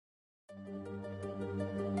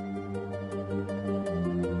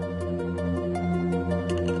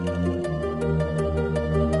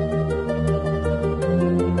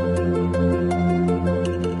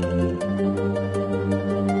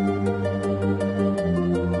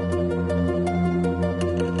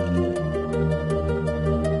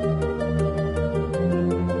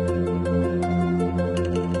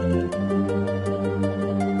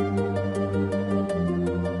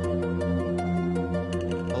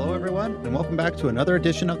everyone, and welcome back to another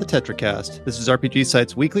edition of the TetraCast. This is RPG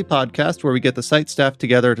Site's weekly podcast where we get the site staff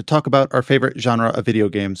together to talk about our favorite genre of video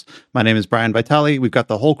games. My name is Brian Vitale. We've got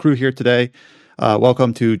the whole crew here today.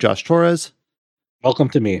 Welcome to Josh Torres. Welcome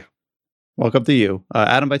to me. Welcome to you.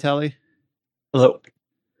 Adam Vitale. Hello.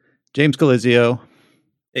 James Galizio.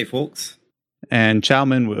 Hey, folks. And Chow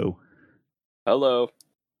Min Woo. Hello.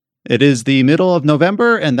 It is the middle of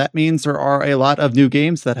November, and that means there are a lot of new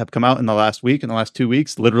games that have come out in the last week, in the last 2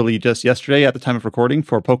 weeks, literally just yesterday at the time of recording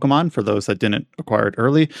for Pokemon, for those that didn't acquire it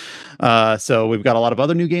early. So we've got a lot of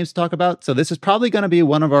other new games to talk about. So this is probably going to be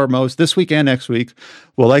one of our most, this week and next week,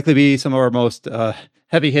 will likely be some of our most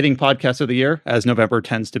heavy-hitting podcasts of the year, as November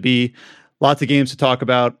tends to be. Lots of games to talk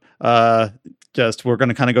about. We're going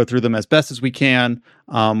to kind of go through them as best as we can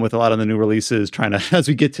with a lot of the new releases, trying to, as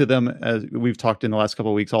we get to them, as we've talked in the last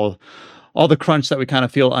couple of weeks, all the crunch that we kind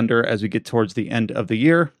of feel under as we get towards the end of the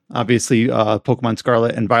year. Obviously, Pokemon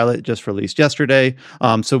Scarlet and Violet just released yesterday.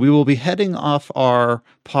 So we will be heading off our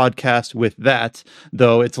podcast with that,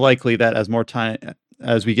 though it's likely that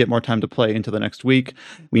as we get more time to play into the next week,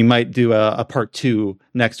 we might do a part 2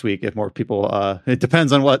 next week if more people. It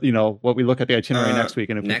depends on what we look at the itinerary next week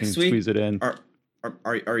and if we can squeeze it in.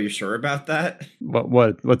 Are you sure about that?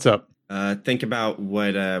 What's up? Think about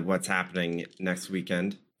what's happening next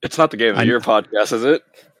weekend. It's not the Game of the Year podcast, is it?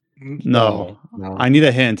 No. I need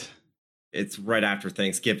a hint. It's right after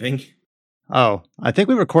Thanksgiving. Oh, I think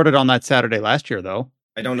we recorded on that Saturday last year, though.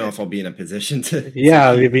 I don't know if I'll be in a position to.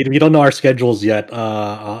 Yeah, we don't know our schedules yet.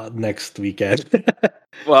 Next weekend.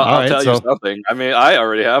 Well, I'll tell you something. I mean, I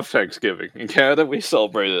already have Thanksgiving in Canada. We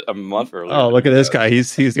celebrate it a month earlier. Oh, look at this guy!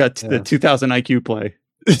 He's got the 2000 IQ play.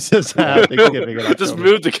 Just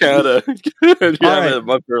moved to Canada. A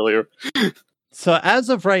month earlier. So as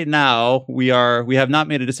of right now, we have not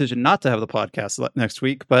made a decision not to have the podcast next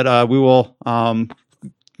week, but we will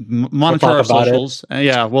monitor our socials.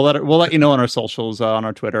 Yeah, we'll let you know on our socials, on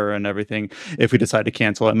our Twitter and everything, if we decide to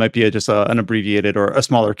cancel. It might be just an abbreviated or a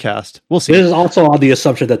smaller cast. We'll see. This is also on the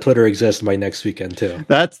assumption that Twitter exists by next weekend too.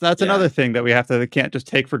 That's another thing that we can't just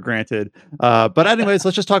take for granted. But anyways,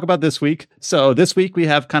 let's just talk about this week. So this week we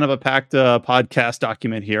have kind of a packed podcast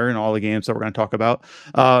document here and all the games that we're going to talk about.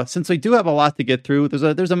 Since we do have a lot to get through,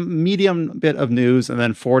 there's a medium bit of news and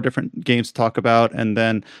then 4 different games to talk about, and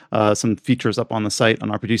then some features up on the site on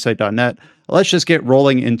RPGsite.net. Let's just get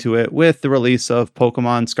rolling into it with the release of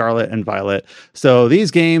Pokemon Scarlet and Violet. So these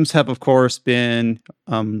games have, of course, been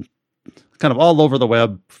kind of all over the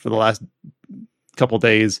web for the last couple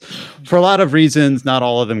days for a lot of reasons. Not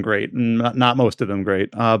all of them great, and not most of them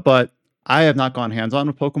great. But I have not gone hands-on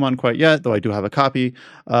with Pokemon quite yet, though I do have a copy.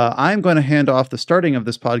 I'm going to hand off the starting of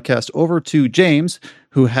this podcast over to James,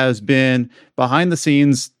 who has been behind the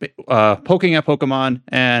scenes poking at Pokemon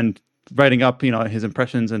and writing up, his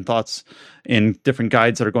impressions and thoughts in different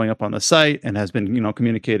guides that are going up on the site, and has been,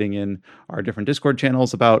 communicating in our different Discord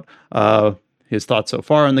channels about his thoughts so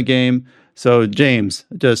far in the game. So, James,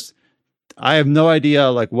 I have no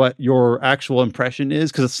idea what your actual impression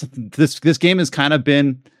is, because this game has kind of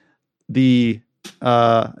been under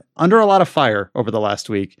a lot of fire over the last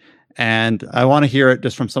week, and I want to hear it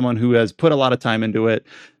just from someone who has put a lot of time into it.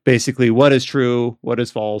 Basically, what is true, what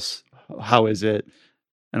is false, how is it,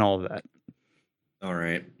 and all of that. All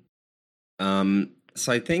right.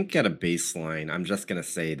 So I think at a baseline, I'm just going to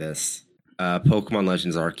say this. Pokemon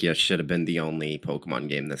Legends Arceus should have been the only Pokemon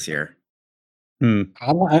game this year.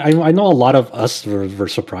 I know a lot of us were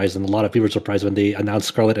surprised, and a lot of people were surprised when they announced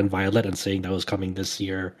Scarlet and Violet and saying that was coming this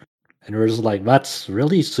year. And we're just like, that's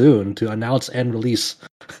really soon to announce and release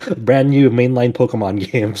brand new mainline Pokemon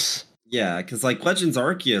games. Yeah, because Legends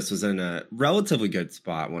Arceus was in a relatively good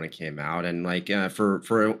spot when it came out, and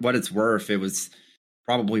for what it's worth, it was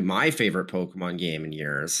probably my favorite Pokemon game in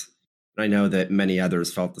years. And I know that many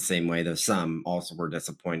others felt the same way, though some also were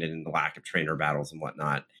disappointed in the lack of trainer battles and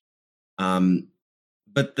whatnot.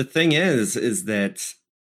 But the thing is that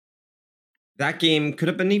game could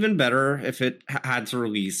have been even better if it had to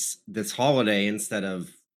release this holiday instead of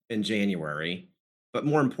in January. But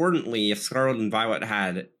more importantly, if Scarlet and Violet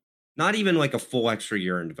had not even a full extra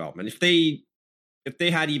year in development, if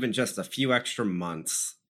they had even just a few extra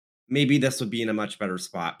months, maybe this would be in a much better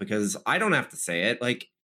spot. Because I don't have to say it,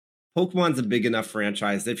 Pokemon's a big enough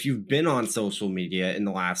franchise that if you've been on social media in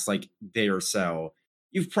the last day or so,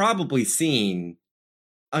 you've probably seen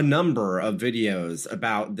a number of videos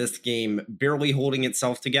about this game barely holding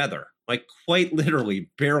itself together, quite literally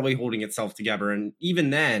barely holding itself together. And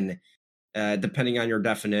even then, depending on your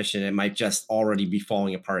definition, it might just already be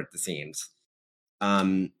falling apart at the seams.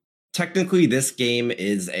 Technically, this game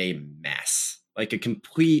is a mess, a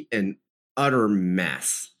complete and utter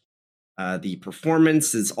mess. The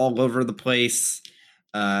performance is all over the place.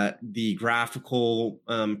 The graphical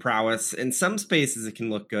prowess, in some spaces it can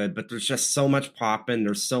look good, but there's just so much popping.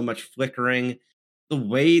 There's so much flickering. The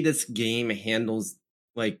way this game handles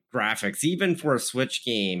like graphics, even for a Switch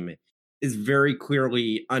game, is very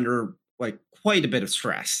clearly under like quite a bit of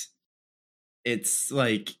stress. It's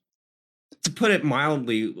like, to put it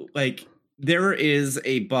mildly, like there is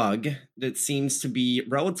a bug that seems to be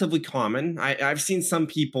relatively common. I've seen some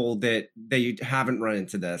people that they haven't run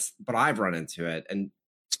into this, but I've run into it, and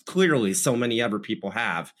clearly so many other people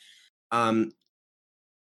have.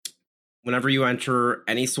 Whenever you enter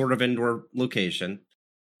any sort of indoor location,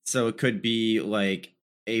 so it could be like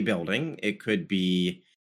a building, it could be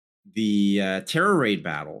the terror raid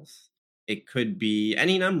battles, it could be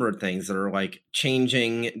any number of things that are like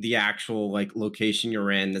changing the actual like location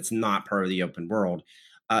you're in that's not part of the open world.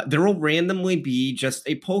 There will randomly be just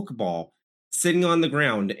a Pokeball sitting on the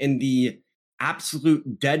ground in the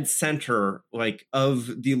absolute dead center like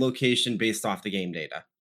of the location based off the game data.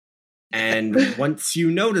 And once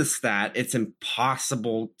you notice that, it's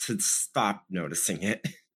impossible to stop noticing it.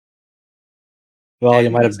 Well,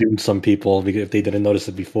 you might have doomed some people because if they didn't notice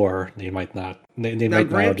it before, they might not. They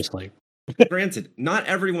might now just like. Granted, not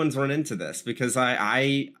everyone's run into this, because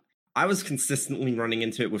I was consistently running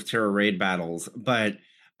into it with terror raid battles, but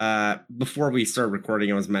before we started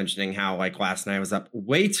recording, I was mentioning how like last night I was up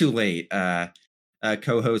way too late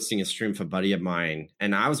co-hosting a stream for a buddy of mine,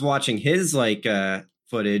 and I was watching his like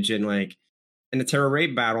footage, and like in the terror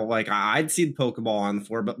raid battle, like I'd see the Pokeball on the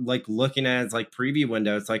floor, but like looking at his like preview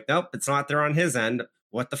window, it's like, nope, it's not there on his end.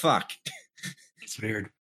 What the fuck? It's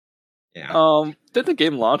weird. Yeah. Did the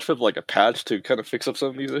game launch with like a patch to kind of fix up some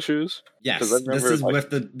of these issues? Yes, this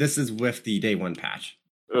is with the day one patch.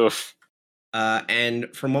 Oof.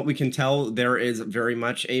 And from what we can tell, there is very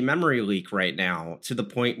much a memory leak right now, to the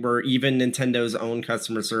point where even Nintendo's own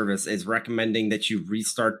customer service is recommending that you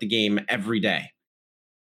restart the game every day.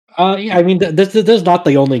 Yeah, I mean, this is not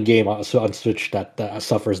the only game on Switch that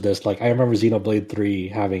suffers this. Like, I remember Xenoblade 3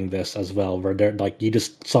 having this as well, where they're like, you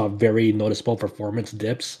just saw very noticeable performance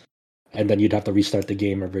dips, and then you'd have to restart the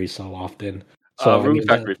game every so often. So Ruby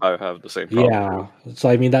Factory 5 have the same problem. Yeah. So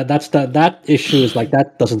I mean that issue is like,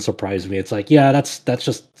 that doesn't surprise me. It's like, yeah, that's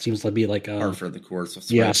just seems to be like a par for the course of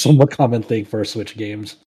Switch. Yeah, somewhat common thing for Switch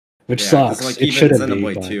games, which sucks. Like, it even shouldn't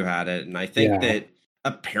Xenoblade be, 2 had it, and I think that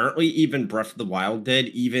apparently even Breath of the Wild did,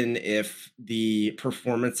 even if the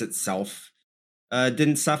performance itself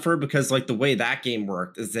didn't suffer, because like the way that game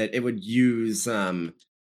worked is that it would use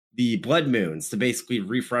the blood moons to basically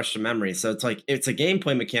refresh the memory. So it's like, it's a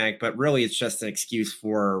gameplay mechanic, but really it's just an excuse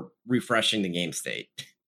for refreshing the game state.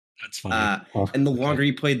 That's fine. And the longer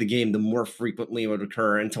you played the game, the more frequently it would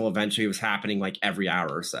occur, until eventually it was happening like every hour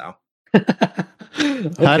or so.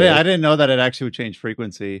 Okay. I didn't know that it actually would change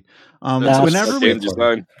frequency. Whenever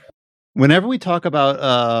we talk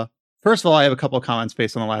about, first of all, I have a couple of comments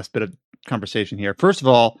based on the last bit of conversation here. First of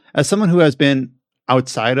all, as someone who has been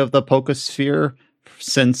outside of the Pokésphere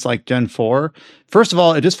since like Gen 4, first of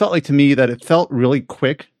all, it just felt like to me that it felt really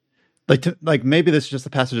quick. Like maybe this is just the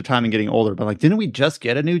passage of time and getting older, but like, didn't we just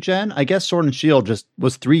get a new gen? I guess Sword and Shield just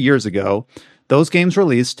was 3 years ago. Those games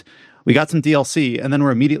released. We got some DLC, and then we're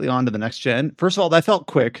immediately on to the next gen. First of all, that felt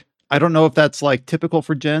quick. I don't know if that's like typical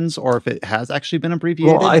for gens or if it has actually been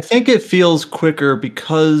abbreviated. Well, I think it feels quicker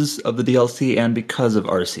because of the DLC and because of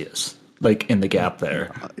Arceus, like in the gap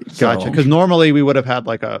there. Gotcha. Because normally we would have had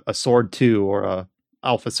like a Sword 2 or a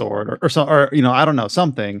Alpha Sword or some, or you know, I don't know,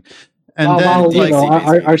 something. And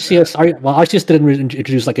Arceus didn't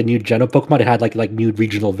introduce like a new gen of Pokemon. It had like new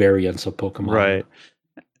regional variants of Pokemon. Right.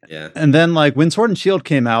 Yeah. And then like when Sword and Shield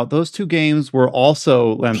came out, those two games were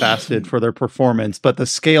also lambasted for their performance, but the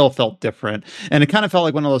scale felt different. And it kind of felt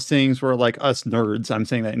like one of those things where like us nerds, I'm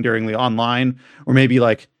saying that endearingly, online, or maybe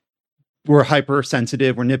like we're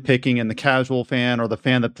hypersensitive, we're nitpicking, and the casual fan or the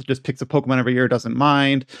fan that just picks a Pokemon every year doesn't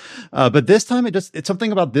mind. But this time, it's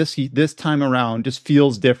something about this time around just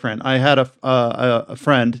feels different. I had a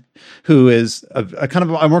friend who is a kind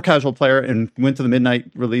of a more casual player and went to the midnight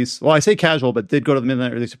release. Well, I say casual, but did go to the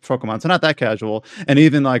midnight release of Pokemon, so not that casual. And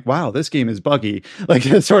even like, wow, this game is buggy, like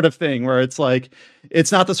this sort of thing where it's like,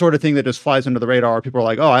 it's not the sort of thing that just flies under the radar. People are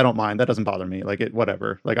like, oh, I don't mind, that doesn't bother me. Like it,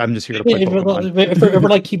 whatever. Like I'm just here to play Pokemon. If we're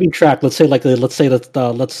like keeping track, let's start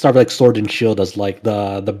with like Sword and Shield as like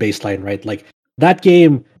the baseline, right? Like that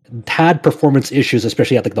game had performance issues,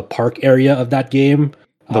 especially at like the park area of that game.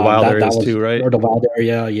 The wild areas too, right? Or the wild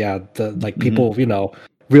area, yeah. People, you know,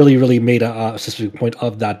 really made a specific point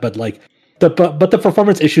of that. But like the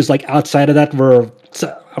performance issues, like outside of that, were,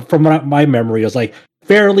 from my memory, it was like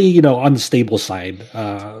fairly, unstable side.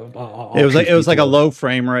 It was like a low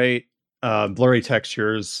frame rate, blurry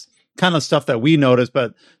textures, kind of stuff that we noticed,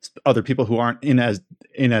 but other people who aren't in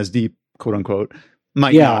as deep, quote unquote,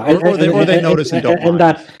 might not, or they notice and don't mind.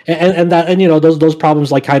 Those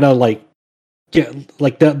problems like kind of like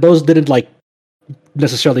those didn't like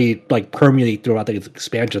necessarily like permeate throughout the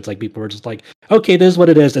expansions. Like people were just like, okay, this is what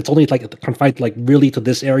it is. It's only like confined like really to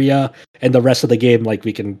this area, and the rest of the game like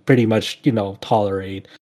we can pretty much tolerate.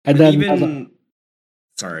 And then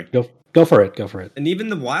sorry, go for it. And even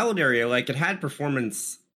the wild area, like it had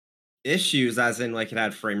performance issues, as in like it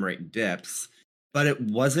had frame rate dips, but it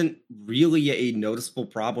wasn't really a noticeable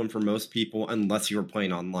problem for most people unless you were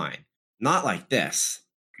playing online. Not like this.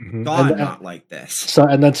 Not like this.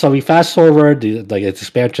 So we fast forward, like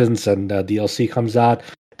expansions and DLC comes out.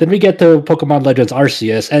 Then we get to Pokemon Legends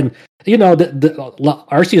Arceus, and the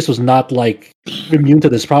Arceus was not like immune to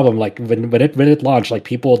this problem. Like when it launched, like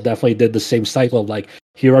people definitely did the same cycle of like,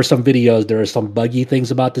 here are some videos, there are some buggy things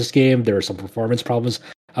about this game, there are some performance problems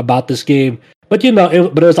about this game. But it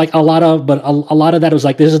was like a lot of that was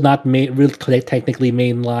like, this is not really technically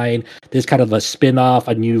mainline. This is kind of a spin-off,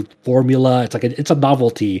 a new formula. It's like it's a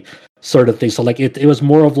novelty sort of thing. So like it was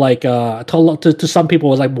more of like to some people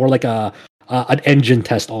it was like more like an engine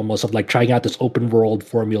test almost of like trying out this open world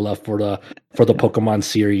formula for the Pokemon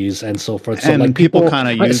series and so forth. So and like people kind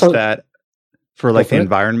of use that for like the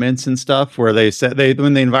environments and stuff, where they said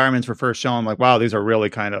when the environments were first shown, like, wow, these are really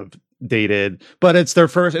kind of dated, but it's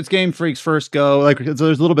Game Freak's first go. Like there's a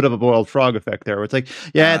little bit of a boiled frog effect there, where it's like,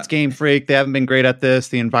 yeah, it's Game Freak, they haven't been great at this.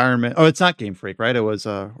 The environment, it's not Game Freak, right? It was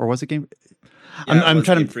or was it Game? Yeah, I'm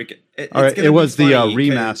trying to freak. All right, it was the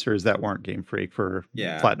remasters that weren't Game Freak for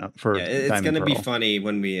Platinum. It's going to be funny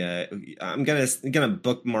when we. I'm gonna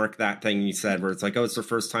bookmark that thing you said where it's like, it's the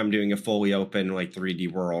first time doing a fully open like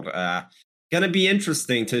 3D world. Gonna be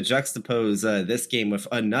interesting to juxtapose this game with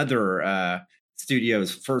another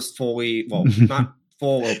studio's first fully, not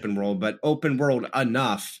full open world, but open world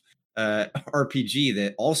enough RPG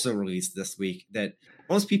that also released this week that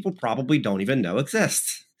most people probably don't even know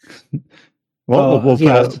exists. We'll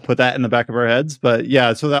put that in the back of our heads. But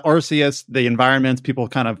yeah, so that Arceus, the environments, people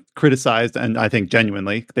kind of criticized, and I think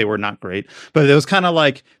genuinely they were not great. But it was kind of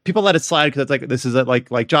like people let it slide because it's like, this is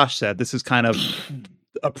like Josh said, this is kind of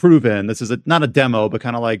a proven. This is not a demo, but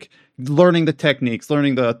kind of like learning the techniques,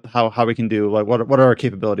 learning how we can do, like what are our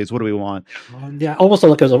capabilities, what do we want. Yeah, almost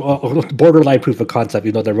like as a borderline proof of concept.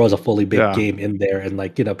 There was a fully baked game in there, and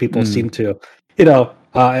like people seem to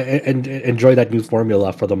and enjoy that new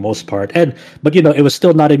formula for the most part. But it was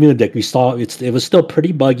still not immune. Like we saw, it was still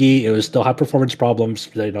pretty buggy. It was still had performance problems.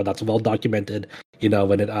 That's well documented.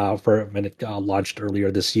 When it launched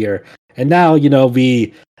earlier this year, and now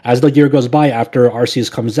as the year goes by, after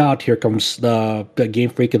Arceus comes out, here comes the Game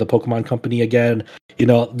Freak and the Pokemon Company again.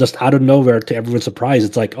 Just out of nowhere, to everyone's surprise,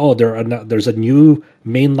 it's like, there's a new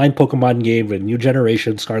mainline Pokemon game with new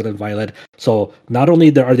generation, Scarlet and Violet. So not only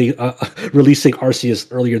are they releasing Arceus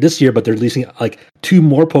earlier this year, but they're releasing like 2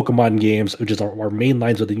 more Pokemon games, which is our main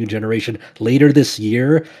lines with the new generation later this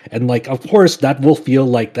year. And like, of course, that will feel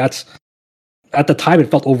like that's, at the time, it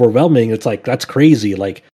felt overwhelming. It's like, that's crazy.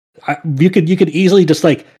 Like, you could easily just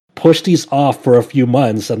like push these off for a few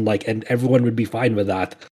months and everyone would be fine with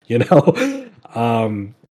that,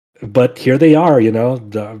 but here they are,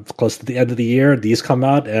 close to the end of the year, these come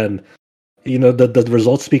out, and the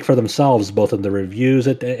results speak for themselves, both in the reviews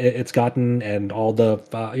it's gotten and all the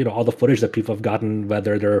all the footage that people have gotten,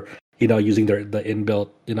 whether they're using the inbuilt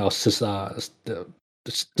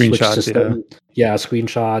screenshots system.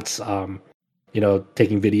 Screenshots,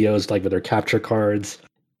 taking videos like with their capture cards,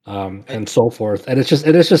 and so forth. And I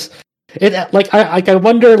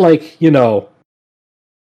wonder,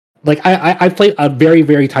 I played a very,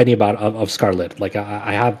 very tiny amount of Scarlet. Like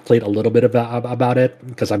I have played a little bit about it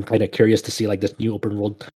because I'm kind of curious to see like this new open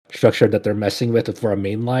world structure that they're messing with for a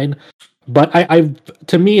mainline. But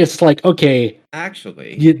to me, it's like, okay,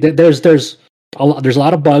 actually, there's a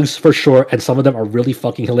lot of bugs for sure, and some of them are really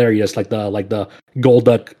fucking hilarious. Like the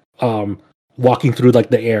Golduck walking through like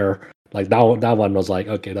the air. Like that one was like,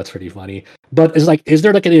 okay, that's pretty funny. But it's like, is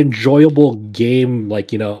there like an enjoyable game,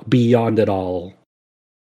 like, beyond it all?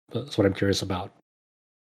 That's what I'm curious about.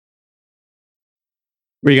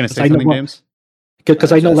 Were you going to say something, James?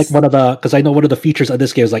 Because I know one of the features of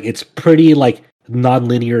this game is like, it's pretty like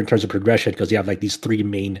non-linear in terms of progression, because you have like these 3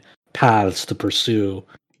 main paths to pursue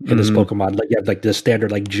in this Pokemon. Like you have like the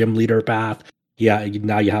standard like gym leader path. Yeah,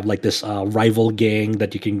 now you have like this rival gang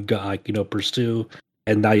that you can pursue.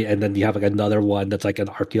 And then you have like another one that's like an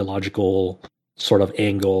archaeological sort of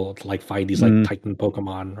angle to like find these like Titan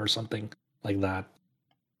Pokemon or something like that.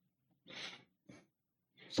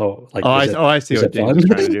 So like, I see what James is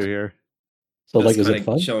trying to do here. So like, is it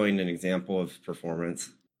fun? Showing an example of performance.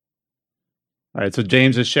 All right, so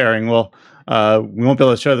James is sharing. Well, we won't be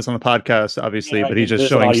able to show this on the podcast, obviously, but he's just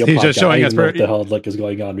showing. He's just showing us what the hell like is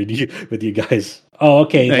going on with you guys. Oh,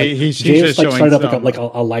 okay. Like, he's James like started up like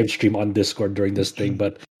a live stream on Discord during this thing,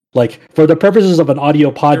 but like for the purposes of an audio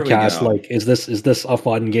podcast, like is this a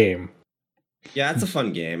fun game? Yeah, it's a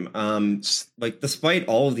fun game. Like despite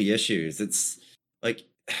all of the issues, it's like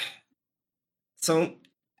so.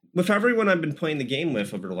 With everyone I've been playing the game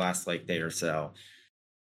with over the last like day or so,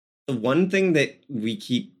 the one thing that we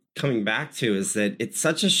keep coming back to is that it's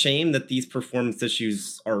such a shame that these performance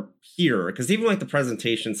issues are here. Because even like the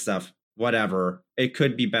presentation stuff, whatever, it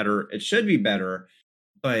could be better, it should be better,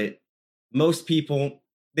 but most people,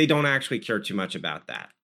 they don't actually care too much about that.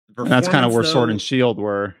 And that's kind of where Sword and Shield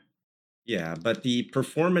were. Yeah, but the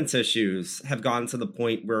performance issues have gotten to the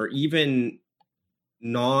point where even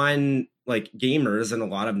gamers and a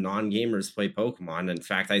lot of non-gamers play Pokemon. In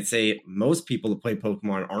fact, I'd say most people that play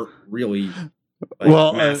Pokemon aren't really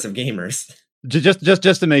massive gamers.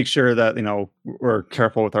 Just to make sure that we're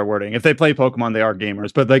careful with our wording. If they play Pokemon, they are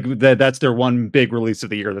gamers. But like that's their one big release of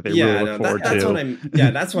the year that they really look forward to.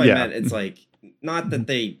 That's what I meant. It's like not that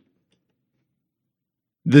they.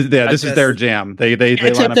 This is their jam. They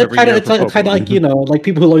line up every year. It's kind of like like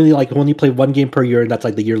people who only play one game per year, and that's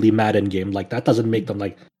like the yearly Madden game. Like that doesn't make them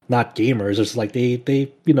like not gamers. It's like they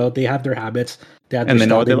have their habits. They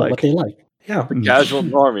know what they like. Yeah, casual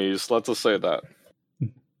normies. Let's just say that.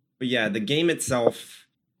 But yeah, the game itself,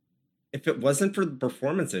 if it wasn't for the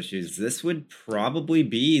performance issues, this would probably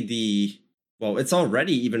be it's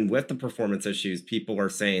already, even with the performance issues, people are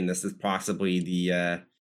saying this is possibly the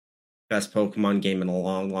best Pokemon game in a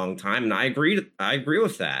long, long time, and I agree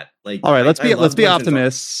with that. Like, all right, let's be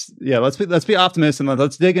optimists. Yeah, let's be optimists, and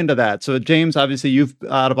let's dig into that. So, James, obviously, you've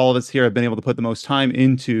out of all of us here have been able to put the most time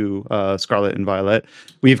into Scarlet and Violet.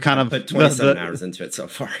 We've kind of put 27 hours into it so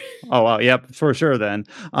far. Oh wow, yep, for sure. Then,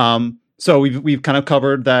 so we've kind of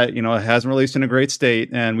covered that it hasn't released in a great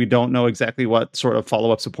state, and we don't know exactly what sort of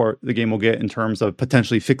follow-up support the game will get in terms of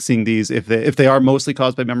potentially fixing these if they are mostly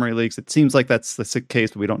caused by memory leaks. It seems like that's the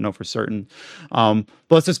case, but we don't know for certain. But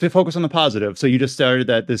let's just focus on the positive. So you just started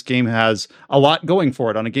that this game has a lot going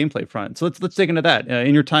for it on a gameplay front. So let's dig into that.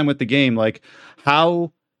 In your time with the game, like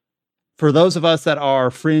how, for those of us that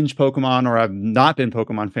are fringe Pokemon or have not been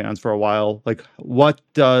Pokemon fans for a while, like what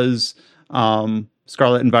does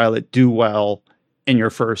Scarlet and Violet do well in your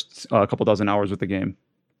first couple dozen hours with the game?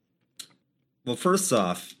 Well, first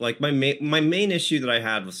off, like my main issue that I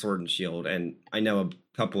had with Sword and Shield, and I know a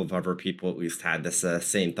couple of other people at least had this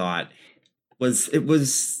same thought, it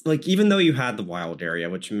was like, even though you had the wild area,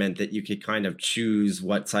 which meant that you could kind of choose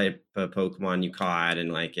what type of Pokemon you caught,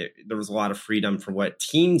 and like there was a lot of freedom for what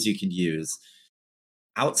teams you could use.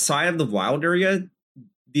 Outside of the wild area,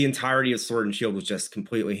 the entirety of Sword and Shield was just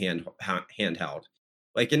completely handheld.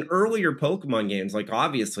 Like in earlier Pokemon games, like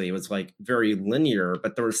obviously it was like very linear,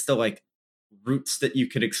 but there was still like routes that you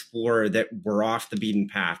could explore that were off the beaten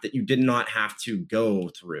path that you did not have to go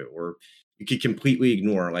through, or you could completely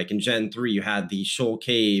ignore. Like in Gen 3, you had the Shoal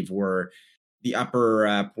Cave or the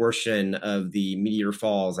upper portion of the Meteor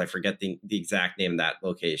Falls. I forget the exact name of that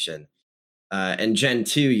location. And Gen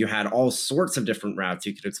 2, you had all sorts of different routes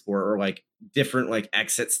you could explore, or like different like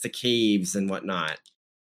exits to caves and whatnot.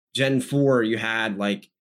 Gen 4, you had like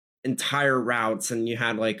entire routes, and you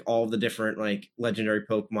had like all the different like legendary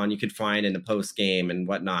Pokemon you could find in the post game and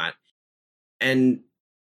whatnot. And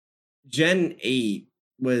Gen 8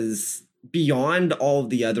 was beyond all of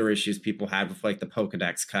the other issues people had with like the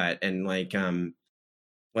Pokedex cut and like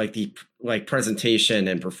the presentation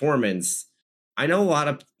and performance. I know a lot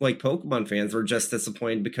of like Pokemon fans were just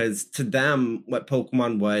disappointed because to them, what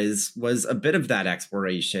Pokemon was a bit of that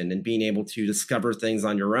exploration and being able to discover things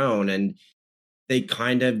on your own. And they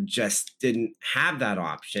kind of just didn't have that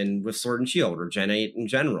option with Sword and Shield or Gen 8 in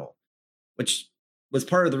general, which was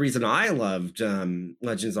part of the reason I loved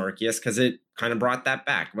Legends Arceus, because it kind of brought that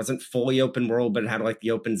back. It wasn't fully open world, but it had like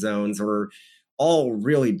the open zones were all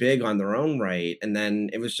really big on their own right. And then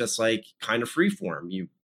it was just like kind of freeform. You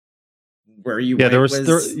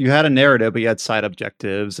had a narrative, but you had side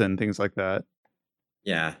objectives and things like that.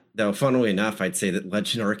 Yeah, though funnily enough, I'd say that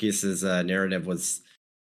Legend Arceus's narrative was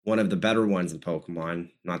one of the better ones in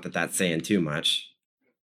Pokemon. Not that that's saying too much.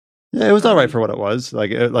 Yeah, it was all right for what it was.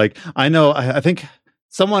 Like I know, I think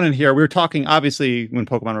someone in here, we were talking, obviously, when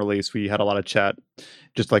Pokemon released, we had a lot of chat,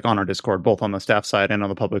 just like on our Discord, both on the staff side and on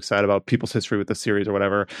the public side, about people's history with the series or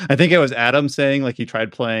whatever. I think it was Adam saying like he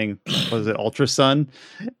tried playing, was it Ultra Sun,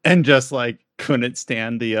 and just like couldn't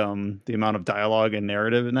stand the amount of dialogue and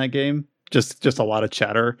narrative in that game. Just a lot of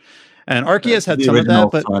chatter. And Arceus had some of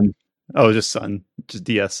that, but just Sun, just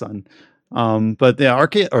DS Sun. But yeah,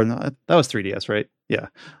 Arceus, or no, that was 3DS, right? Yeah.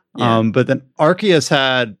 But then Arceus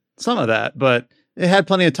had some of that, but it had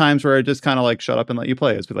plenty of times where it just kind of like shut up and let you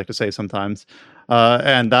play, as we like to say sometimes.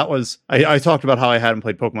 And that was, I talked about how I hadn't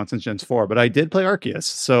played Pokemon since Gen 4, but I did play Arceus.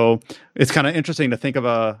 So it's kind of interesting to think of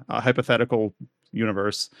a hypothetical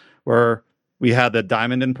universe where we had the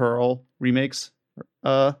Diamond and Pearl remakes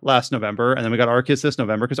last November, and then we got Arceus this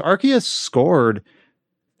November, because Arceus scored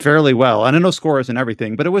fairly well. And I know score isn't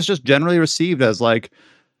everything, but it was just generally received as like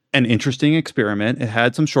an interesting experiment. It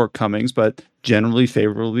had some shortcomings, but generally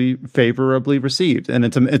favorably received. And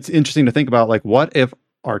it's interesting to think about, like, what if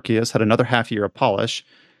Arceus had another half year of polish,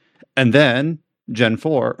 and then Gen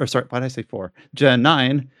 4, or sorry, why did I say 4? Gen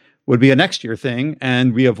 9 would be a next year thing,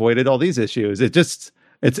 and we avoided all these issues.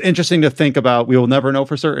 It's interesting to think about. We will never know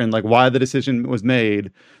for certain, like, why the decision was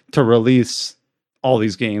made to release all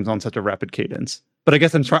these games on such a rapid cadence. But I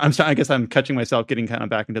guess I guess I'm catching myself getting kind of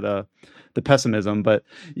back into the pessimism. But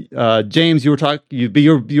James, you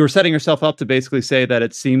were setting yourself up to basically say that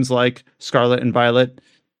it seems like Scarlet and Violet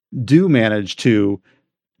do manage to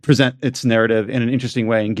present its narrative in an interesting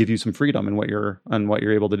way and give you some freedom in what you're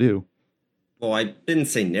able to do. Well, I didn't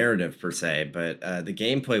say narrative per se, but the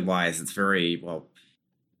gameplay wise, it's very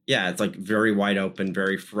it's like very wide open,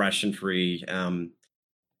 very fresh and free.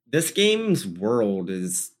 This game's world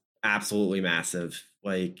is absolutely massive.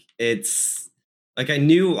 Like, it's like, I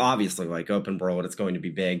knew obviously like open world, it's going to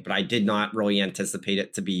be big, but I did not really anticipate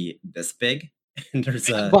it to be this big. And there's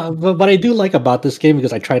but I do like about this game,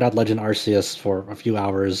 because I tried out Legend Arceus for a few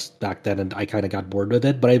hours back then, and I kind of got bored with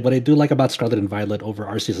it. But what I do like about Scarlet and Violet over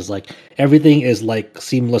Arceus is like everything is like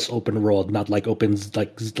seamless open world, not like open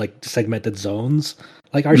like segmented zones.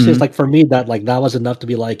 Like Arceus, like for me, that was enough to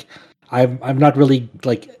be like, I'm not really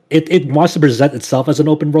like it wants to present itself as an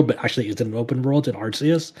open world, but actually it's an open world in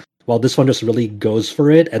Arceus. While this one just really goes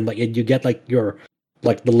for it, and like you get like your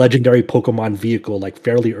like the legendary Pokemon vehicle like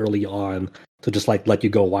fairly early on to just like let you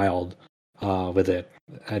go wild with it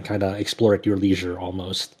and kind of explore at your leisure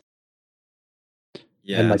almost.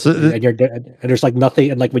 Yeah, and like and there's like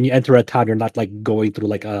nothing, and like when you enter a town, you're not like going through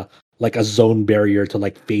like a zone barrier to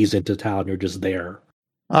like phase into town. You're just there.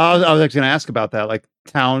 I was actually going to ask about that. Like,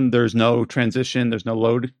 town, there's no transition, there's no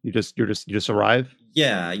load. You just arrive.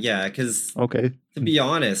 Yeah. Because okay, to be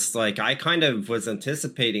honest, like I kind of was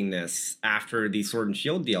anticipating this after the Sword and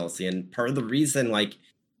Shield DLC, and part of the reason, like,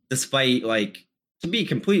 despite like, to be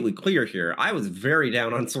completely clear here, I was very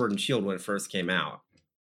down on Sword and Shield when it first came out.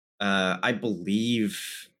 I believe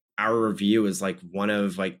our review is like one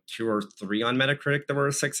of like 2 or 3 on Metacritic that were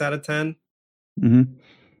a 6 out of 10. Mm-hmm.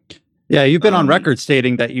 Yeah, you've been on record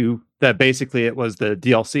stating that basically it was the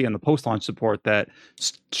DLC and the post-launch support that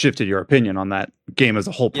shifted your opinion on that game as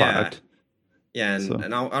a whole product. Yeah,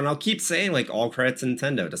 and I'll keep saying, like, all credit to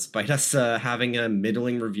Nintendo. Despite us having a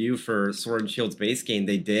middling review for Sword and Shield's base game,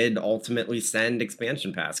 they did ultimately send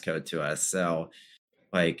expansion pass code to us. So,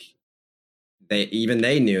 like, they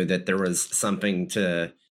knew that there was something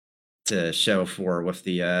to show for with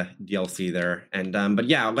the DLC there. And but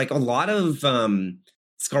yeah, like a lot of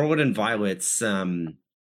Scarlet and Violet's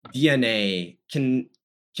DNA can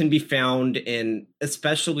be found in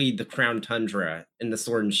especially the Crown Tundra in the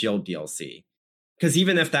Sword and Shield DLC. Because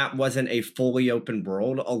even if that wasn't a fully open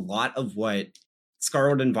world, a lot of what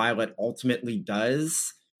Scarlet and Violet ultimately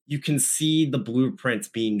does, you can see the blueprints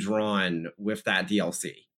being drawn with that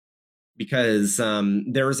DLC. Because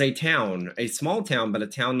there's a town, a small town, but a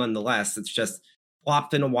town nonetheless, it's just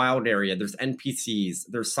plopped in a wild area. There's NPCs,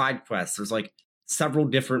 there's side quests, there's like several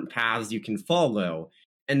different paths you can follow.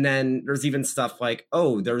 And then there's even stuff like,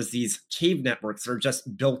 oh, there's these cave networks that are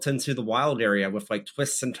just built into the wild area with like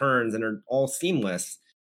twists and turns and are all seamless.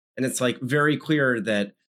 And it's like very clear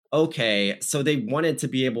that, okay, so they wanted to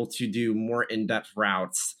be able to do more in-depth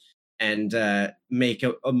routes and make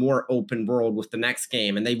a more open world with the next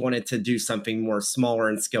game. And they wanted to do something more smaller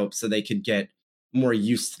in scope so they could get more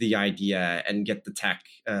used to the idea and get the tech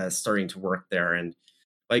starting to work there. And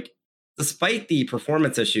like, despite the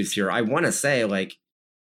performance issues here, I want to say, like,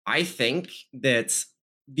 I think that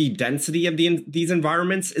the density of these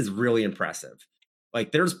environments is really impressive.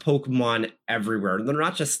 Like, there's Pokemon everywhere. They're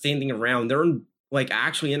not just standing around. They're like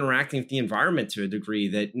actually interacting with the environment to a degree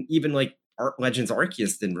that even like Legends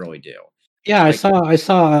Arceus didn't really do. Yeah, Like, I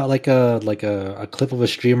saw a clip of a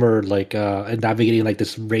streamer navigating like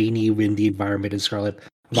this rainy, windy environment in Scarlet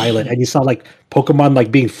Violet, and you saw like Pokemon like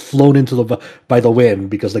being flown into by the wind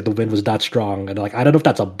because like the wind was that strong, and like I don't know if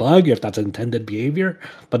that's a bug, if that's intended behavior,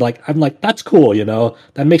 but like I'm like that's cool, you know,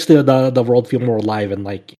 that makes the world feel more alive and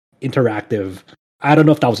like interactive. I don't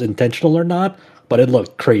know if that was intentional or not, but it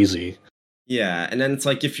looked crazy. yeah, and then it's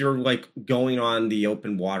like if you're like going on the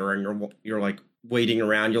open water and you're like waiting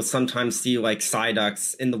around, you'll sometimes see like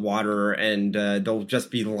Psyducks in the water, and they'll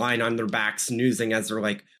just be lying on their back snoozing as they're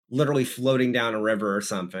like literally floating down a river or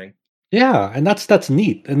something. Yeah, and that's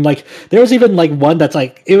neat. And like there was even like one that's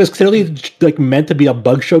like it was clearly like meant to be a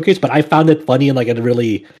bug showcase, but I found it funny in like a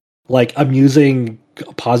really like amusing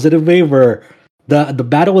positive way where the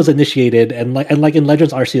battle was initiated and like in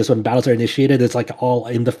Legends Arceus when battles are initiated, it's like all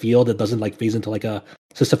in the field. It doesn't like phase into like a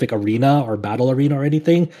specific arena or battle arena or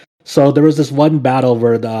anything. So there was this one battle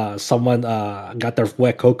where someone got their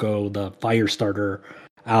Fuecoco, the fire starter,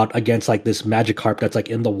 out against like this Magikarp that's like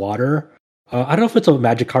in the water. I don't know if it's a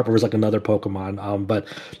Magikarp or it was like another Pokemon. But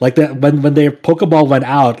like that when their Pokeball went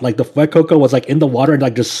out, like the Fuecoco was like in the water and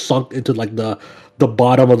like just sunk into like the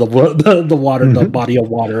bottom of the water, the body of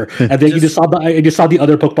water, and then you just saw the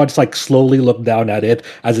other Pokemon just like slowly look down at it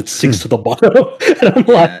as it sinks to the bottom. And I'm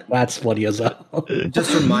like, that's funny as hell. It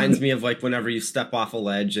just reminds me of like whenever you step off a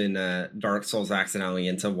ledge in Dark Souls accidentally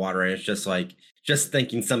into water, and it's just like just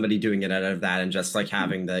thinking somebody doing it out of that, and just like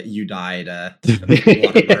having the you died.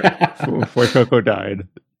 Fuecoco died.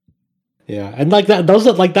 Yeah, and like that, those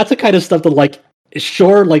are like that's the kind of stuff that like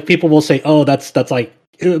sure, like people will say, oh, that's like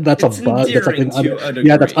that's it's a bug, that's like that's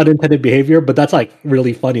degree. unintended behavior, but that's like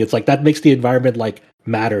really funny. It's like that makes the environment like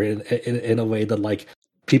matter in a way that like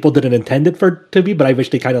people didn't intend it for to be, but I wish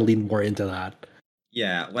they kind of leaned more into that.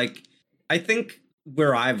 Yeah, like I think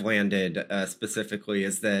where I've landed specifically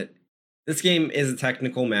is that this game is a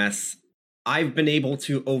technical mess. I've been able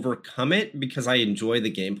to overcome it because I enjoy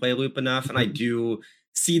the gameplay loop enough, and I do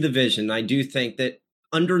see the vision. I do think that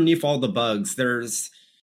underneath all the bugs,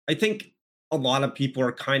 I think a lot of people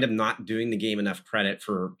are kind of not doing the game enough credit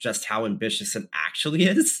for just how ambitious it actually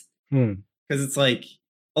is. Because it's like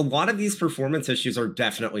a lot of these performance issues are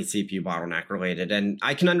definitely CPU bottleneck related, and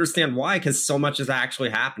I can understand why, because so much is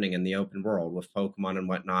actually happening in the open world with Pokemon and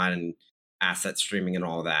whatnot, and asset streaming and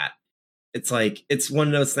all that. It's like it's one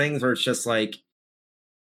of those things where it's just like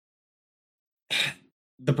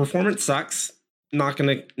the performance sucks. Not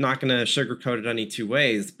gonna sugarcoat it any two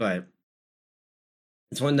ways, but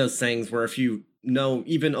it's one of those things where if you know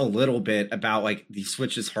even a little bit about like the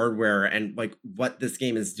Switch's hardware and like what this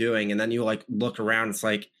game is doing, and then you like look around, it's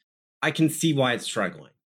like I can see why it's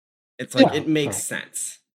struggling. It's like it makes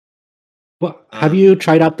sense. Well, have you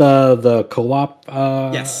tried out the co-op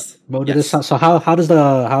yes. mode of this? So how is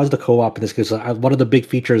the co-op in this? Because one of the big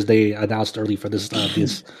features they announced early for this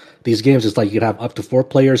these games is like you can have up to 4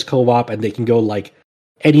 players co-op, and they can go like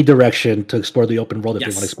any direction to explore the open world if they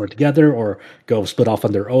want to explore together or go split off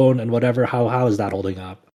on their own and whatever. How is that holding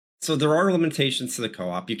up? So there are limitations to the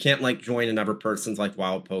co-op. You can't like join another person's like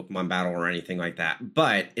wild Pokemon battle or anything like that.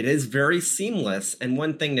 But it is very seamless. And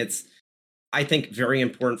one thing that's I think very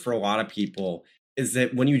important for a lot of people is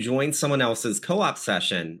that when you join someone else's co-op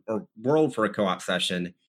session or world for a co-op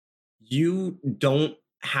session, you don't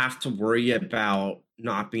have to worry about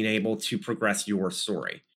not being able to progress your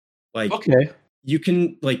story. Like, okay, you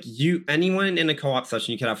can anyone in a co-op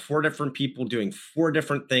session, you can have 4 different people doing 4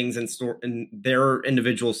 different things in their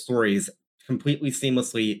individual stories completely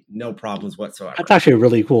seamlessly, no problems whatsoever. That's actually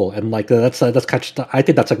really cool, and like that's kind of, I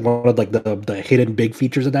think that's like one of like the hidden big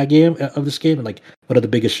features of this game, and like one of the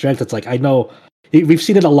biggest strengths. It's like I know we've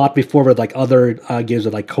seen it a lot before with like other games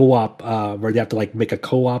with like co-op where they have to like make a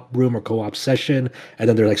co-op room or co-op session, and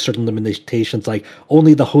then there's like certain limitations, like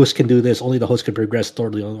only the host can do this, only the host can progress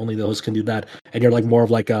story, only the host can do that, and you're like more of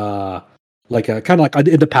like a kind of like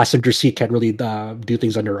in the passenger seat, can't really do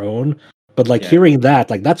things on your own. But like hearing that,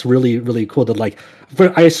 like that's really really cool. That like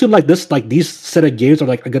I assume like these set of games are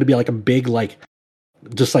like going to be like a big like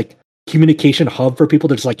just like communication hub for people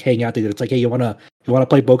to just like hang out together. It's like, hey, you wanna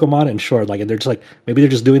play Pokemon? And sure, like, and they're just like maybe they're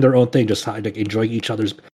just doing their own thing, just like enjoying each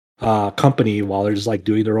other's company while they're just like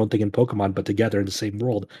doing their own thing in Pokemon, but together in the same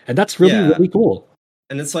world. And that's really really cool.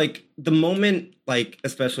 And it's like the moment, like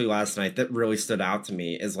especially last night, that really stood out to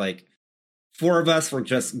me is like 4 of us were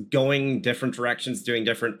just going different directions, doing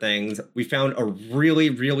different things. We found a really,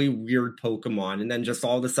 really weird Pokemon, and then just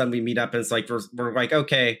all of a sudden we meet up, and it's like we're like,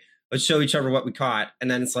 okay, let's show each other what we caught.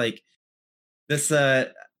 And then it's like this.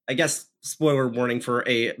 I guess spoiler warning for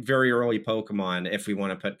a very early Pokemon, if we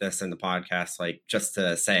want to put this in the podcast, like just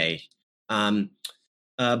to say,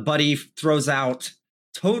 Buddy throws out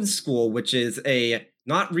Toadstool, which is a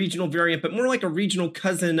not regional variant, but more like a regional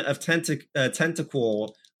cousin of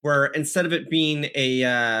Tentacool, where instead of it being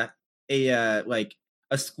a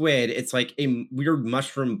squid, it's like a weird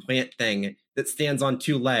mushroom plant thing that stands on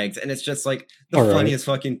two legs, and it's just like the funniest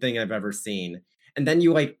fucking thing I've ever seen. And then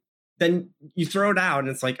you throw it out, and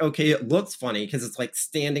it's like, okay, it looks funny because it's like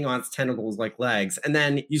standing on its tentacles like legs, and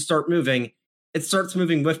then you start moving, it starts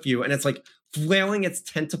moving with you, and it's like flailing its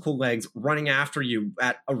tentacle legs, running after you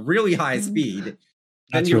at a really high speed.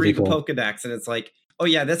 Then you read the Pokedex, and it's like, oh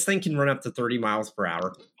yeah, this thing can run up to 30 miles per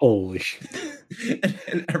hour. Holy shit.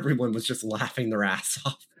 and everyone was just laughing their ass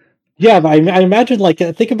off. Yeah, but I imagine, like,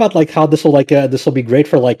 think about like how this will be great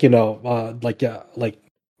for like, friend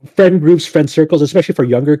groups, friend circles, especially for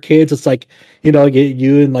younger kids. It's like, you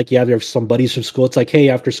and like you have some buddies from school. It's like, hey,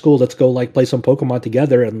 after school, let's go like play some Pokemon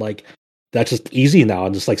together, and like that's just easy now,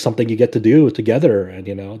 and just like something you get to do together, and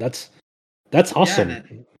that's awesome. Yeah,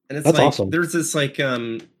 and it's awesome. There's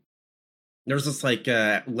this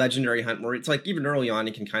legendary hunt where it's like even early on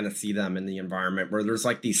you can kind of see them in the environment where there's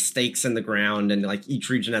like these stakes in the ground, and like each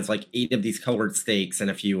region has like 8 of these colored stakes, and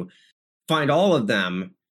if you find all of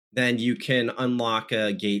them, then you can unlock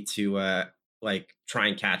a gate to like try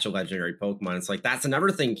and catch a legendary Pokemon. It's like that's another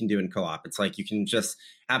thing you can do in co-op. It's like you can just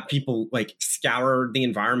have people like scour the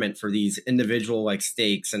environment for these individual like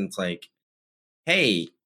stakes, and it's like, hey,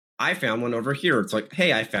 I found one over here. It's like,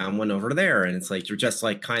 hey, I found one over there. And it's like, you're just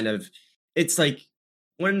like kind of, it's like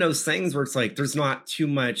one of those things where it's like, there's not too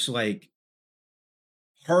much like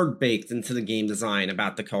hard baked into the game design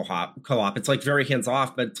about the co-op. It's like very hands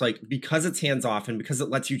off, but it's like, because it's hands off and because it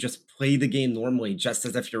lets you just play the game normally, just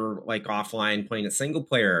as if you're like offline playing a single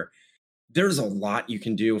player, there's a lot you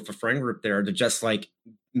can do with a friend group there to just like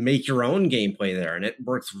make your own gameplay there. And it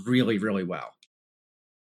works really, really well.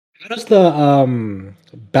 How does the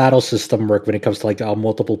battle system work when it comes to like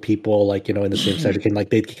multiple people, like in the same set? Can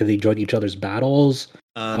they join each other's battles?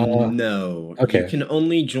 No. Okay. You can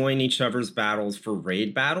only join each other's battles for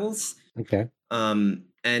raid battles. Okay.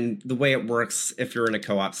 And the way it works, if you're in a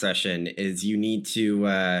co-op session, is you need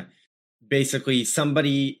to basically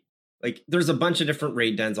somebody like there's a bunch of different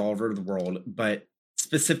raid dens all over the world, but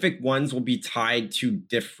specific ones will be tied to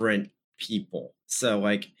different people. So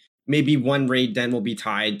like, maybe one raid den will be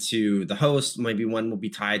tied to the host. Maybe one will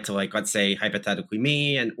be tied to, like, let's say, hypothetically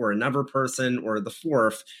me or another person or the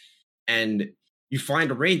fourth. And you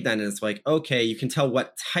find a raid den, and it's like, okay, you can tell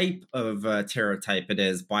what type of Terra type it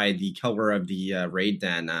is by the color of the raid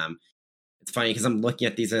den. It's funny because I'm looking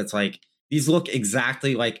at these, and it's like, these look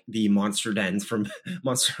exactly like the monster dens from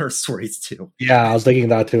Monster Hunter Stories 2. Yeah, I was thinking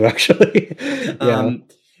that too, actually. Yeah.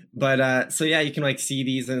 So yeah, you can like see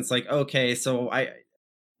these, and it's like, okay, so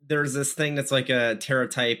there's this thing that's like a Terra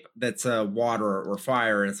type that's water or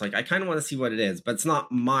fire, and it's like I kind of want to see what it is, but it's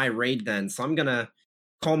not my raid den, so I'm gonna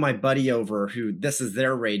call my buddy over who this is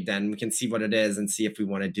their raid den. We can see what it is and see if we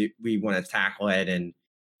want to tackle it and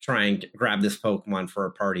try and grab this Pokemon for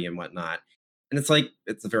our party and whatnot. And it's like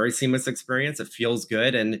it's a very seamless experience. It feels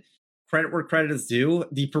good, and credit where credit is due.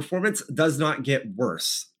 The performance does not get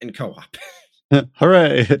worse in co-op.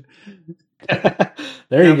 Hooray!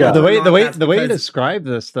 There you go. The way you describe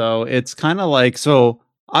this, though, it's kind of like, so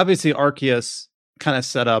obviously Arceus kind of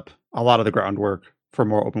set up a lot of the groundwork for a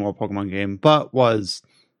more open world Pokemon game, but was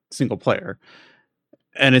single player.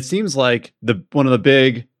 And it seems like one of the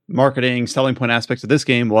big marketing selling point aspects of this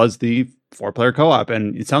game was the 4-player co-op,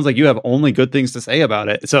 and it sounds like you have only good things to say about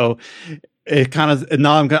it. So it kind of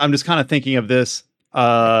now I'm just kind of thinking of this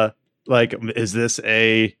like, is this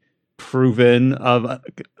a proven of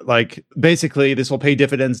like basically this will pay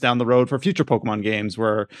dividends down the road for future Pokemon games,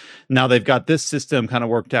 where now they've got this system kind of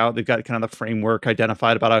worked out, they've got kind of the framework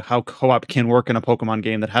identified about how co-op can work in a Pokemon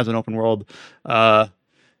game that has an open world setting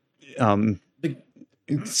to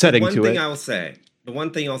it. The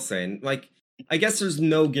one thing I'll say, like, I guess there's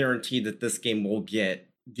no guarantee that this game will get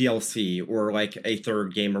DLC or like a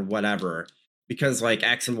third game or whatever, because like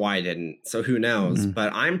X and Y didn't, so who knows? Mm-hmm.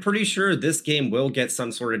 But I'm pretty sure this game will get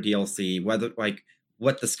some sort of DLC. Whether like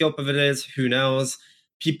what the scope of it is, who knows?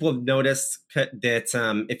 People have noticed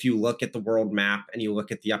that if you look at the world map and you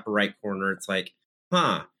look at the upper right corner, it's like,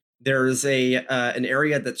 there's an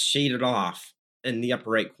area that's shaded off in the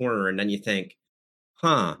upper right corner, and then you think,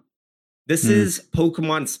 this is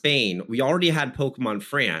Pokemon Spain. We already had Pokemon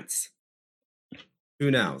France. Who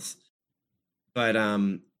knows? But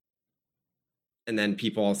and then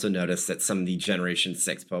people also noticed that some of the Generation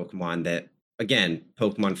 6 Pokemon that, again,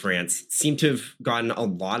 Pokemon France, seem to have gotten a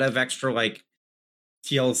lot of extra, like,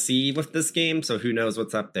 TLC with this game, so who knows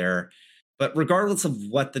what's up there. But regardless of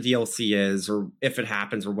what the DLC is or if it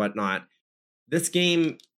happens or whatnot, this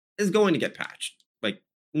game is going to get patched. Like,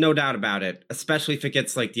 no doubt about it, especially if it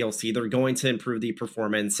gets like DLC. They're going to improve the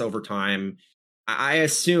performance over time. I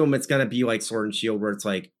assume it's going to be like Sword and Shield, where it's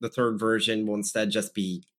like the third version will instead just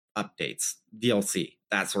be updates, DLC,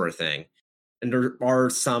 that sort of thing. And there are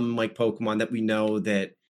some like Pokemon that we know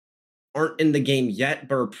that aren't in the game yet,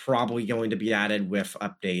 but are probably going to be added with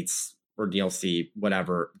updates or DLC,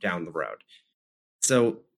 whatever, down the road.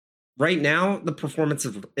 So right now, the performance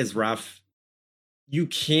is rough. You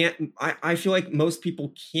can't, I feel like most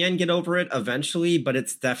people can get over it eventually, but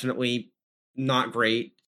it's definitely not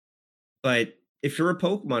great. But if you're a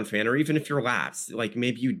Pokemon fan, or even if you're Lapsed, like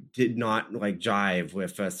maybe you did not like jive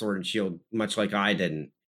with Sword and Shield, much like I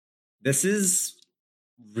didn't, this is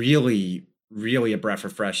really, really a breath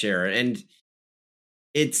of fresh air. And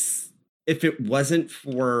if it wasn't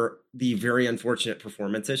for the very unfortunate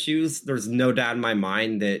performance issues, there's no doubt in my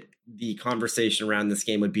mind that the conversation around this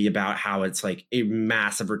game would be about how it's like a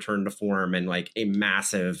massive return to form and like a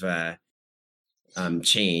massive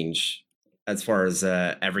change as far as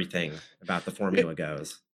everything about the formula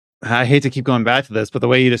goes. I hate to keep going back to this, but the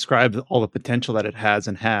way you described all the potential that it has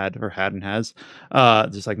and had and has,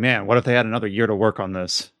 just like, man, what if they had another year to work on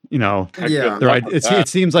this? You know, it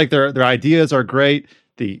seems like their ideas are great.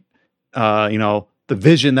 The the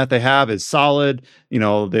vision that they have is solid. You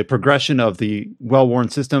know, the progression of the well-worn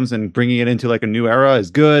systems and bringing it into like a new era is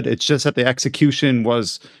good. It's just that the execution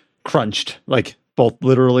was crunched, like both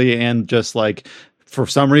literally and just like, for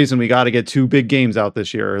some reason, we got to get 2 big games out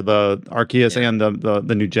this year, the Arceus and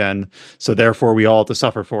the new gen. So therefore, we all have to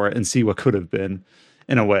suffer for it and see what could have been,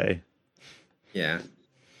 in a way. Yeah.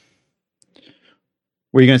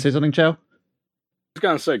 Were you going to say something, Chow? I was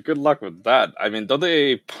going to say, good luck with that. I mean, don't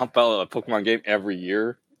they pump out a Pokemon game every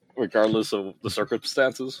year, regardless of the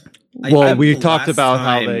circumstances? Well, we talked about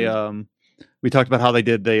how they... We talked about how they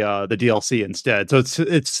did the DLC instead. So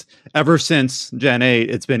it's ever since Gen 8,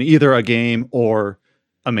 it's been either a game or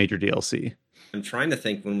a major DLC. I'm trying to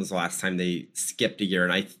think when was the last time they skipped a year,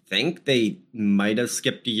 and I think they might have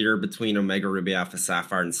skipped a year between Omega Ruby, Alpha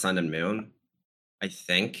Sapphire, and Sun and Moon. I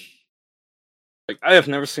think. Like, I have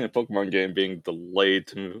never seen a Pokemon game being delayed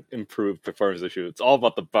to improve performance issues. It's all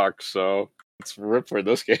about the bucks, so it's rip for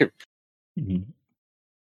this game. Mm-hmm.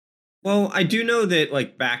 Well, I do know that,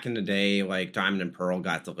 like, back in the day, like, Diamond and Pearl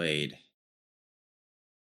got delayed.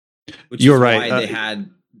 Which You're is right. Why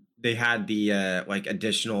they had the, like,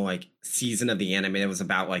 additional, like, season of the anime that was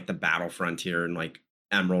about, like, the Battle Frontier and, like,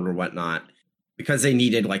 Emerald or whatnot. Because they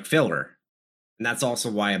needed, like, filler. And that's also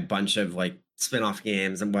why a bunch of, like, spin-off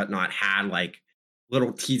games and whatnot had, like,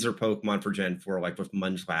 little teaser Pokemon for Gen 4, like, with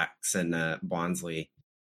Munchlax and Bonsly.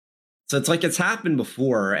 So it's like it's happened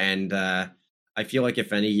before, and I feel like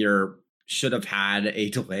if any year should have had a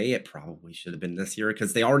delay, it probably should have been this year,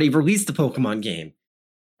 because they already released the Pokemon game.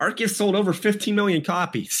 Arceus sold over 15 million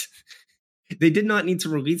copies. They did not need to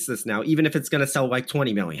release this now, even if it's going to sell like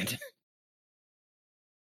 20 million.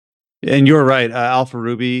 And you're right, Alpha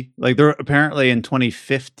Ruby, like they're apparently in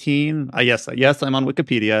 2015. Yes, I'm on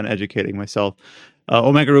Wikipedia and educating myself.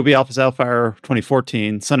 Omega Ruby, Alpha Sapphire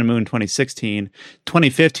 2014, Sun and Moon 2016.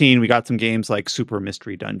 2015, we got some games like Super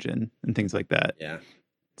Mystery Dungeon and things like that. Yeah.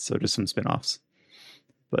 So just some spin-offs.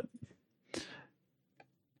 But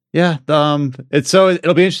yeah,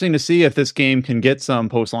 it'll be interesting to see if this game can get some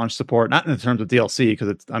post-launch support, not in terms of DLC,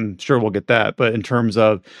 because I'm sure we'll get that, but in terms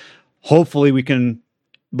of hopefully we can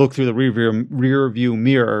look through the rear view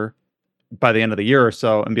mirror by the end of the year or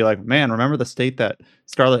so and be like, man, remember the state that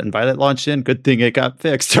Scarlet and Violet launched in? Good thing it got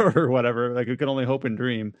fixed or whatever. Like, we can only hope and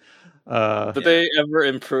dream. Did they ever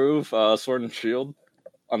improve Sword and Shield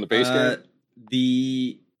on the base game?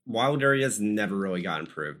 The wild areas never really got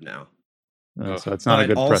improved now. So it's not a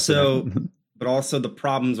good precedent. But also the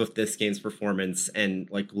problems with this game's performance and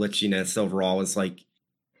like glitchiness overall is like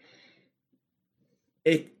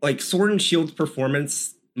Sword and Shield's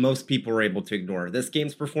performance, most people are able to ignore. This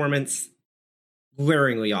game's performance,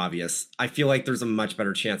 glaringly obvious. I feel like there's a much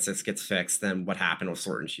better chance this gets fixed than what happened with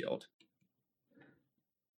Sword and Shield.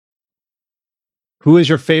 Who is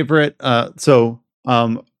your favorite? I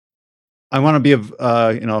want to be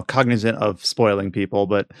cognizant of spoiling people,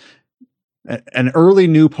 but an early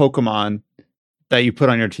new Pokemon that you put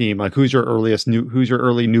on your team, like who's your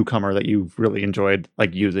early newcomer that you've really enjoyed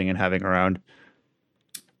like using and having around?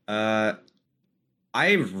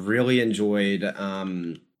 I really enjoyed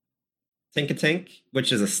Tinkatink,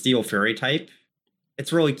 which is a Steel Fairy type.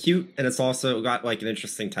 It's really cute, and it's also got like an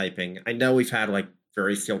interesting typing. I know we've had like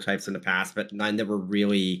Fairy Steel types in the past, but none that were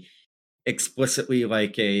really explicitly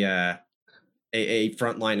like a a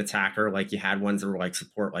frontline attacker. Like you had ones that were like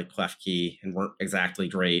support, like Klefki, and weren't exactly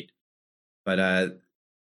great. But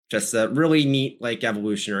just a really neat like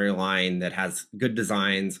evolutionary line that has good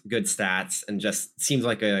designs, good stats, and just seems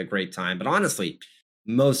like a great time. But honestly,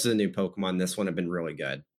 most of the new Pokemon this one have been really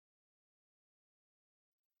good.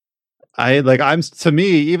 I'm to me,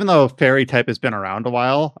 even though fairy type has been around a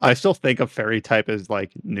while, I still think of fairy type as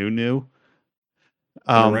like new. Been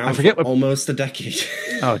around I forget for what. almost a decade.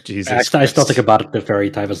 Oh Jesus! I still Christ. think about the fairy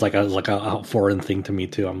type as like a foreign thing to me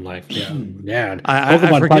too. I'm like, yeah, man, I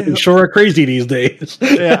Pokemon forget- fucking sure are crazy these days.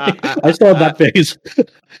 Yeah, I still have that phase.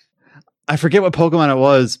 I forget what Pokemon it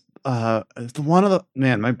was. The one of the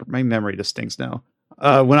man, my memory just stinks now.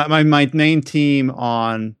 My main team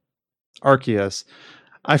on Arceus,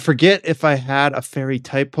 I forget if I had a fairy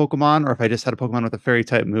type Pokemon or if I just had a Pokemon with a fairy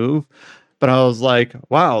type move. But I was like,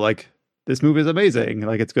 wow, like this move is amazing.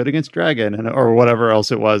 Like it's good against dragon and or whatever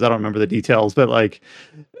else it was. I don't remember the details, but like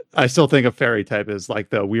I still think of fairy type as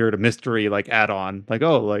like the weird mystery like add-on. Like,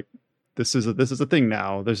 oh, like this is a thing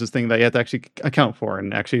now. There's this thing that you have to actually account for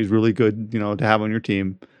and actually is really good, to have on your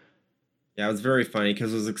team. Yeah, it was very funny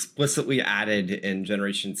because it was explicitly added in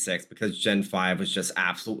Generation 6 because Gen 5 was just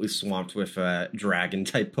absolutely swamped with dragon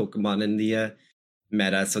type Pokemon in the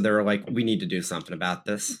meta. So they were like, we need to do something about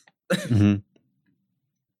this. Mm-hmm.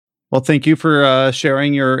 Well, thank you for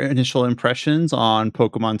sharing your initial impressions on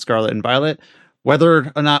Pokemon Scarlet and Violet.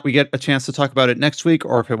 Whether or not we get a chance to talk about it next week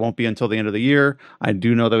or if it won't be until the end of the year, I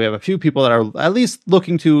do know that we have a few people that are at least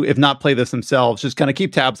looking to, if not play this themselves, just kind of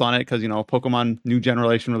keep tabs on it because, Pokemon new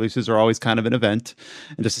generation releases are always kind of an event.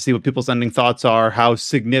 And just to see what people's ending thoughts are, how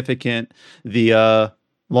significant the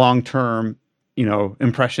long-term,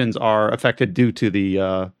 impressions are affected due to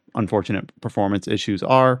the unfortunate performance issues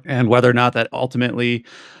are, and whether or not that ultimately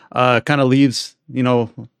kind of leaves,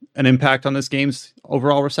 an impact on this game's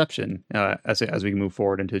overall reception as we move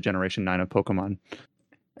forward into Generation 9 of Pokemon.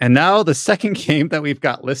 And now the second game that we've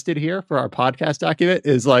got listed here for our podcast document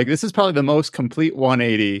is like, this is probably the most complete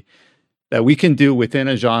 180 that we can do within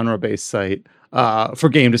a genre-based site for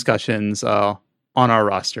game discussions on our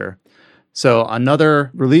roster. So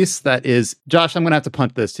another release that is, Josh, I'm going to have to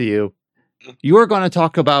punt this to you. You are going to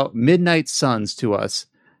talk about Midnight Suns to us.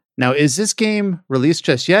 Now, is this game released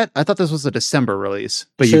just yet? I thought this was a December release,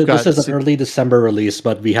 but This is an early December release.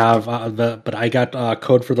 But we have but I got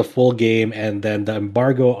code for the full game, and then the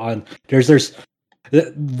embargo on there's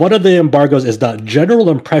one of the embargoes is the general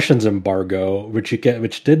impressions embargo, which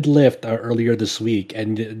did lift earlier this week,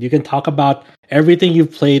 and you can talk about everything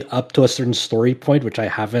you've played up to a certain story point, which I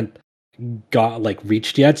haven't got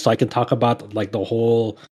reached yet. So I can talk about like the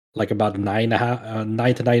whole about 9 to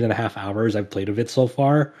 9.5 hours I've played of it so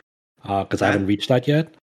far. Because I haven't reached that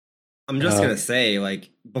yet. I'm just going to say,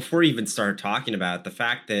 before you even start talking about it, the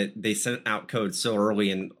fact that they sent out code so early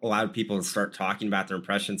and allowed people to start talking about their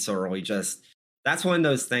impressions so early, that's one of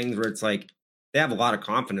those things where it's like, they have a lot of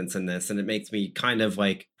confidence in this, and it makes me kind of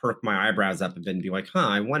perk my eyebrows up a bit and be like,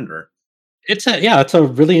 I wonder. It's a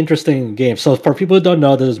really interesting game. So for people who don't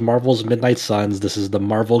know, this is Marvel's Midnight Suns. This is the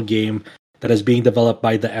Marvel game that is being developed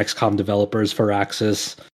by the XCOM developers for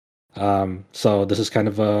Axis. So this is kind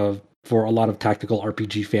of for a lot of tactical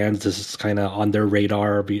RPG fans, this is kind of on their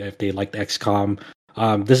radar if they like the XCOM.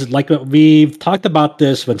 This is we've talked about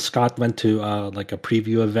this when Scott went to a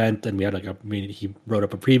preview event, and we had he wrote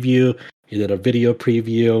up a preview, he did a video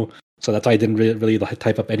preview. So that's why I didn't really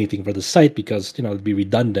type up anything for the site because it'd be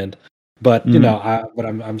redundant. But but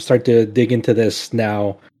I'm starting to dig into this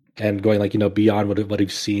now and going beyond what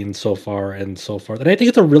we've seen so far and so forth. And I think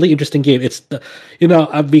it's a really interesting game. It's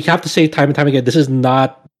we have to say time and time again, this is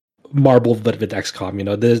not Marvel but with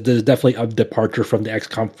XCOM. There's definitely a departure from the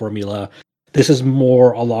XCOM formula. This is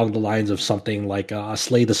more along the lines of something like a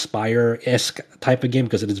Slay the Spire-esque type of game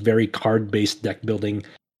because it is very card-based, deck building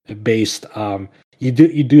based. You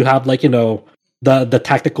do have the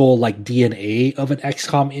tactical DNA of an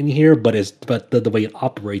XCOM in here, but the way it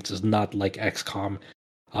operates is not like XCOM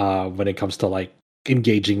when it comes to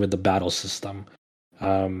engaging with the battle system.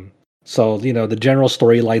 So the general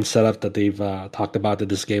storyline setup that they've talked about in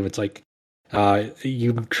this game, it's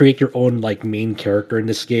you create your own main character in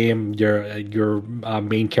this game. Your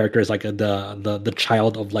main character is the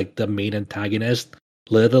child of the main antagonist,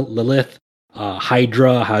 Lilith.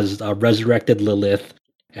 Hydra has resurrected Lilith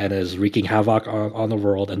and is wreaking havoc on the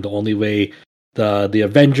world. And the only way the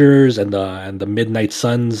Avengers and the Midnight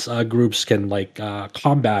Suns groups can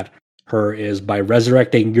combat her is by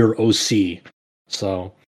resurrecting your OC.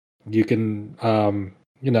 So you can have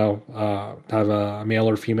a male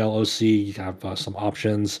or female OC. You have some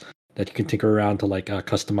options that you can tinker around to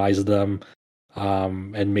customize them.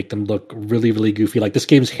 and make them look really, really goofy. Like this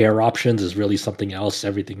game's hair options is really something else.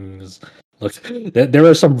 Everything is looks. There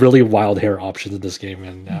are some really wild hair options in this game,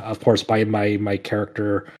 and of course, my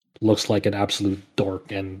character looks like an absolute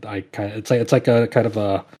dork, and I kind of it's like a kind of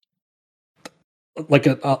a like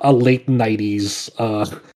a late '90s.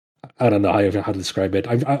 I don't know how to describe it.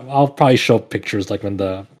 I'll probably show pictures like when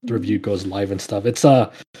the review goes live and stuff. It's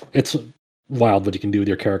wild what you can do with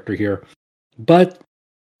your character here, but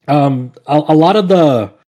a lot of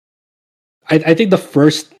the I think the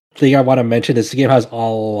first thing I want to mention is the game has a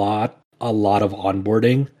lot of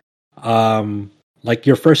onboarding. Like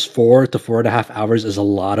your first 4 to 4.5 hours is a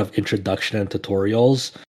lot of introduction and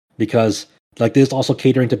tutorials because like this is also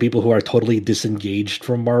catering to people who are totally disengaged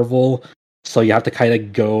from Marvel. So you have to kind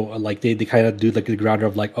of go like they kind of do like the ground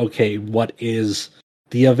of like, okay, what is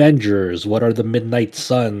the Avengers? What are the Midnight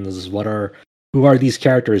Suns? Who are these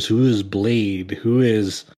characters? Who is Blade? Who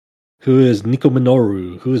is Nico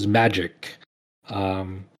Minoru? Who is Magic?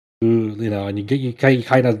 Who and you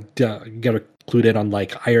kind of get clued in on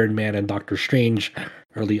like Iron Man and Doctor Strange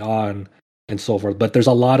early on and so forth. But there's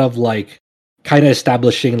a lot of like kind of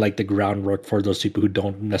establishing like the groundwork for those people who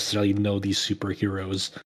don't necessarily know these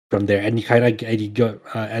superheroes from there, and you kind of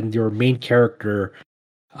and your main character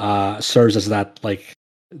serves as that like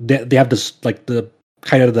they have this like the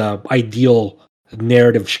kind of the ideal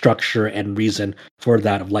narrative structure and reason for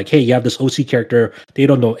that of like, hey, you have this OC character, they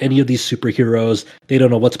don't know any of these superheroes, they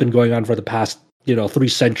don't know what's been going on for the past 3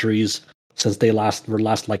 centuries since they were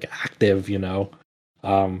last like active.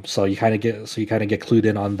 So you kind of get clued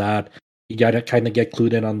in on that. You gotta kind of get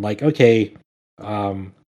clued in on like, okay,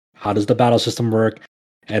 how does the battle system work,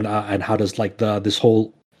 and how does like this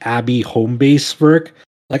whole Abbey home base work.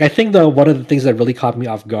 Like I think one of the things that really caught me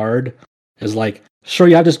off guard is like, sure,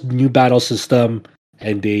 you have this new battle system,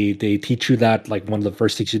 and they teach you that like one of the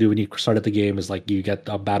first things you do when you start at the game is like you get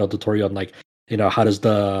a battle tutorial on like how does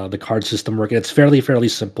the card system work, and it's fairly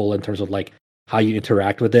simple in terms of like how you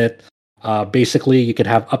interact with it. Basically, you can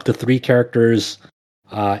have up to 3 characters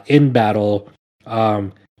in battle.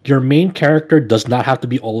 Your main character does not have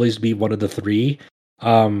to always be one of the 3.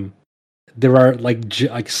 There are like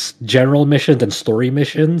general missions and story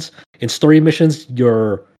missions. In story missions,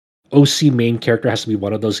 your OC main character has to be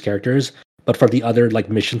one of those characters. But for the other like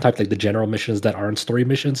mission type, like the general missions that aren't story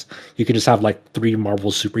missions, you can just have like 3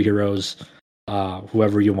 Marvel superheroes,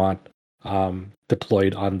 whoever you want,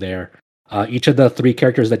 deployed on there. Each of the 3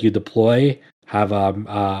 characters that you deploy have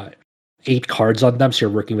 8 cards on them, so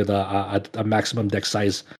you're working with a maximum deck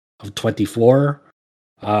size of 24.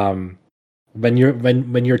 When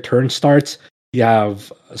your turn starts, you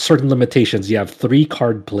have certain limitations. You have 3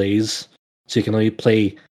 card plays, so you can only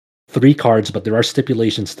play 3 cards, but there are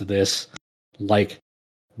stipulations to this. Like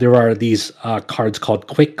there are these cards called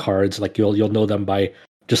quick cards, like you'll know them by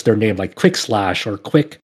just their name, like Quick Slash or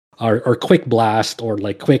Quick or Quick Blast or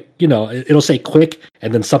like Quick. It'll say Quick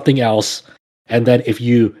and then something else. And then if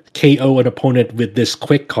you KO an opponent with this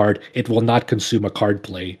quick card, it will not consume a card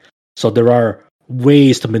play. So there are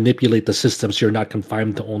ways to manipulate the system so you're not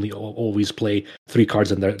confined to only always play 3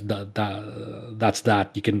 cards, and that's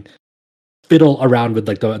that. You can fiddle around with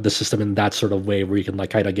like the system in that sort of way where you can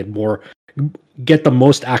like kind of get the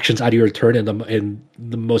most actions out of your turn in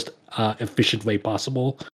the most efficient way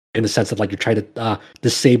possible. In the sense that like you're trying to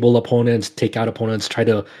disable opponents, take out opponents, try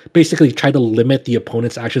to limit the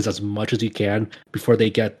opponent's actions as much as you can before they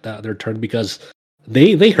get their turn, because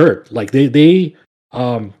they hurt. Like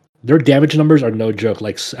their damage numbers are no joke.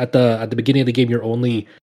 Like at the beginning of the game, you're only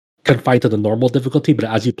confined to the normal difficulty, but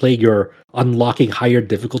as you play, you're unlocking higher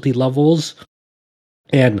difficulty levels,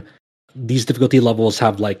 and these difficulty levels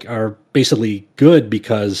are basically good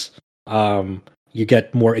because you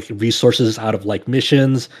get more resources out of like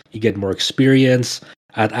missions, you get more experience,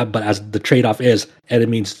 but as the trade-off is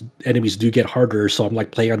enemies do get harder. So I'm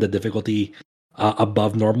like playing on the difficulty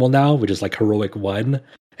above normal now, which is like heroic 1,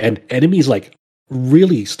 and enemies like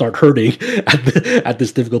really start hurting at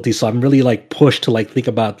this difficulty. So I'm really like pushed to like think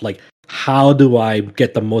about like, how do I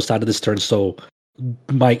get the most out of this turn so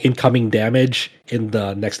my incoming damage in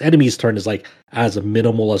the next enemy's turn is like as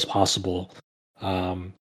minimal as possible.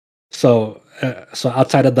 So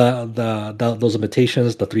outside of those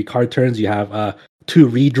limitations, the 3 card turns, you have 2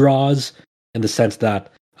 redraws, in the sense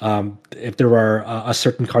that if there are a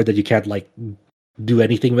certain card that you can't like do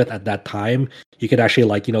anything with at that time, you can actually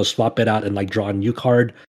like swap it out and like draw a new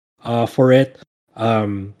card for it.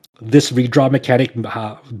 This redraw mechanic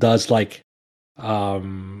does like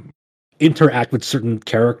interact with certain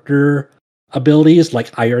character abilities,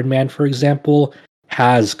 like Iron Man, for example,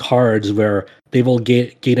 has cards where they will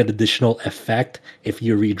gain an additional effect if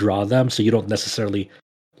you redraw them, so you don't necessarily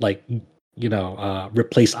like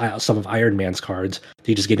replace some of Iron Man's cards.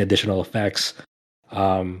 They just gain additional effects.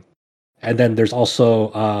 And then there's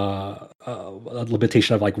also a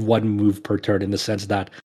limitation of like one move per turn, in the sense that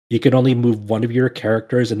you can only move one of your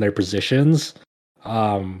characters in their positions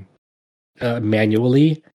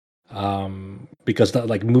manually, because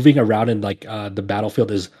like moving around in like the battlefield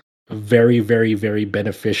is very, very, very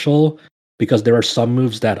beneficial, because there are some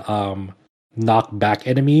moves that knock back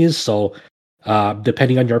enemies. So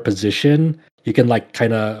depending on your position, you can like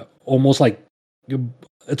kind of almost like,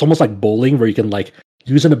 it's almost like bowling, where you can like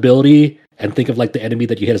use an ability and think of like the enemy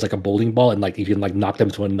that you hit as like a bowling ball, and like you can like knock them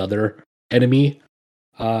to another enemy.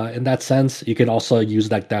 In that sense, you can also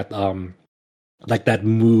use like that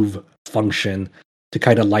move function to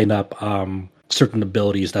kind of line up certain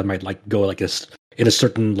abilities that might like go like this in a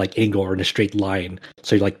certain like angle or in a straight line.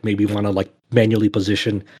 So you like maybe want to like manually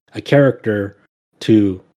position a character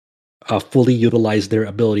to fully utilize their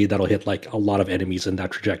ability that'll hit like a lot of enemies in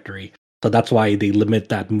that trajectory. So that's why they limit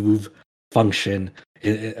that move function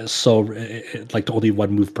like to only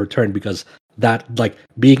one move per turn, because that like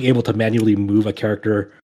being able to manually move a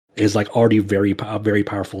character is like already a very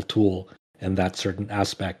powerful tool in that certain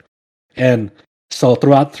aspect. And so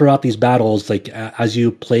throughout these battles, like as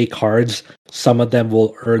you play cards, some of them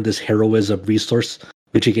will earn this heroism resource,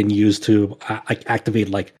 which you can use to activate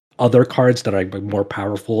like other cards that are like more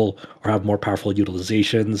powerful or have more powerful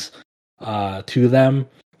utilizations to them.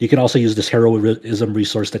 You can also use this heroism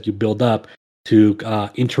resource that you build up to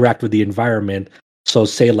interact with the environment. So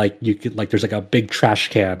say like you could like there's like a big trash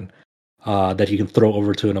can that you can throw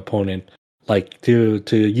over to an opponent. Like to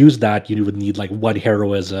use that, you would need like one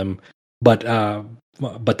heroism, but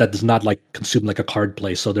that does not like consume like a card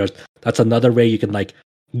play. So that's another way you can like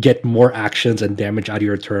get more actions and damage out of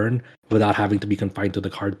your turn without having to be confined to the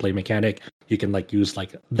card play mechanic. You can like use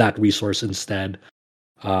like that resource instead,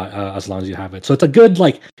 as long as you have it. So it's a good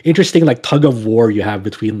like interesting like tug of war you have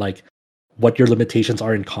between like what your limitations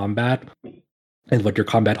are in combat and what your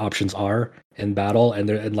combat options are in battle,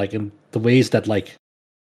 and like in the ways that like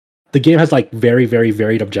the game has like very, very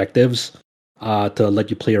varied objectives to let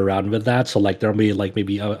you play around with that. So like there'll be like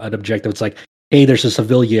maybe an objective. It's like, hey, there's a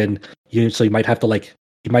civilian, so you might have like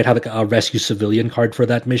a rescue civilian card for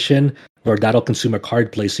that mission, or that'll consume a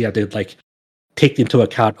card play. So you have to like take into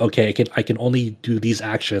account, okay, I can only do these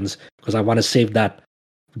actions because I want to save that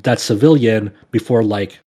civilian before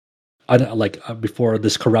before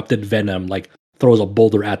this corrupted venom like throws a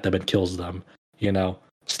boulder at them and kills them.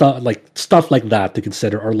 Stuff like that to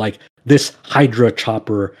consider. Or like this Hydra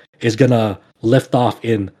chopper is gonna lift off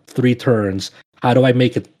in 3 turns. How do I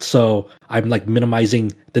make it so I'm like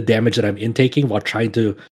minimizing the damage that I'm intaking while trying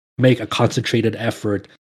to make a concentrated effort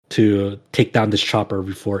to take down this chopper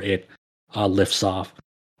before it lifts off?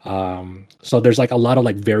 So there's like a lot of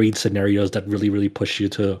like varied scenarios that really, really push you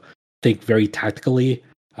to think very tactically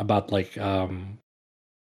about like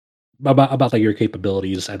about like your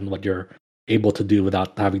capabilities and what you're able to do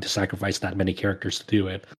without having to sacrifice that many characters to do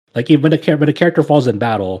it. Like even when a character falls in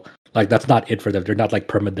battle, like that's not it for them. They're not like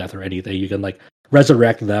permadeath or anything. You can like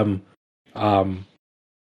resurrect them with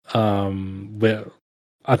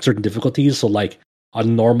on certain difficulties. So like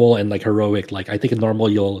on normal and like heroic, like I think in normal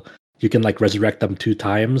you can like resurrect them 2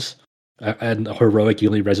 times, and heroic you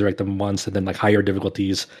only resurrect them once, and then like higher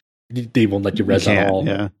difficulties they won't let you res at all.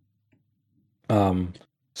 Yeah.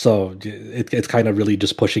 So it's kind of really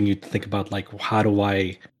just pushing you to think about like how do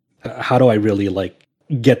I really like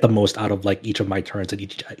get the most out of like each of my turns and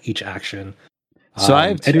each action. So I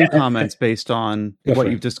have 2 comments based on what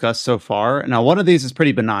you've discussed so far. Now, one of these is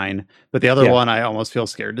pretty benign, but the other one I almost feel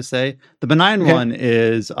scared to say. The benign one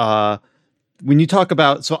is when you talk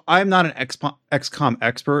about, so I'm not an XCOM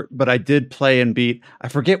expert, but I did play and beat, I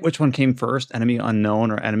forget which one came first, Enemy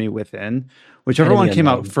Unknown or Enemy Within. Whichever one came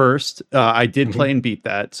out first, I did play and beat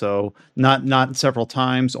that. So not several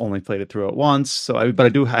times, only played it through at once. So I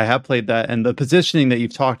have played that. And the positioning that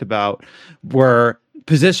you've talked about, where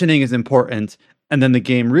positioning is important, and then the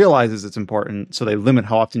game realizes it's important, so they limit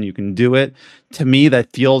how often you can do it. To me,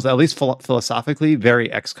 that feels, at least philosophically, very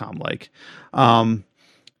XCOM-like.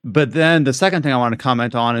 But then the second thing I want to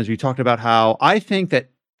comment on is you talked about how I think that,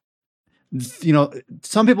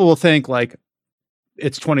 some people will think like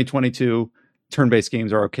it's 2022. Turn-based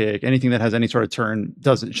games are archaic. Anything that has any sort of turn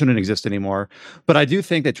shouldn't exist anymore. But I do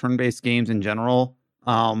think that turn-based games in general,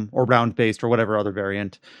 or round-based or whatever other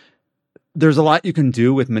variant, there's a lot you can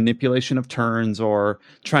do with manipulation of turns, or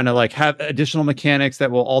trying to like have additional mechanics that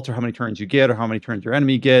will alter how many turns you get or how many turns your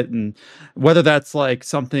enemy get. And whether that's like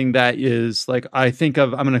something that is like, I'm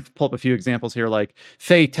going to pull up a few examples here. Like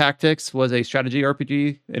Fey Tactics was a strategy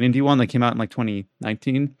RPG, an indie one that came out in like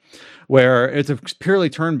 2019, where it's a purely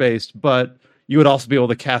turn-based, but you would also be able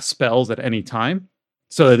to cast spells at any time.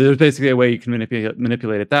 So there's basically a way you can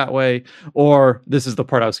manipulate it that way. Or this is the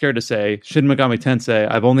part I was scared to say, Shin Megami Tensei,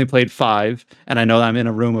 I've only played 5, and I know I'm in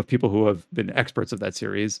a room of people who have been experts of that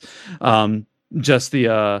series. Just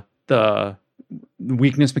the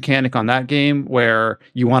weakness mechanic on that game, where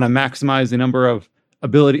you want to maximize the number of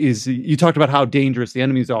abilities. You talked about how dangerous the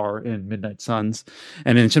enemies are in Midnight Suns,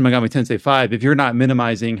 and in Shin Megami Tensei 5, if you're not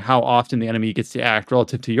minimizing how often the enemy gets to act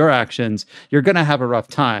relative to your actions, you're going to have a rough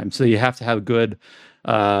time. So you have to have good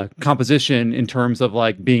composition in terms of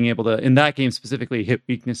like being able to, in that game specifically, hit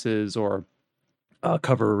weaknesses or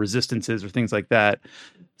cover resistances or things like that.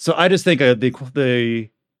 So I just think the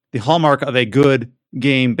hallmark of a good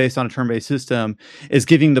game based on a turn-based system is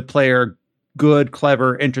giving the player good,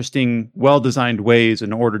 clever, interesting, well-designed ways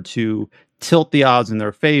in order to tilt the odds in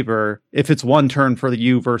their favor. If it's one turn for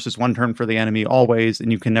you versus one turn for the enemy always,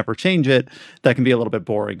 and you can never change it, that can be a little bit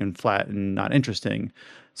boring and flat and not interesting.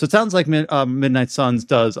 So it sounds like Midnight Suns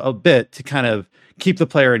does a bit to kind of keep the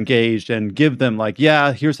player engaged and give them like,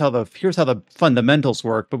 yeah, here's how the fundamentals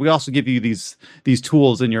work, but we also give you these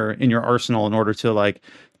tools in your arsenal in order to like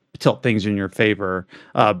tilt things in your favor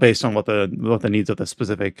based on what the needs of the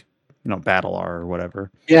specific battle are or whatever.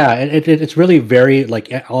 Yeah, it's really very like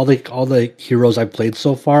all the heroes I've played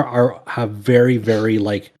so far have very, very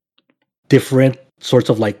like different sorts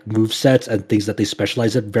of like move sets and things that they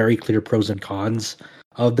specialize in. Very clear pros and cons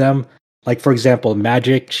of them. Like for example,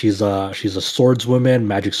 Magic, she's a swordswoman,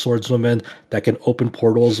 magic swordswoman that can open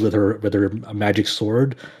portals with her magic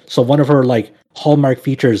sword. So one of her like hallmark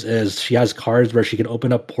features is she has cards where she can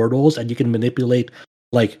open up portals, and you can manipulate,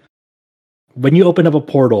 like when you open up a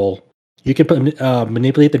portal, you can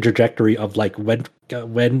manipulate the trajectory of like when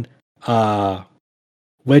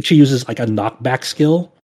she uses like a knockback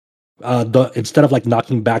skill. Instead of like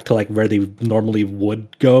knocking back to like where they normally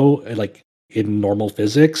would go, like in normal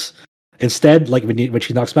physics, instead like when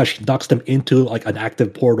she knocks back, she knocks them into like an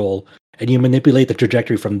active portal, and you manipulate the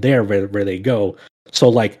trajectory from there where they go. So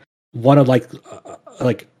like one of like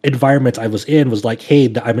environments I was in was like,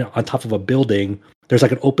 hey, I'm on top of a building. There's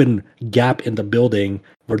like an open gap in the building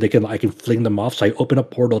where I can fling them off. So I open a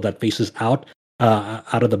portal that faces out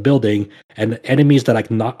of the building, and enemies that I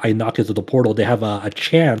knock into the portal, they have a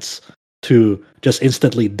chance to just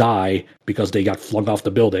instantly die because they got flung off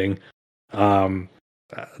the building. Another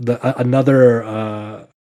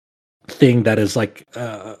thing that is like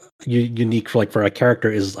unique for a character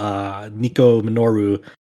is Nico Minoru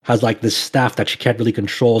has like this staff that she can't really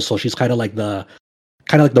control, so she's kind of like the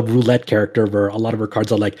roulette character, where a lot of her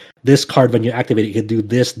cards are like, this card when you activate it, you can do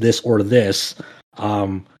this or this.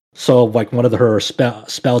 So like one of her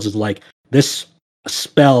spells is like, this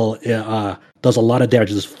spell does a lot of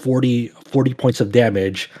damage. It's 40 points of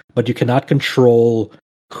damage, but you cannot control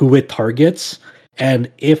who it targets.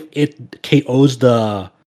 And if it KOs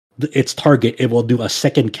its target, it will do a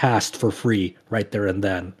second cast for free right there and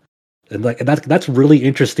then. And like that's really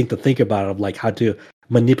interesting to think about, of like how to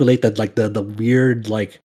manipulate that, like the weird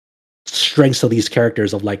like strengths of these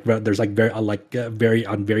characters, of like there's like very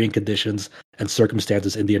unvarying conditions and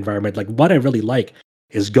circumstances in the environment. Like what I really like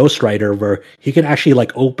is Ghost Rider, where he can actually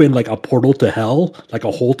like open like a portal to hell, like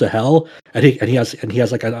a hole to hell, and he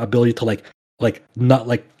has like an ability to like not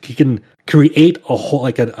like he can create a hole,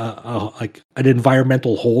 like an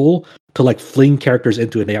environmental hole to like fling characters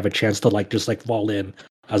into it, and they have a chance to like just like fall in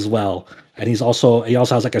as well. And he also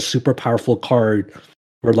has like a super powerful card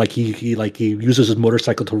where like he uses his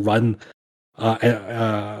motorcycle to run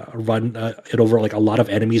it over like a lot of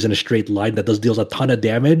enemies in a straight line that deals a ton of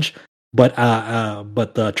damage, but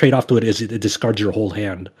the trade-off to it is it discards your whole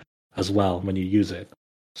hand as well when you use it.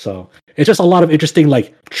 So it's just a lot of interesting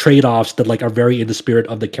like trade-offs that like are very in the spirit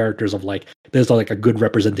of the characters, of like there's like a good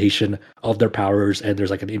representation of their powers, and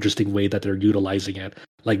there's like an interesting way that they're utilizing it.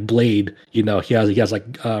 Like Blade, he has like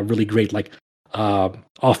really great like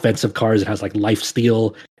offensive cards. It has like life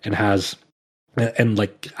steal, and has a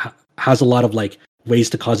lot of like ways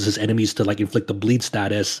to cause his enemies to like inflict the bleed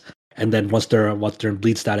status. And then once they're in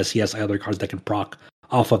bleed status, he has other cards that can proc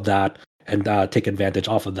off of that and take advantage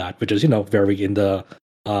off of that, which is very in the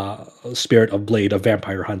spirit of Blade, a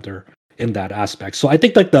vampire hunter in that aspect. So I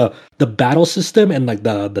think like the battle system and like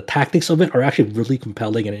the tactics of it are actually really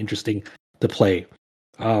compelling and interesting to play.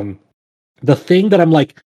 The thing that I'm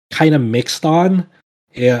like kind of mixed on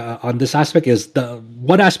on this aspect is the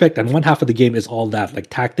one aspect and one half of the game is all that like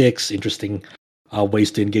tactics, interesting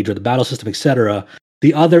ways to engage with the battle system, etc.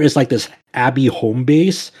 The other is like this abbey home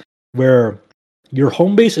base where your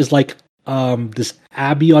home base is like this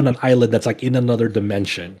abbey on an island that's like in another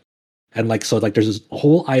dimension. And like so like there's this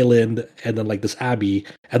whole island and then like this abbey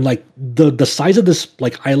and like the size of this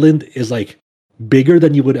like island is like bigger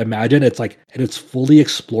than you would imagine. It's like and it's fully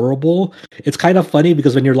explorable. It's kind of funny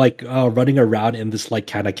because when you're like running around in this like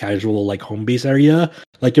kind of casual like home base area,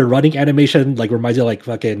 like your running animation like reminds you of like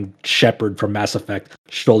fucking Shepard from Mass Effect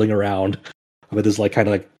strolling around with this like kind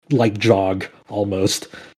of like jog almost.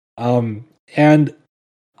 And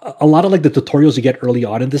a lot of like the tutorials you get early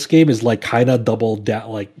on in this game is like kind of double that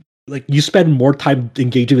like you spend more time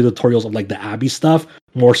engaging with tutorials of like the Abbey stuff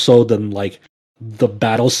more so than like the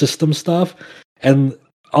battle system stuff. And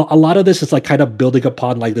a lot of this is like kind of building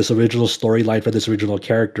upon like this original storyline for this original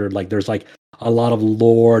character. Like there's like a lot of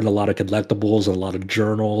lore and a lot of collectibles and a lot of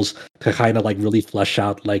journals to kind of like really flesh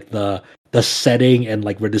out like the setting and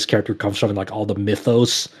like where this character comes from and like all the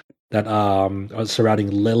mythos that surrounding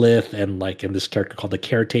Lilith and like in this character called the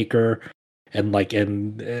Caretaker. And like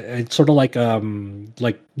and it's sort of like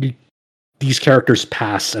these characters'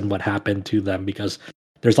 past and what happened to them because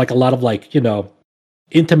there's like a lot of like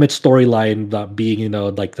intimate storyline that being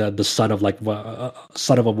like the son of like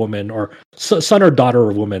son of a woman or son or daughter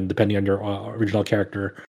of a woman depending on your original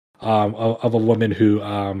character of a woman who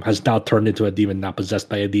has now turned into a demon, now possessed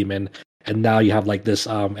by a demon, and now you have like this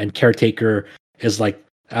and Caretaker is like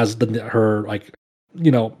as her like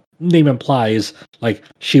name implies, like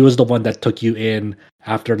she was the one that took you in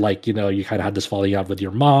after like you kind of had this falling out with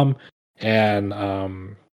your mom and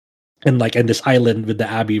like in this island with the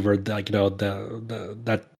Abbey where like the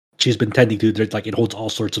that she's been tending to, like it holds all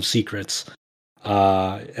sorts of secrets.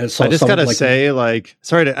 And so I just gotta say, like,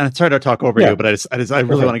 sorry to talk over you, but I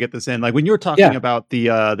really want to get this in. Like when you were talking about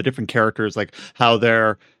the different characters, like how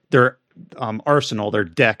their arsenal, their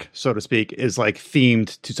deck, so to speak, is like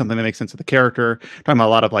themed to something that makes sense to the character. Talking about a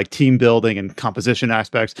lot of like team building and composition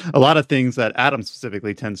aspects, a lot of things that Adam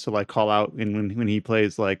specifically tends to like call out when he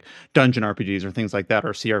plays like dungeon RPGs or things like that,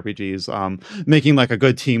 or CRPGs, making like a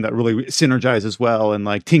good team that really synergizes well, and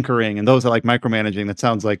like tinkering and those that like micromanaging. That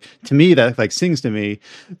sounds like to me that like sings to me.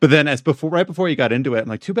 But then right before you got into it, I'm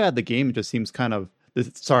like, too bad the game just seems kind of,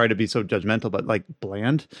 sorry to be so judgmental, but like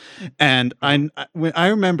bland. And when I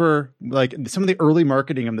remember like some of the early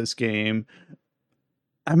marketing of this game,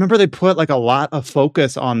 I remember they put like a lot of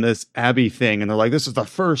focus on this Abbey thing, and they're like, this is the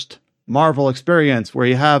first Marvel experience where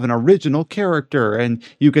you have an original character and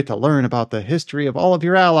you get to learn about the history of all of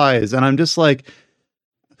your allies. And I'm just like,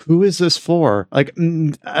 who is this for? Like,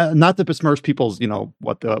 not to besmirch people's,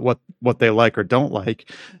 what they like or don't like,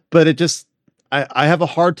 but it just, I have a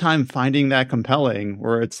hard time finding that compelling,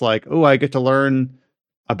 where it's like, oh, I get to learn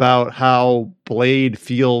about how Blade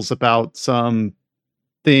feels about some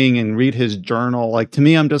thing and read his journal. Like, to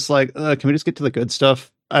me, I'm just like, can we just get to the good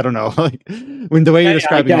stuff? I don't know. Like when the way you're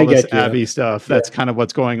describing all this Abbey stuff, that's kind of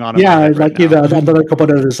what's going on. Yeah, like another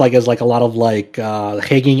component is like a lot of like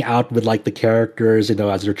hanging out with like the characters,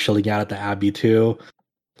 as they're chilling out at the Abbey too.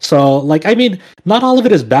 So, like, I mean, not all of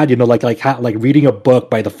it is bad, like reading a book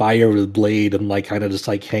by the fire with Blade and like kind of just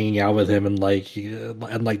like hanging out with him and like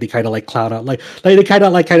they kind of like clown out, like they kind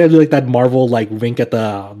of do like that Marvel like wink at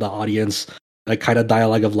the audience, like kind of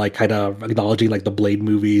dialogue of like kind of acknowledging like the Blade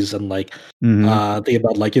movies and like think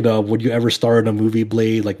about like would you ever star in a movie,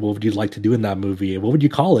 Blade? Like, what would you like to do in that movie? What would you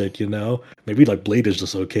call it? Maybe like Blade is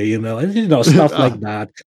just okay, and stuff like that.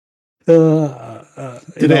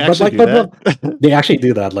 Did they actually do that? They actually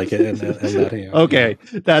do that, like in that. Okay,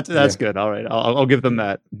 that's good. All right, I'll give them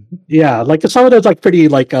that. Yeah, like some of those like pretty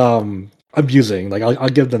like amusing. Like I'll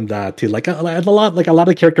give them that too. Like a lot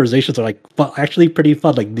of characterizations are like actually pretty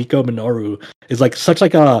fun. Like Nico Minoru is like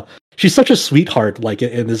she's such a sweetheart. Like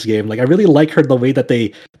in this game, like I really like her, the way that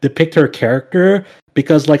they depict her character,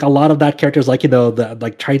 because like a lot of that character is like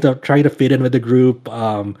like trying to fit in with the group.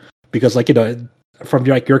 Because like from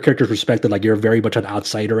your character's perspective, like you're very much an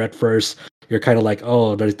outsider at first. You're kind of like,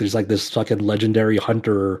 oh, there's like this fucking legendary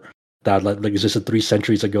hunter that like existed 3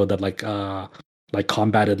 centuries ago that like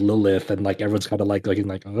combated Lilith, and like everyone's kind of like looking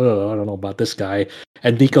like, oh, I don't know about this guy.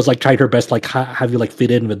 And Nico's like tried her best like have you like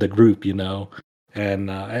fit in with the group,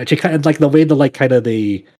 and she kind of like the way that like kind of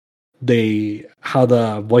they how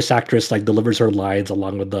the voice actress like delivers her lines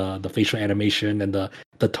along with the facial animation and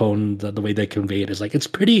the tone, the way they convey it is like it's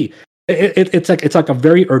pretty. It's like a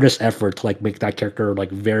very earnest effort to like make that character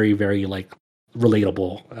like very, very like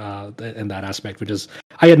relatable in that aspect, which is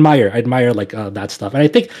I admire like that stuff. And I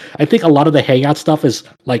think a lot of the hangout stuff is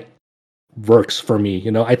like works for me.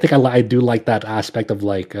 You know, I think I do like that aspect of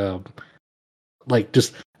like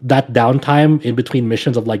just that downtime in between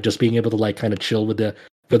missions of like just being able to like kind of chill with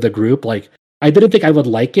the group. Like I didn't think I would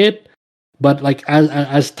like it, but like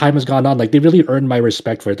as time has gone on, like they really earned my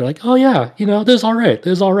respect for it. They're like, oh yeah, you know, this is all right.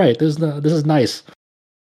 This is all right. This is nice.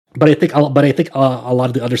 But I think a lot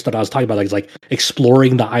of the other stuff I was talking about, like, is like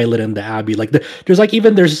exploring the island and the abbey. Like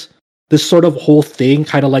there's this sort of whole thing,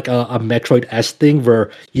 kind of like a Metroid-esque thing,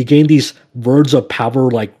 where you gain these words of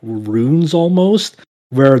power, like runes almost,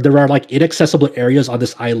 where there are like inaccessible areas on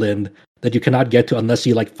this island that you cannot get to unless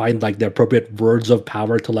you like find like the appropriate words of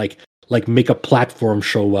power to like make a platform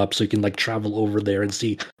show up so you can like travel over there and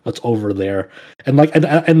see what's over there. And like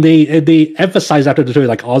and they emphasize after the story,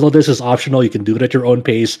 like, although this is optional, you can do it at your own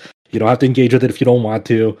pace. You don't have to engage with it if you don't want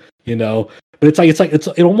to, you know. But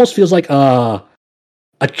it almost feels like a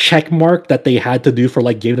check mark that they had to do for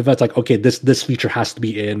like game development. Like, okay, this feature has to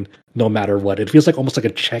be in no matter what. It feels like almost like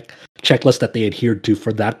a checklist that they adhered to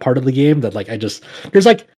for that part of the game. That like there's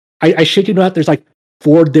like I shit you not, there's like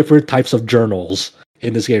 4 different types of journals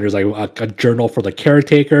in this game. There's like a journal for the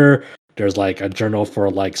caretaker. There's like a journal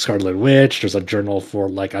for like Scarlet Witch. There's a journal for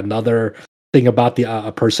like another thing about the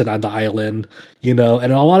a person on the island, you know.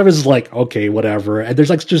 And a lot of it is like, okay, whatever. And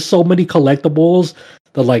there's like just so many collectibles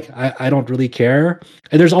that like I don't really care.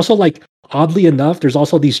 And there's also like, oddly enough, there's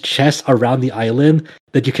also these chests around the island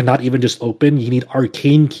that you cannot even just open. You need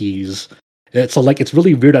arcane keys. So like it's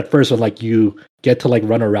really weird at first when like you get to like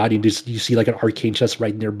run around and you see like an arcane chest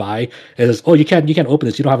right nearby, and it's, oh, you can't open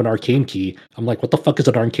this, you don't have an arcane key. I'm like, what the fuck is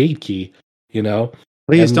an arcane key? You know?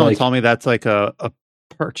 Please And, don't like, tell me that's like a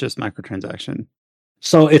purchase microtransaction.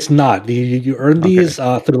 So it's not. You earn Okay. these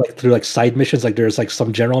through like side missions. Like there's like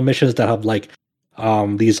some general missions that have like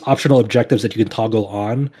these optional objectives that you can toggle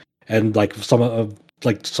on, and like some of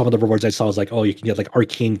the rewards I saw was like, oh, you can get like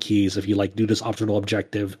arcane keys if you like do this optional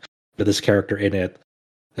objective with this character in it.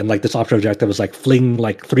 And like this optional objective was like fling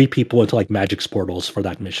like 3 people into like magic portals for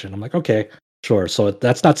that mission. I'm like, okay, sure. So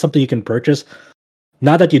that's not something you can purchase.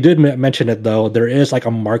 Now that you did mention it, though, there is like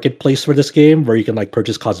a marketplace for this game where you can like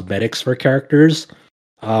purchase cosmetics for characters.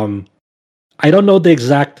 I don't know the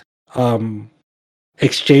exact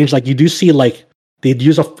exchange. Like you do see like they'd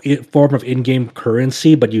use a form of in-game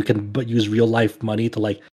currency, but you can use real life money to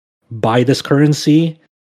like buy this currency,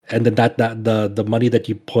 and then that the money that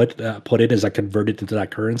you put in is like converted into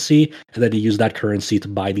that currency, and then you use that currency to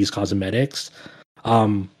buy these cosmetics.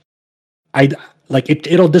 I like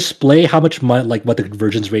it'll display how much money, like what the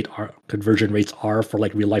conversion rates are for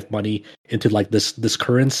like real life money into like this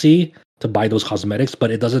currency to buy those cosmetics,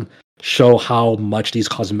 but it doesn't show how much these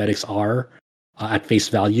cosmetics are at face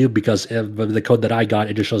value, because the code that I got,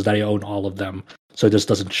 it just shows that I own all of them, so it just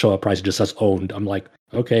doesn't show a price, it just says owned. I'm like,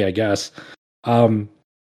 okay, I guess.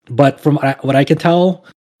 But from what I can tell,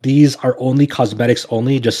 these are only cosmetics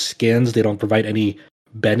only, just skins. They don't provide any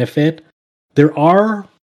benefit. There are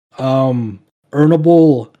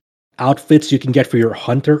earnable outfits you can get for your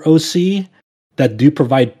hunter OC that do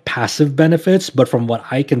provide passive benefits, but from what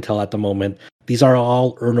I can tell at the moment, these are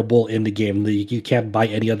all earnable in the game. You can't buy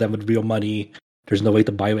any of them with real money. There's no way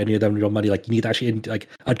to buy any of them with real money. Like you need to actually like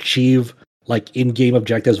achieve like in-game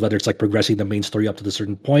objectives, whether it's like progressing the main story up to a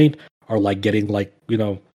certain point, or like getting like, you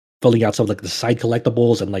know, filling out some of like the side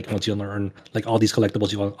collectibles, and like once you learn like all these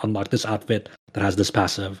collectibles, you unlock this outfit that has this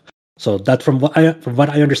passive. So that's from what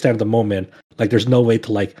I understand at the moment. Like there's no way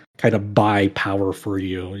to like kind of buy power for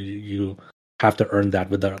you. You have to earn that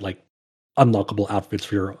with the like unlockable outfits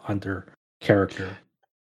for your hunter character.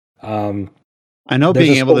 I know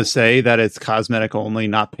being able to say that it's cosmetic only,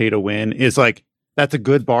 not pay to win, is like, that's a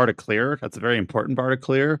good bar to clear. That's a very important bar to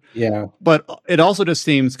clear. Yeah. But it also just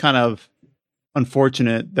seems kind of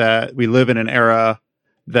unfortunate that we live in an era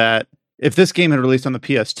that if this game had released on the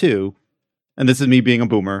PS2, and this is me being a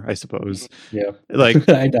boomer, I suppose. Yeah. Like,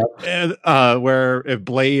 I know. Where if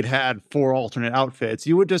Blade had 4 alternate outfits,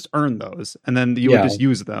 you would just earn those, and then you would just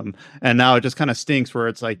use them. And now it just kind of stinks where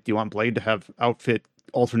it's like, do you want Blade to have outfit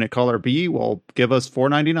alternate color B? Well, give us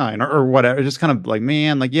 $4.99 or whatever. It's just kind of like,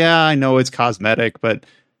 man, like, yeah, I know it's cosmetic, but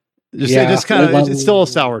just it just kind of, it's still a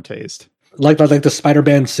sour taste. Like the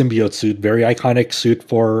Spider-Man symbiote suit, very iconic suit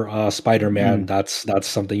for Spider-Man. That's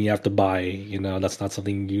something you have to buy. You know, that's not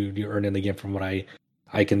something you earn in the game, from what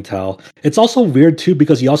I can tell. It's also weird too,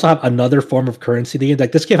 because you also have another form of currency in the game.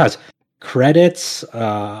 Like this game has credits,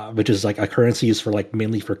 which is like a currency used for like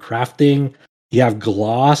mainly for crafting. You have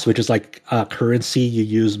gloss, which is like a currency you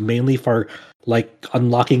use mainly for like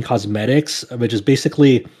unlocking cosmetics, which is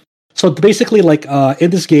basically like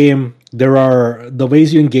in this game, there are the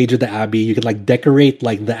ways you engage with the Abbey. You can like decorate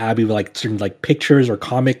like the Abbey with like certain like pictures or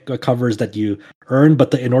comic covers that you earn,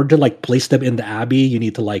 but in order to like place them in the Abbey, you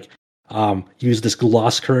need to like use this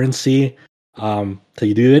gloss currency to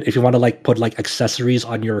do it. If you want to like put like accessories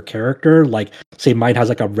on your character, like say mine has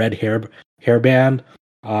like a red hairband,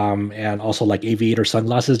 and also like aviator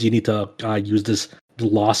sunglasses, you need to use this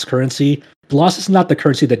gloss currency. Gloss is not the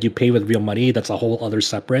currency that you pay with real money. That's a whole other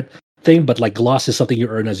separate thing. But like gloss is something you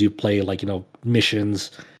earn as you play, like, you know,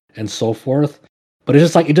 missions and so forth. But it's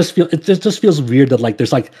just like it just feels weird that like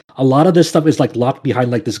there's like a lot of this stuff is like locked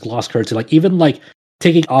behind like this gloss currency. Like even like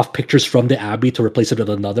taking off pictures from the Abbey to replace it with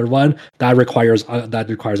another one, that requires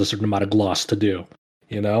a certain amount of gloss to do.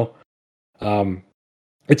 You know,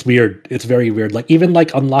 it's weird. It's very weird. Like even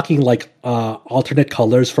like unlocking like alternate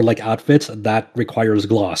colors for like outfits, that requires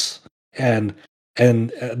gloss, and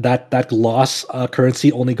that gloss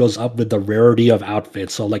currency only goes up with the rarity of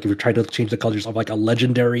outfits. So like if you're trying to change the colors of like a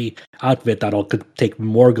legendary outfit, that'll could take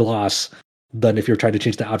more gloss than if you're trying to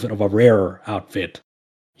change the outfit of a rare outfit.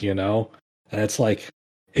 You know, and it's like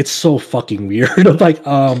it's so fucking weird. I'm like,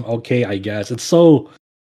 okay, I guess it's so.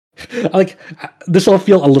 Like this will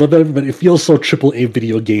feel a little bit, but it feels so AAA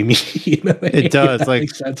video gamey. You know? It does. Like,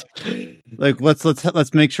 makes sense. Like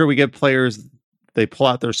let's make sure we get players. They pull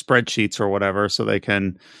out their spreadsheets or whatever, so they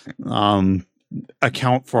can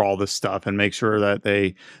account for all this stuff and make sure that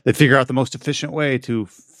they figure out the most efficient way to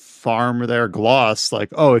farm their gloss. Like,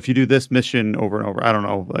 oh, if you do this mission over and over, I don't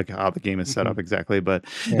know like how the game is set up exactly, but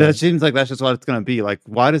that seems like that's just what it's going to be. Like,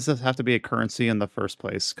 why does this have to be a currency in the first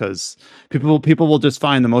place? Because people will just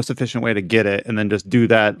find the most efficient way to get it and then just do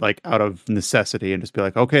that like out of necessity and just be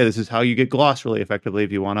like, okay, this is how you get gloss really effectively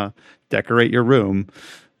if you want to decorate your room.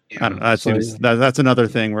 I don't know. That's another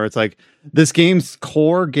thing where it's like this game's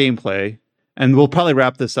core gameplay. And we'll probably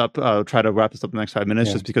wrap this up, try to wrap this up in the next 5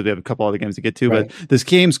 minutes just because we have a couple other games to get to. Right. But this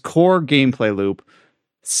game's core gameplay loop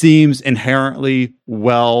seems inherently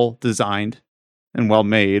well designed and well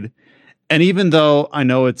made. And even though I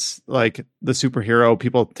know it's like the superhero,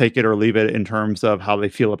 people take it or leave it in terms of how they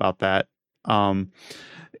feel about that.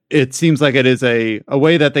 It seems like it is a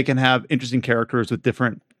way that they can have interesting characters with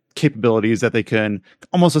different capabilities that they can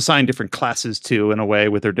almost assign different classes to in a way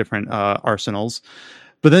with their different arsenals.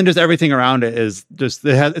 But then just everything around it is just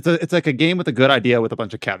it's like a game with a good idea with a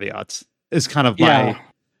bunch of caveats. Is kind of my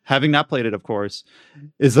having not played it, of course,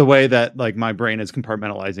 is the way that like my brain is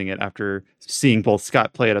compartmentalizing it after seeing both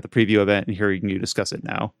Scott play it at the preview event and hearing you discuss it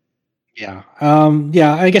now. Yeah.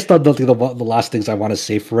 I guess the last things I want to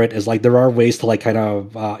say for it is like there are ways to like kind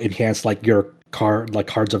of enhance like your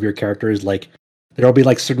cards of your characters. Like there'll be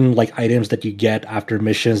like certain like items that you get after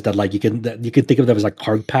missions that like you can think of them as like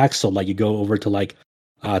card packs. So like you go over to like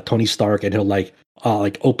Tony Stark and he'll like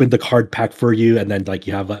open the card pack for you, and then like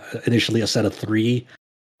you have initially a set of 3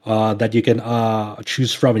 that you can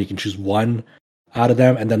choose from, and you can choose one out of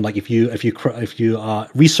them. And then like if you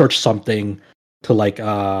research something to like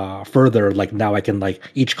further, like now I can like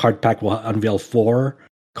each card pack will unveil 4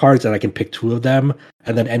 cards and I can pick 2 of them,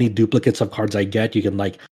 and then any duplicates of cards I get, you can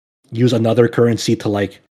like use another currency to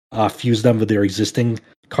like fuse them with their existing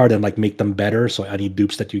card and like make them better. So any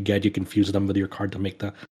dupes that you get, you can fuse them with your card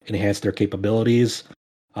to enhance their capabilities.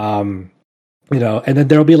 You know, and then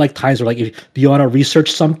there'll be like times where like if you want to research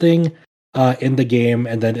something in the game,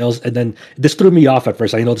 and then this threw me off at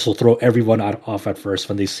first. I know this will throw everyone off at first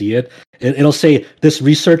when they see it. It'll say this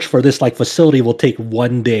research for this like facility will take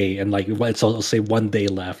 1 day, and like it'll say 1 day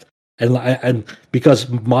left. And because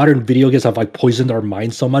modern video games have like poisoned our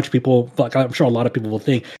minds so much, people like I'm sure a lot of people will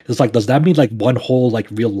think it's like, does that mean like one whole like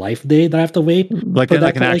real life day that I have to wait? Like an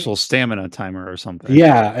actual stamina timer or something?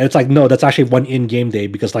 Yeah, it's like no, that's actually one in-game day,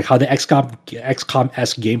 because like how the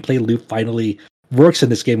XCOM-esque gameplay loop finally works in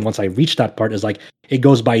this game once I reach that part is like it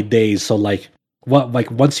goes by days. So like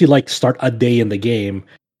once you like start a day in the game,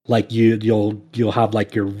 like you'll have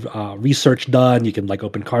like your research done. You can like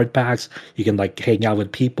open card packs. You can like hang out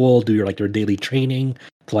with people, do your daily training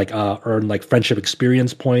to like earn like friendship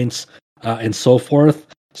experience points and so forth.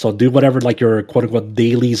 So do whatever like your quote unquote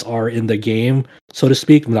dailies are in the game, so to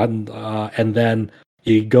speak. And then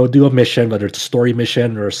you go do a mission, whether it's a story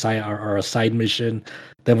mission or a side mission.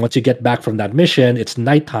 Then once you get back from that mission, it's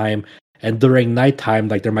nighttime, and during nighttime,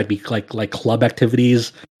 like there might be like club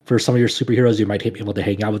activities. For some of your superheroes, you might be able to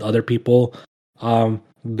hang out with other people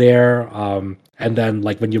there. And then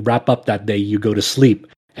like when you wrap up that day, you go to sleep,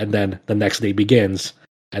 and then the next day begins.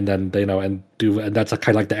 And then, you know, and that's a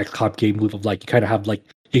kind of like the XCOM game loop of like, you kind of have like,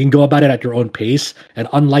 you can go about it at your own pace. And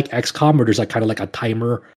unlike XCOM, where there's like kind of like a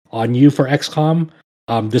timer on you for XCOM,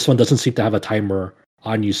 this one doesn't seem to have a timer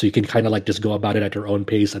on you, so you can kind of like just go about it at your own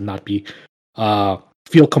pace and not be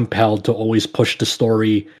feel compelled to always push the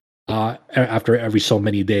story after every so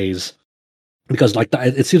many days, because like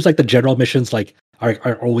it seems like the general missions like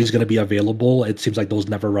are always going to be available. It seems like those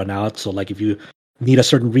never run out. So like if you need a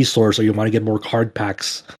certain resource or you want to get more card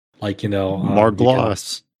packs, like more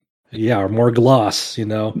gloss, or more gloss,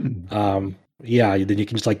 then you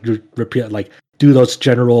can just like repeat, like do those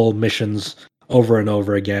general missions over and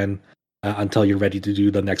over again until you're ready to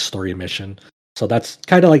do the next story mission. So that's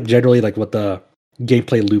kind of like generally like what the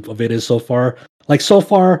gameplay loop of it is so far. Like so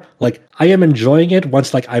far, like I am enjoying it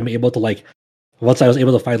once I was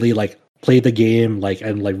able to finally like play the game like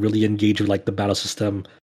and like really engage with like the battle system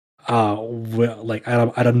like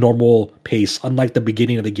at a normal pace, unlike the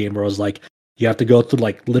beginning of the game where it was like you have to go through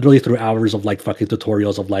like literally through hours of like fucking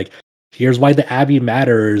tutorials of like, here's why the Abbey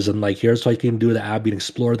matters, and like here's what you can do the Abbey and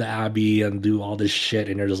explore the Abbey and do all this shit,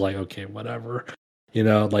 and you're just like, okay, whatever.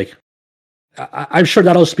 Like I'm sure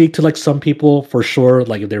that'll speak to like some people for sure,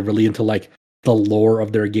 like if they're really into like the lore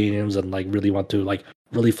of their games and like really want to like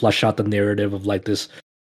really flesh out the narrative of like this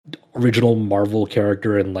original Marvel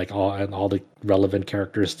character and like all the relevant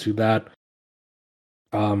characters to that.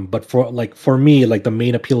 But for me, like the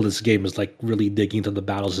main appeal of this game is like really digging into the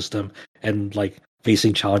battle system and like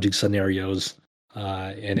facing challenging scenarios.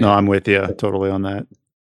 I'm with you totally on that.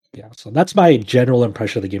 Yeah, so that's my general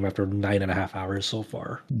impression of the game after 9.5 hours so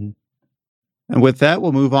far. Mm-hmm. And with that,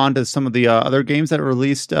 we'll move on to some of the other games that were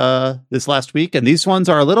released this last week. And these ones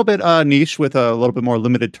are a little bit niche with a little bit more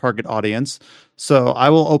limited target audience. So I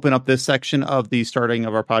will open up this section of the starting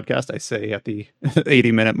of our podcast, I say at the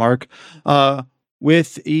 80-minute mark,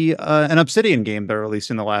 with an Obsidian game that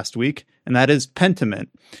released in the last week, and that is Pentiment.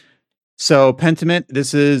 So Pentiment,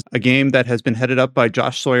 this is a game that has been headed up by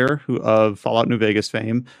Josh Sawyer, who of Fallout New Vegas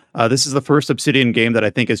fame. This is the first Obsidian game that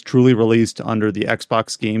I think is truly released under the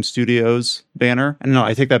Xbox Game Studios banner. And no,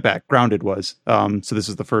 I take that back. Grounded was. So this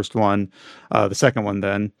is the first one, the second one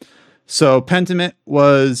then. So Pentiment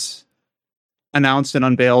was announced and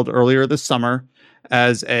unveiled earlier this summer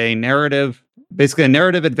as basically a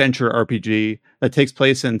narrative adventure RPG that takes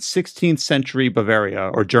place in 16th century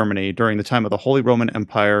Bavaria or Germany during the time of the Holy Roman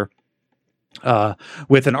Empire.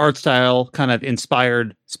 With an art style kind of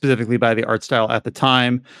inspired specifically by the art style at the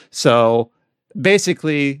time. So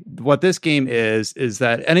basically what this game is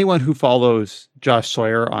that anyone who follows Josh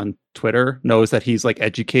Sawyer on Twitter knows that he's like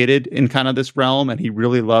educated in kind of this realm, and he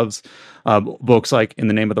really loves books like In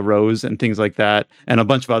the Name of the Rose and things like that, and a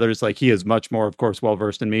bunch of others. Like he is much more, of course,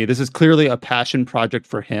 well-versed than me. This is clearly a passion project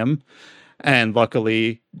for him. And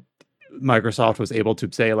luckily Microsoft was able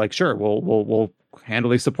to say like, sure, we'll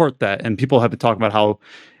handily support that. And people have been talking about how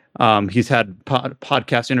he's had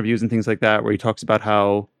podcast interviews and things like that, where he talks about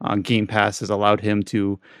how Game Pass has allowed him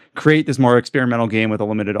to create this more experimental game with a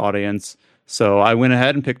limited audience. So I went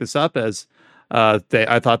ahead and picked this up as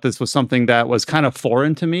I thought this was something that was kind of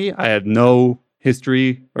foreign to me. I had no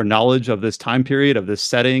history or knowledge of this time period, of this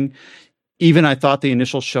setting. Even I thought the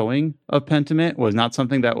initial showing of Pentiment was not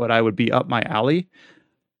something that I would be up my alley.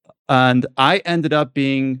 And I ended up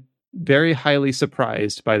being very highly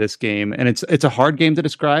surprised by this game. And it's a hard game to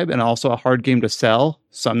describe and also a hard game to sell.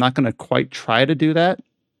 So I'm not going to quite try to do that.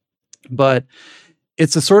 But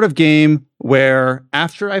it's a sort of game where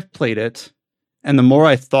after I've played it, and the more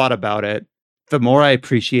I thought about it, the more I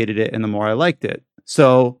appreciated it and the more I liked it.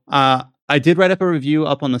 So I did write up a review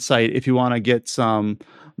up on the site if you want to get some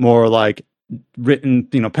more like written,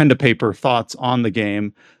 pen to paper thoughts on the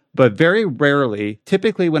game. But very rarely,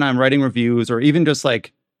 typically when I'm writing reviews or even just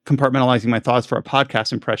like compartmentalizing my thoughts for a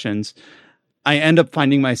podcast impressions, I end up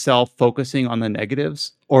finding myself focusing on the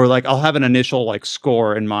negatives, or like I'll have an initial like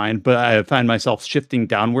score in mind, but I find myself shifting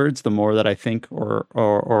downwards the more that I think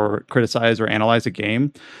or criticize or analyze a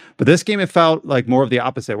game. But this game, it felt like more of the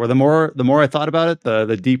opposite, where the more I thought about it,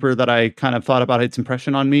 the deeper that I kind of thought about its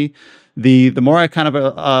impression on me, the more I kind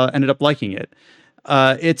of ended up liking it.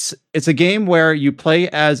 It's a game where you play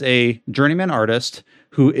as a journeyman artist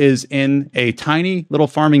who is in a tiny little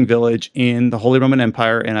farming village in the Holy Roman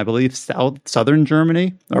Empire, and I believe southern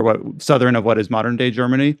Germany, or southern of what is modern day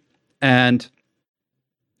Germany. And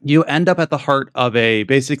you end up at the heart of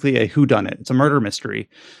basically a whodunit. It's a murder mystery.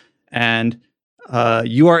 And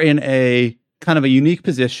you are in a kind of a unique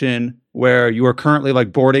position where you are currently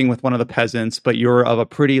like boarding with one of the peasants, but you're of a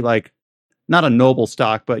pretty like, not a noble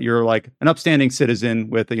stock, but you're like an upstanding citizen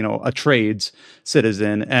with, a trades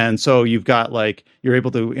citizen. And so you've got like, you're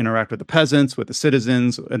able to interact with the peasants, with the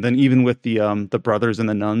citizens, and then even with the brothers and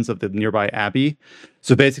the nuns of the nearby abbey.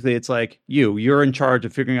 So basically it's like you're in charge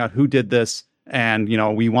of figuring out who did this and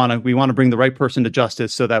we want to bring the right person to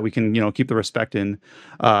justice so that we can keep the respect in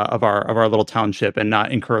of our little township and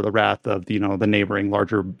not incur the wrath of the neighboring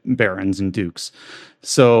larger barons and dukes.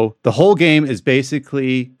 So the whole game is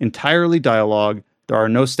basically entirely dialogue. There are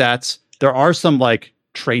no stats. There are some like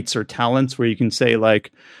traits or talents where you can say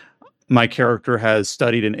like, my character has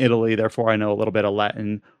studied in Italy, therefore I know a little bit of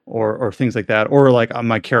Latin, or things like that. Or like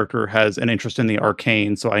my character has an interest in the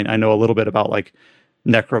arcane, so I know a little bit about like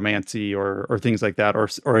necromancy or things like that.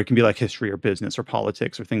 Or it can be like history or business or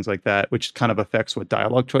politics or things like that, which kind of affects what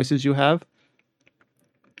dialogue choices you have.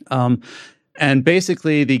 And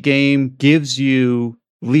basically the game gives you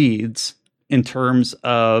leads in terms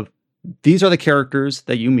of these are the characters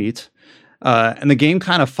that you meet. And the game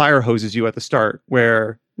kind of fire hoses you at the start,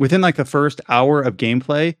 where within like the first hour of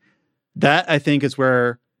gameplay, that I think is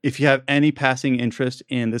where if you have any passing interest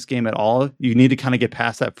in this game at all, you need to kind of get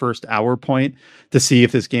past that first hour point to see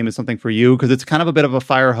if this game is something for you, because it's kind of a bit of a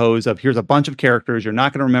fire hose of here's a bunch of characters. You're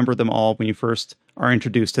not going to remember them all when you first are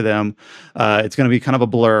introduced to them. It's going to be kind of a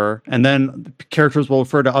blur. And then characters will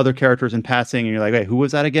refer to other characters in passing. And you're like, hey, who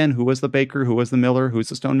was that again? Who was the baker? Who was the miller? Who's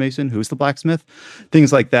the stonemason? Who's the blacksmith?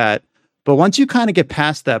 Things like that. But once you kind of get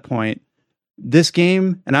past that point, this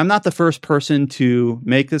game, and I'm not the first person to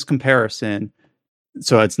make this comparison,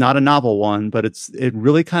 so it's not a novel one, but it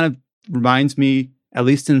really kind of reminds me, at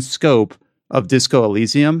least in scope, of Disco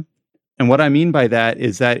Elysium. And what I mean by that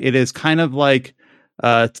is that it is kind of like,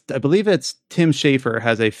 I believe it's Tim Schafer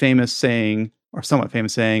has a famous saying, or somewhat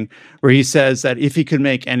famous saying, where he says that if he could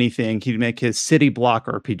make anything, he'd make his city block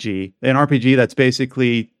RPG, an RPG that's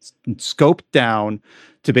basically scoped down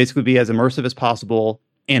to basically be as immersive as possible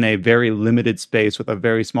in a very limited space with a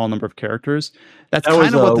very small number of characters. That's that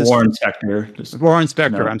kind of what this Warren Spector. Warren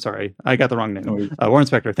Spector. I'm sorry, I got the wrong name. Warren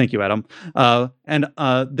Spector. Thank you, Adam. And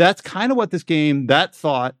that's kind of what this game, that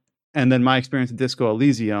thought, and then my experience at Disco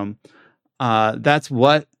Elysium. That's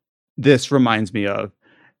what this reminds me of,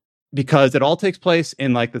 because it all takes place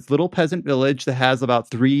in like this little peasant village that has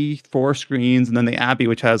about 3-4 screens, and then the Abbey,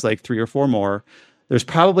 which has like 3 or 4 more. There's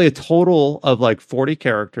probably a total of like 40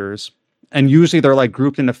 characters. And usually they're like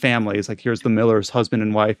grouped into families. Like here's the miller's husband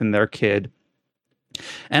and wife and their kid.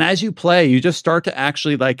 And as you play, you just start to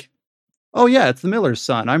actually like, oh yeah, it's the miller's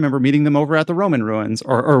son. I remember meeting them over at the Roman ruins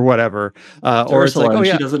or whatever. Or Ursula, it's like, oh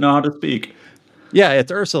yeah, she doesn't know how to speak. Yeah,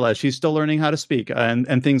 it's Ursula. She's still learning how to speak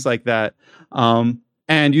and things like that. And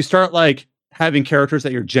you start like having characters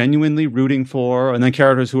that you're genuinely rooting for, and then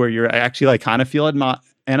characters who you're actually like kind of feel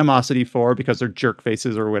animosity for because they're jerk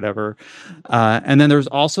faces or whatever. And then there's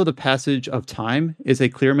also the passage of time is a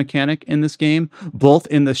clear mechanic in this game, both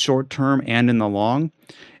in the short term and in the long.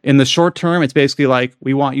 In the short term, it's basically like,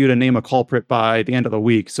 we want you to name a culprit by the end of the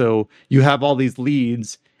week. So you have all these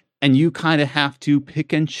leads and you kind of have to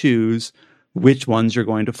pick and choose which ones you're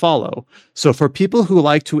going to follow. So for people who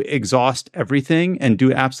like to exhaust everything and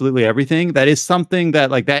do absolutely everything, that is something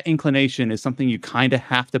that like that inclination is something you kind of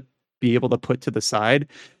have to be able to put to the side,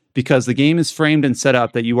 because the game is framed and set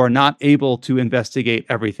up that you are not able to investigate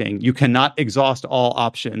everything. You cannot exhaust all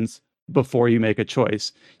options before you make a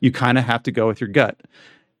choice. You kind of have to go with your gut.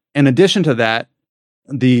 In addition to that,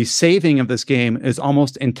 the saving of this game is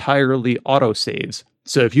almost entirely auto saves.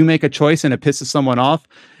 So if you make a choice and it pisses someone off,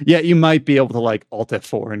 yeah, you might be able to like Alt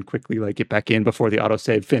F4 and quickly like get back in before the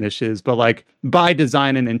autosave finishes. But like by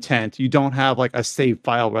design and intent, you don't have like a save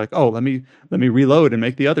file where like, oh, let me reload and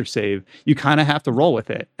make the other save. You kind of have to roll with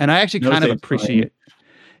it. And I actually kind of appreciate.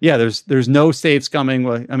 Yeah, there's no save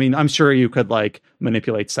scumming. I mean, I'm sure you could like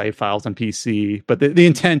manipulate save files on PC, but the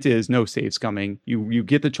intent is no save scumming. You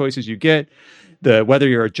get the choices you get. Whether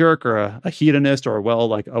you're a jerk or a hedonist or a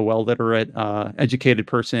well-literate, educated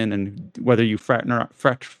person, and whether you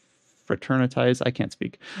fraternize, I can't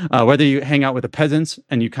speak. Whether you hang out with the peasants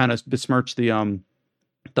and you kind of besmirch the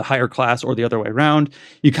higher class or the other way around,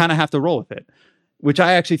 you kind of have to roll with it. Which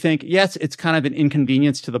I actually think, yes, it's kind of an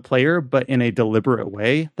inconvenience to the player, but in a deliberate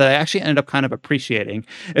way that I actually ended up kind of appreciating.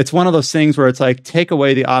 It's one of those things where it's like, take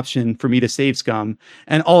away the option for me to save scum,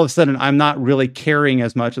 and all of a sudden I'm not really caring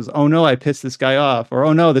as much as, oh no, I pissed this guy off, or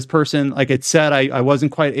oh no, this person, like it said, I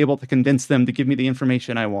wasn't quite able to convince them to give me the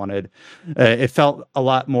information I wanted. It felt a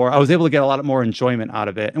lot more, I was able to get a lot more enjoyment out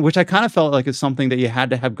of it, which I kind of felt like is something that you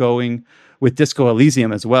had to have going with Disco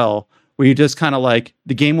Elysium as well, where you just kind of like,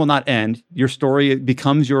 the game will not end. Your story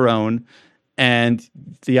becomes your own, and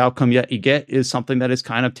the outcome you get is something that is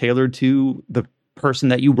kind of tailored to the person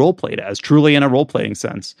that you role played as, truly in a role playing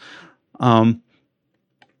sense. So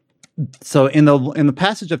in the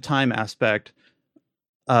passage of time aspect,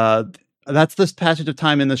 that's this passage of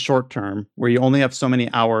time in the short term where you only have so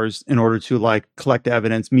many hours in order to like collect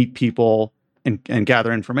evidence, meet people, and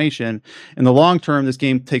gather information. In the long term, this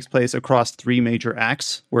game takes place across 3 major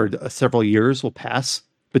acts where several years will pass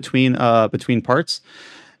between parts.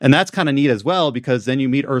 And that's kind of neat as well, because then you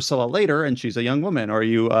meet Ursula later and she's a young woman, or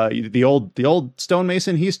the old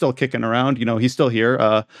stonemason, he's still kicking around, he's still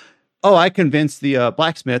here. I convinced the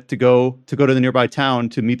blacksmith to go to the nearby town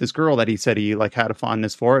to meet this girl that he said he like had a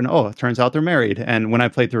fondness for, and it turns out they're married. And when I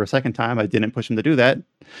played through a second time, I didn't push him to do that,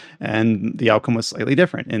 and the outcome was slightly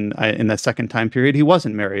different. In the second time period, he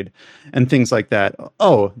wasn't married, and things like that.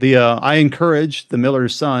 I encouraged the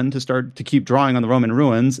miller's son to keep drawing on the Roman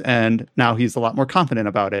ruins, and now he's a lot more confident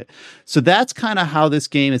about it. So that's kind of how this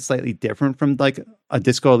game is slightly different from like a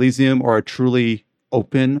Disco Elysium or a truly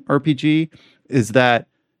open RPG, is that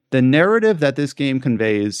the narrative that this game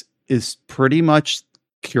conveys is pretty much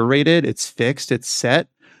curated, it's fixed, it's set,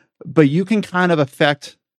 but you can kind of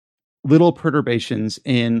affect little perturbations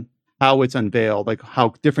in how it's unveiled, like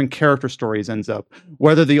how different character stories ends up,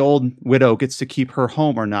 whether the old widow gets to keep her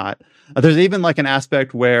home or not. There's even like an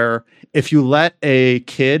aspect where if you let a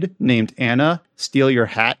kid named Anna steal your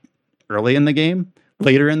hat early in the game,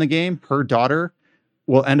 later in the game, her daughter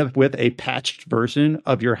will end up with a patched version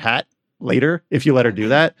of your hat later if you let her do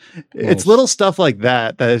that. It's little stuff like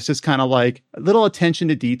that is just kind of like a little attention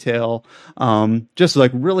to detail, just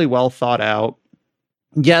like really well thought out.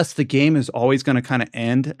 Yes, the game is always going to kind of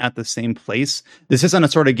end at the same place. This isn't a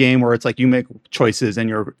sort of game where it's like you make choices and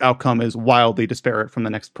your outcome is wildly disparate from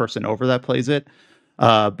the next person over that plays it,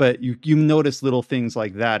 but you notice little things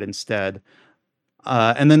like that instead.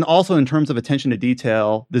 And then also in terms of attention to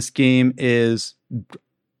detail, this game is,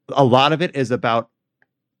 a lot of it is about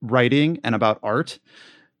writing and about art,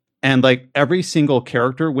 and like every single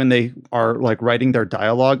character, when they are like writing their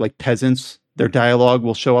dialogue, like peasants, their dialogue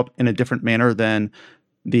will show up in a different manner than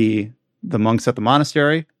the monks at the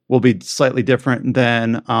monastery, will be slightly different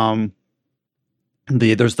than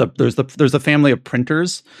there's a family of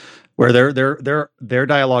printers where their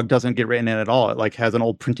dialogue doesn't get written in at all. It like has an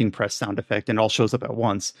old printing press sound effect and it all shows up at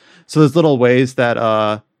once. So there's little ways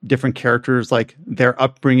that different characters, like their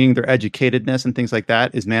upbringing, their educatedness and things like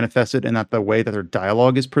that is manifested in that the way that their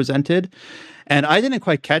dialogue is presented. And I didn't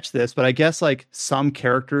quite catch this, but I guess like some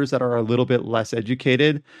characters that are a little bit less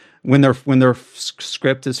educated, when their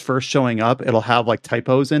script is first showing up, it'll have like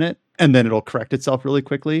typos in it and then it'll correct itself really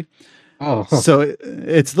quickly. Oh, so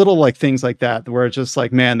it's little like things like that where it's just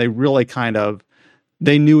like, man, they really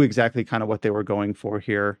they knew exactly kind of what they were going for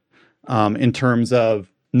here, in terms of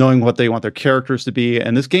knowing what they want their characters to be.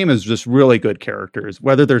 And this game is just really good characters,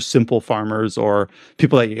 whether they're simple farmers or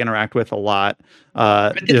people that you interact with a lot.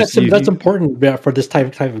 I think that's important for this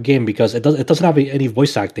type of game, because it doesn't have any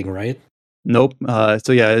voice acting, right? Nope.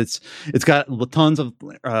 So yeah, it's got tons of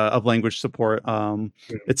language support.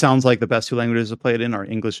 It sounds like the best 2 languages to play it in are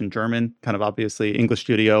English and German, kind of obviously English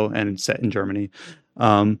Studio and set in Germany.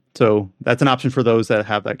 So that's an option for those that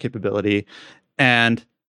have that capability. And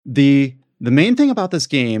the main thing about this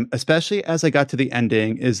game, especially as I got to the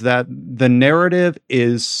ending, is that the narrative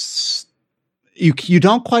is, you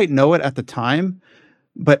don't quite know it at the time,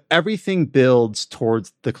 but everything builds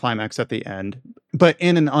towards the climax at the end, but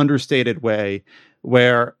in an understated way,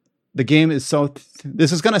 where the game is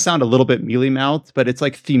this is going to sound a little bit mealy-mouthed, but it's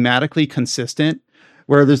like thematically consistent,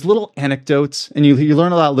 where there's little anecdotes and you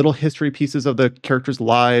learn a lot of little history pieces of the characters'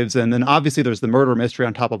 lives. And then obviously there's the murder mystery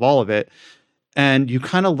on top of all of it. And you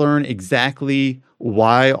kind of learn exactly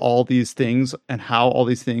why all these things and how all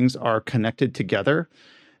these things are connected together.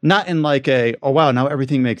 Not in like oh wow, now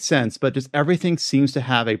everything makes sense, but just everything seems to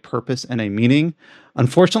have a purpose and a meaning.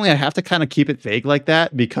 Unfortunately, I have to kind of keep it vague like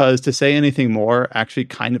that, because to say anything more actually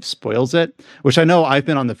kind of spoils it, which I know I've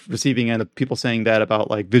been on the receiving end of people saying that about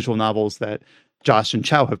like visual novels that Josh and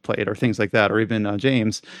Chow have played or things like that, or even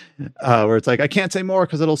James, where it's like, I can't say more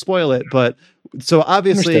because it'll spoil it. But so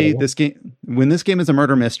obviously when this game is a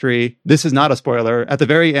murder mystery, this is not a spoiler. At the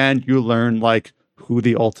very end, you learn like who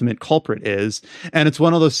the ultimate culprit is. And it's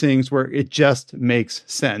one of those things where it just makes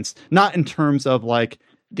sense, not in terms of like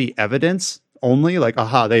the evidence only, like,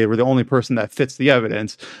 aha, they were the only person that fits the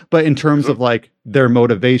evidence, but in terms of like their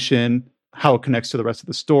motivation, how it connects to the rest of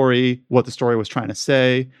the story, what the story was trying to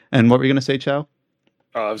say. And what were you going to say, Chow?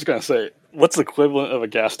 I was going to say, what's the equivalent of a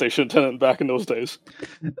gas station attendant back in those days?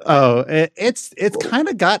 Oh, it's kind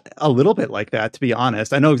of got a little bit like that, to be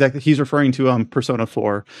honest. I know exactly he's referring to Persona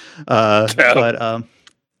 4, but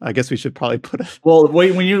I guess we should probably put it. Well,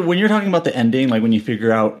 wait, when you're talking about the ending, like when you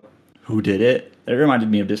figure out who did it, it reminded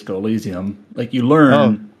me of Disco Elysium. Like you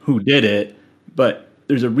learn who did it, but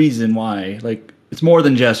there's a reason why. Like it's more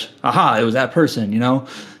than just, aha, it was that person, you know?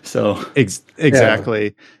 So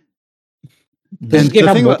exactly. Does this game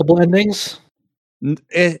have multiple endings?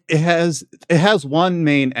 It has one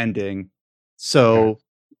main ending, so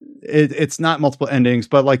it's not multiple endings,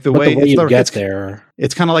 but like the way you get there,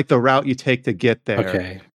 it's kind of like the route you take to get there.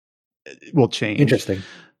 Okay, will change. Interesting.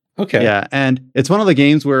 Okay. Yeah, and it's one of the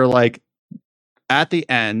games where like at the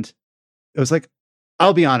end, it was like,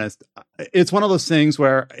 I'll be honest, it's one of those things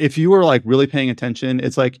where if you were like really paying attention,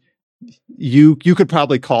 it's like you could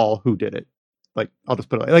probably call who did it. Like, I'll just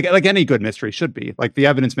put it like any good mystery should be. Like, the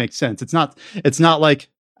evidence makes sense. It's not like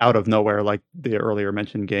out of nowhere like the earlier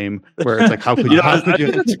mentioned game where it's like, how could you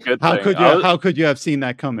how could you have seen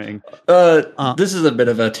that coming? This is a bit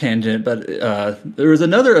of a tangent, but there was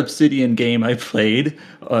another Obsidian game I played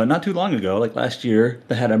not too long ago, like last year,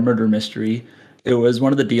 that had a murder mystery. It was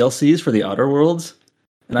one of the DLCs for the Outer Worlds.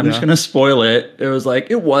 And I'm just going to spoil it.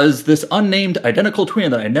 It was this unnamed identical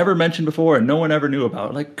twin that I never mentioned before and no one ever knew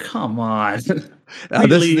about. Like, come on.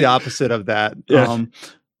 This is the opposite of that. Yeah.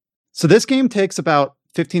 So this game takes about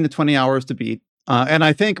 15 to 20 hours to beat. And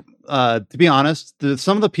I think, to be honest,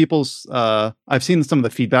 some of the people's, I've seen some of the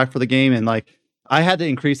feedback for the game, and like, I had to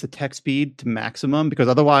increase the text speed to maximum because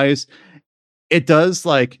otherwise it does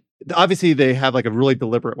like, obviously they have like a really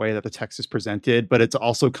deliberate way that the text is presented, but it's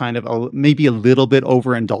also kind of maybe a little bit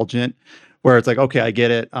overindulgent where it's like, okay, I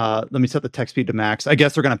get it. Let me set the text speed to max. I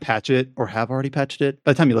guess they're going to patch it or have already patched it.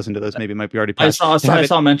 By the time you listen to this, maybe it might be already patched. I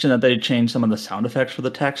saw mention that they changed some of the sound effects for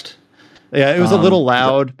the text. Yeah, it was a little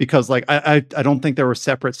loud because like I don't think there were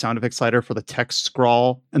separate sound effect slider for the text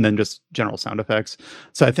scroll and then just general sound effects.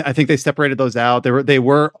 So I think they separated those out. They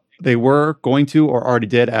were going to or already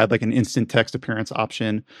did add like an instant text appearance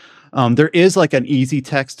option. There is like an easy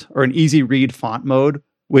text or an easy read font mode,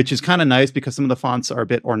 which is kind of nice because some of the fonts are a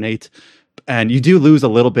bit ornate, and you do lose a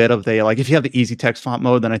little bit of the like if you have the easy text font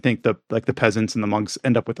mode, then I think the peasants and the monks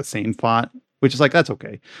end up with the same font, which is like that's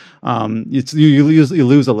okay. You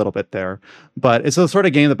lose a little bit there, but it's a sort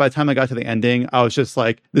of game that by the time I got to the ending, I was just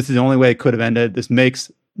like, this is the only way it could have ended. This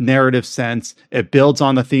makes narrative sense. It builds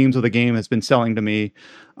on the themes of the game has been selling to me.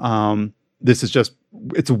 This is just,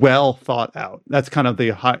 it's well thought out. That's kind of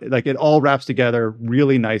the like it all wraps together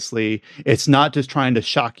really nicely. It's not just trying to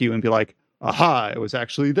shock you and be like, aha, it was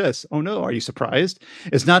actually this. Oh no, are you surprised?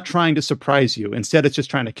 It's not trying to surprise you. Instead, it's just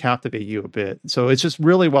trying to captivate you a bit. So it's just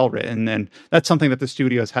really well written, and that's something that the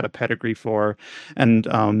studio's had a pedigree for. And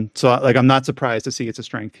so like I'm not surprised to see it's a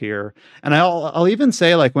strength here. And I'll even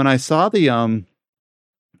say like when I saw the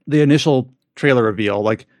initial trailer reveal,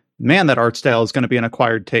 like man, that art style is going to be an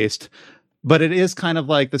acquired taste. But it is kind of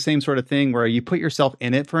like the same sort of thing where you put yourself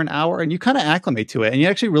in it for an hour and you kind of acclimate to it, and you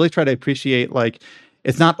actually really try to appreciate like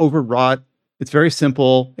it's not overwrought. It's very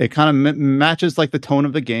simple. It kind of matches like the tone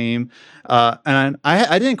of the game. And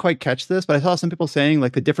I didn't quite catch this, but I saw some people saying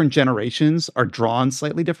like the different generations are drawn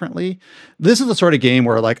slightly differently. This is the sort of game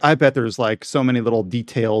where like, I bet there's like so many little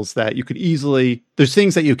details that you could easily, there's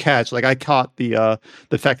things that you catch. Like I caught the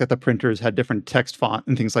fact that the printers had different text font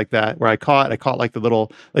and things like that, where I caught like the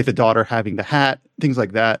little, like the daughter having the hat, things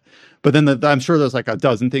like that. But then I'm sure there's like a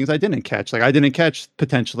dozen things I didn't catch. Like I didn't catch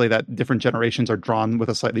potentially that different generations are drawn with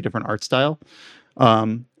a slightly different art style.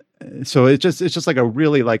 So it's just like a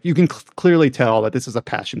really like you can clearly tell that this is a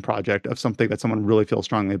passion project of something that someone really feels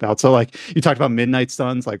strongly about. So like you talked about Midnight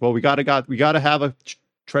Suns, like well we gotta have a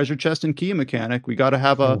treasure chest and key mechanic. We gotta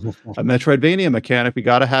have a Metroidvania mechanic. We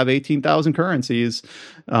gotta have 18,000 currencies.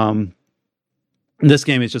 This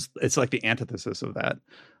game is it's like the antithesis of that.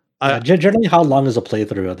 Generally, how long is a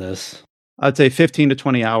playthrough of this? I'd say 15 to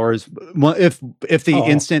 20 hours. Well, if the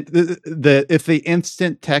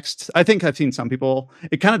instant text, I think I've seen some people.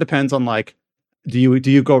 It kind of depends on like, do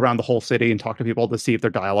you go around the whole city and talk to people to see if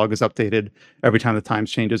their dialogue is updated every time the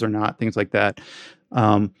times changes or not, things like that.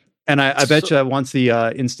 And I bet you once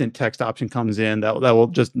the instant text option comes in, that will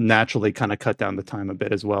just naturally kind of cut down the time a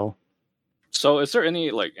bit as well. So, is there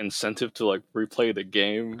any like incentive to like replay the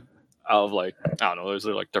game? Out of like, I don't know, is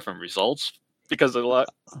there like different results? Because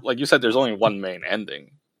like you said, there's only one main ending,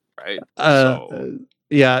 right?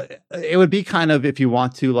 Yeah, it would be kind of if you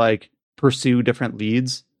want to like pursue different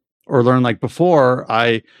leads or learn like before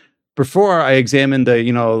I examined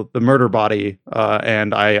the murder body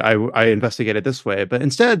and I investigated this way, but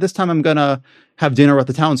instead this time I'm gonna have dinner with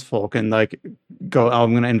the townsfolk and like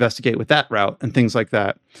I'm gonna investigate with that route and things like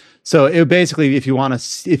that. So it basically, if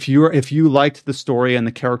you liked the story and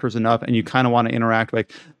the characters enough and you kind of want to interact,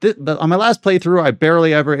 like on my last playthrough, I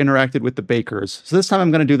barely ever interacted with the bakers. So this time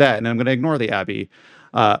I'm going to do that and I'm going to ignore the abbey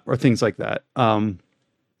or things like that.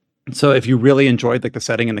 So if you really enjoyed like the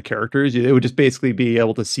setting and the characters, it would just basically be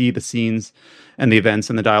able to see the scenes and the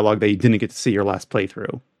events and the dialogue that you didn't get to see your last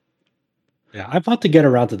playthrough. Yeah, I want to get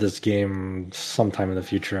around to this game sometime in the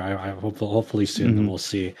future. I hopefully soon. Mhm. We'll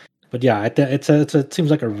see. But yeah, it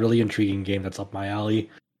seems like a really intriguing game that's up my alley.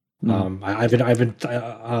 I've been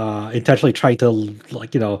intentionally trying to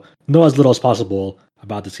like know as little as possible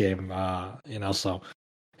about this game. So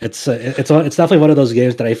it's definitely one of those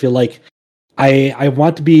games that I feel like I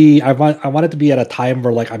want to be I want it to be at a time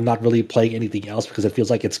where like I'm not really playing anything else because it feels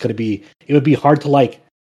like it would be hard to like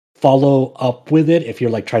follow up with it if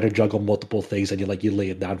you're like trying to juggle multiple things and you lay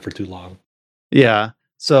it down for too long. Yeah.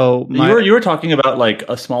 So you were talking about like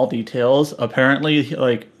small details. Apparently,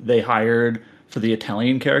 like they hired for the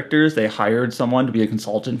Italian characters, they hired someone to be a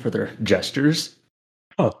consultant for their gestures.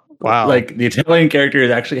 Oh, wow. Like the Italian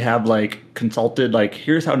characters actually have like consulted like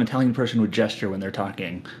here's how an Italian person would gesture when they're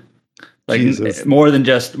talking. Like Jesus. more than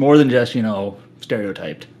just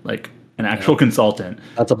stereotyped. Like an actual consultant.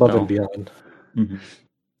 That's above and beyond. Mm-hmm.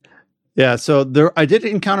 Yeah, so I did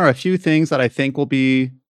encounter a few things that I think will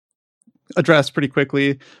be addressed pretty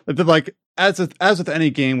quickly. But like as with any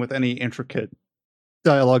game with any intricate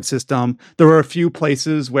dialogue system, there were a few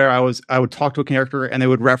places where I would talk to a character and they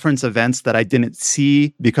would reference events that I didn't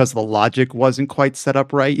see because the logic wasn't quite set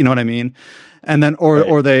up right. You know what I mean? And then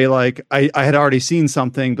or they like I had already seen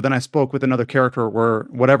something, but then I spoke with another character where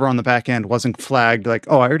whatever on the back end wasn't flagged. Like,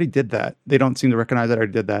 oh, I already did that. They don't seem to recognize that I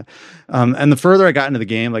already did that. And the further I got into the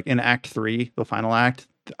game, like in Act 3, the final act,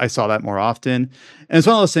 I saw that more often. And it's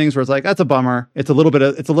one of those things where it's like, that's a bummer. It's a little bit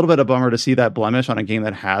of bummer to see that blemish on a game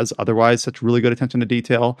that has otherwise such really good attention to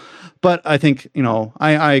detail. But I think,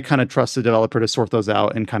 I kind of trust the developer to sort those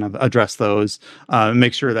out and kind of address those,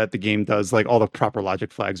 make sure that the game does like all the proper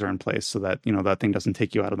logic flags are in place so that, that thing doesn't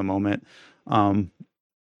take you out of the moment.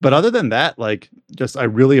 But other than that, like just, I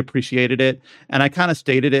really appreciated it. And I kind of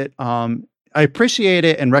stated it. I appreciate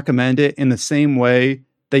it and recommend it in the same way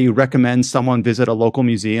that you recommend someone visit a local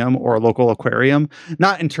museum or a local aquarium,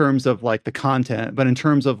 not in terms of like the content, but in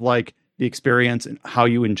terms of like the experience and how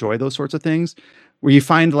you enjoy those sorts of things, where you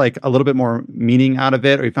find like a little bit more meaning out of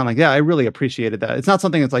it, or you find like, yeah, I really appreciated that. It's not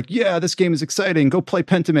something that's like, yeah, this game is exciting, go play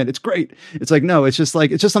Pentiment, it's great. It's like, no, it's just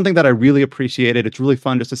something that I really appreciated. It's really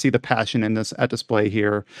fun just to see the passion in this at display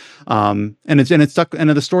here. And it stuck, and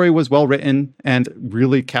the story was well written and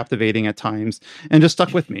really captivating at times and just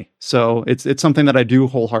stuck with me. So it's something that I do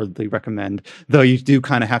wholeheartedly recommend, though you do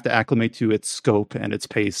kind of have to acclimate to its scope and its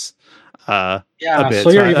pace. Sawyer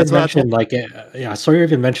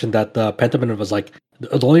even mentioned that the Pentiment was like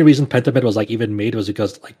the only reason Pentiment was like even made was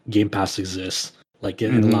because like Game Pass exists. Like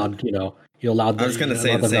it allowed I was going to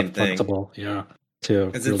say the same thing. Yeah,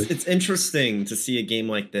 too. Really. It's interesting to see a game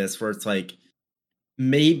like this where it's like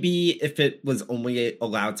maybe if it was only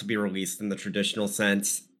allowed to be released in the traditional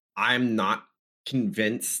sense, I'm not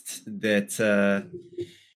convinced that.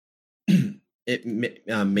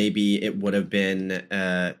 Maybe it would have been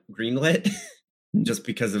greenlit just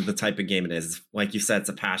because of the type of game it is. Like you said, it's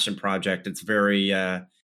a passion project. It's very I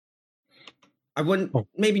wouldn't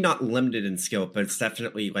maybe not limited in scope, but it's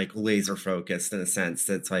definitely like laser focused in a sense.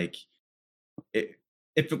 That's like if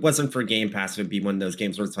it wasn't for Game Pass, it would be one of those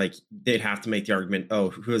games where it's like they'd have to make the argument,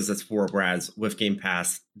 oh, who is this for? Whereas with Game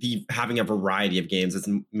Pass, having a variety of games is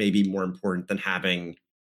maybe more important than having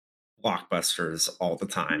blockbusters all the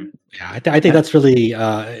time. Yeah, I think that's really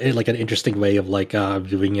like an interesting way of like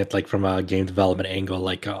viewing it, like from a game development angle,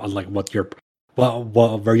 like on like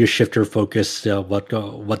where you shift your focus,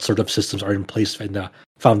 what sort of systems are in place and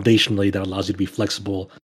foundationally that allows you to be flexible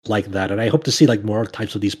like that. And I hope to see like more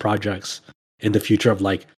types of these projects in the future of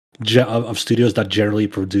like of studios that generally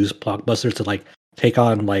produce blockbusters to like take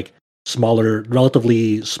on like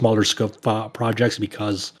relatively smaller scope projects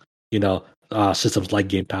because systems like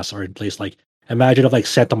Game Pass are in place. Like imagine if like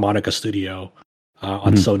Santa Monica Studio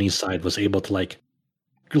on Sony's side was able to like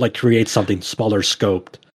create something smaller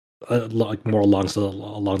scoped, like more along the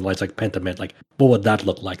lines like Pentiment. Like what would that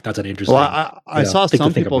look like? That's an interesting. Well, I saw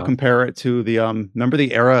some people compare it to the remember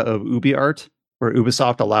the era of UbiArt where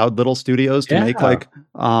Ubisoft allowed little studios to make like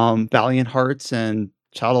Valiant Hearts and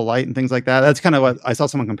Child of Light and things like that. That's kind of what I saw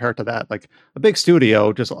someone compare it to, that like a big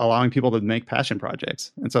studio just allowing people to make passion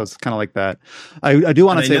projects. And so it's kind of like that. I do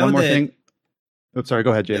want to say one more thing. Oops, sorry.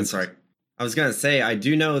 Go ahead, James. Sorry. I was going to say, I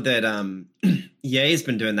do know that EA has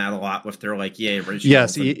been doing that a lot with their like EA originals.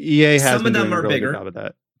 Yes, EA has some been of them doing are a really bigger. good job of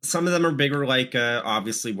that. Some of them are bigger, like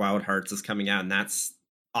obviously Wild Hearts is coming out, and that's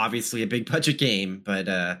obviously a big budget game, but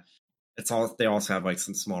they also have like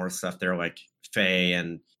some smaller stuff there like Faye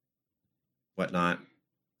and whatnot.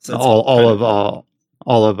 So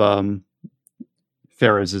all of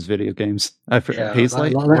Ferris's video games.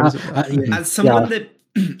 Hazelight.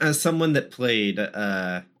 As someone that played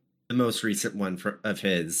the most recent one of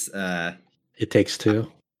his, It Takes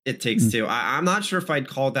Two. It Takes Two. I'm not sure if I'd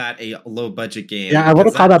call that a low budget game. Yeah, I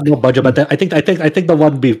wouldn't call that low budget, but I think the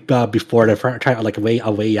one before like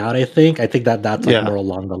a way out. I think that's like more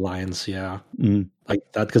along the lines. Yeah, like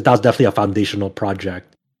that, because that was definitely a foundational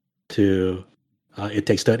project to It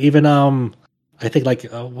Takes Two. And even I think like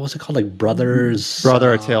what was it called, like Brother,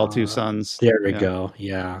 A Tale of Two Sons. There we go.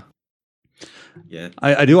 Yeah.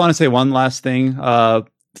 I do want to say one last thing.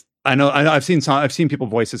 I know I've seen people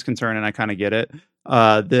voice this concern, and I kind of get it.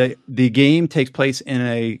 The game takes place in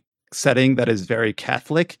a setting that is very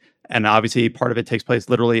Catholic, and obviously part of it takes place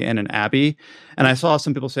literally in an abbey. And I saw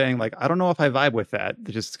some people saying like, I don't know if I vibe with that,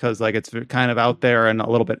 just because like it's kind of out there and a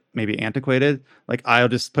little bit maybe antiquated. Like, I'll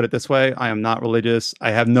just put it this way: I am not religious.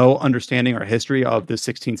 I have no understanding or history of the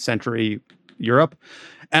 16th century Europe.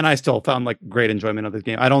 And I still found like great enjoyment of this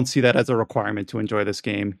game. I don't see that as a requirement to enjoy this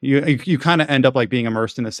game. You kind of end up like being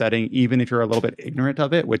immersed in the setting, even if you're a little bit ignorant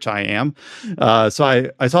of it, which I am.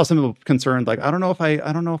 So I saw some people concerned, like, I don't know if I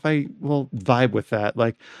will vibe with that.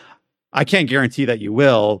 Like, I can't guarantee that you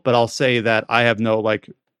will, but I'll say that I have no like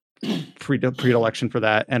predilection for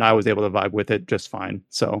that, and I was able to vibe with it just fine.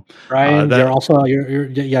 So Ryan,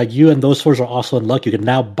 you and those fours are also in luck. You can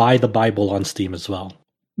now buy the Bible on Steam as well.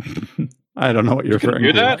 I don't know what you're referring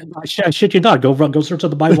to. That? I shit you not. Go search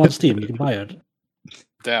the Bible on Steam. You can buy it.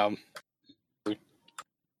 Damn.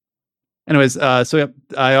 Anyways, so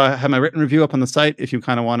I have my written review up on the site. If you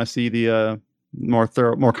kind of want to see the more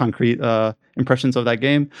concrete impressions of that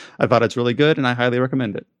game, I thought it's really good, and I highly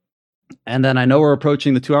recommend it. And then I know we're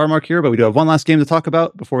approaching the 2-hour mark here, but we do have one last game to talk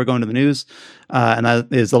about before we go into the news. And that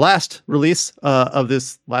is the last release of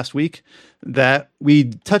this last week that we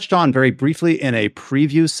touched on very briefly in a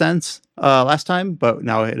preview sense last time, but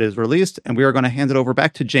now it is released, and we are going to hand it over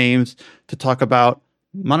back to James to talk about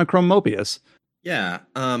Monochrome Mobius. Yeah.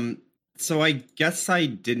 So I guess I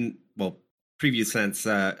didn't, preview sense.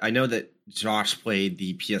 I know that Josh played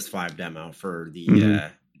the PS5 demo for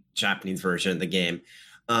the Japanese version of the game.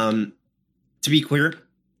 To be clear,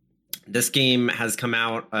 this game has come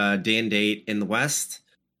out day and date in the West,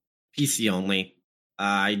 PC only.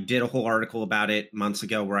 I did a whole article about it months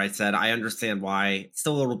ago where I said I understand why. It's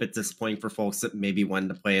still a little bit disappointing for folks that maybe wanted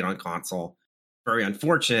to play it on console. Very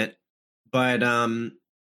unfortunate. But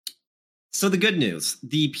so the good news,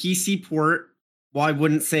 the PC port, while I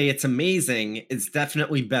wouldn't say it's amazing, it's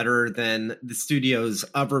definitely better than the studio's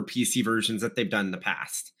other PC versions that they've done in the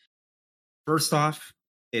past. First off,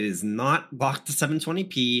 it is not locked to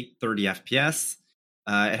 720p, 30 FPS.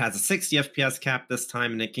 It has a 60 FPS cap this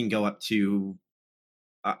time, and it can go up to.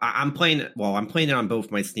 I'm playing it on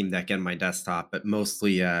both my Steam Deck and my desktop, but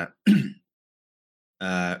mostly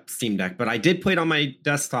Steam Deck. But I did play it on my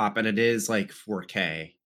desktop, and it is like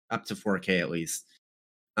 4K, up to 4K at least.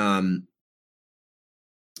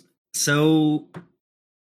 So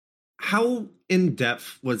how in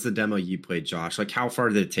depth was the demo you played, Josh? Like, how far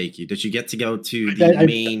did it take you? Did you get to go to the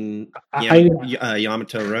main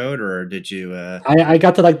Yamato Road, or did you? I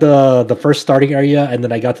got to like the first starting area, and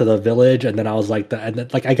then I got to the village, and then I was like,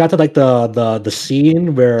 I got to like the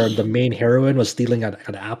scene where the main heroine was stealing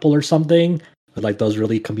an apple or something with like those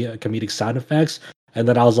really comedic sound effects, and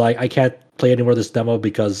then I was like, I can't play any more of this demo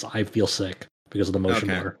because I feel sick because of the motion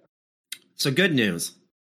blur. So good news,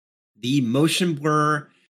 the motion blur.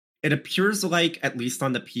 It appears like, at least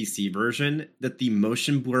on the PC version, that the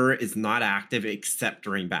motion blur is not active except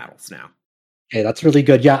during battles now. Okay, that's really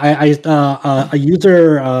good. Yeah, a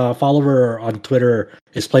user follower on Twitter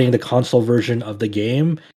is playing the console version of the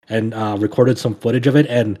game and recorded some footage of it.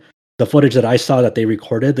 And the footage that I saw that they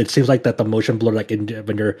recorded, it seems like that the motion blur, like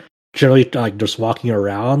when you're generally like just walking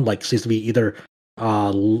around, like seems to be either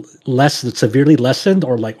less severely lessened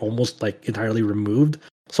or like almost like entirely removed.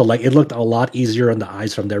 So like it looked a lot easier on the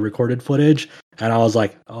eyes from their recorded footage, and I was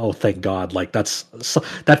like, "Oh, thank God!" Like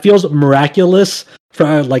that feels miraculous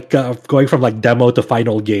for like going from like demo to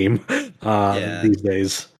final game these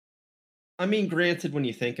days. I mean, granted, when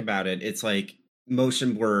you think about it, it's like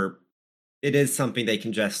motion blur. It is something they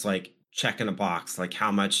can just like check in a box, like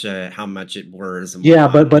how much it blurs. And yeah,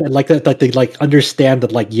 but like that, like they like understand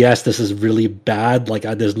that like yes, this is really bad. Like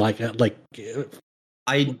there's like.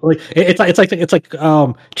 It's like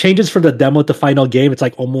changes from the demo to final game. It's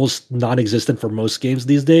like almost non-existent for most games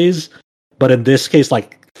these days. But in this case,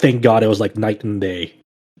 like thank God it was like night and day.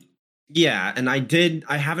 Yeah, and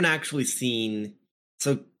I haven't actually seen.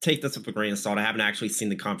 So take this with a grain of salt. I haven't actually seen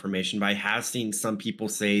the confirmation, but I have seen some people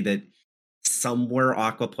say that somewhere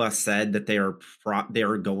Aqua Plus said that they are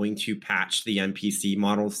going to patch the NPC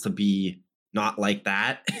models to be not like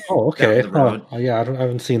that. Oh, okay. Yeah, I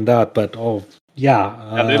haven't seen that, but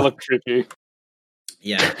yeah. Yeah, they look creepy.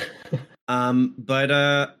 Yeah.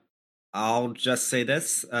 But I'll just say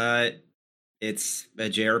this. It's a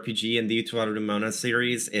JRPG in the Utoiru Lumona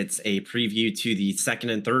series. It's a preview to the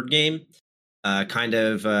second and third game, kind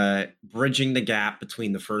of bridging the gap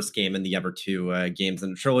between the first game and the other two games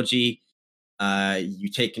in the trilogy. You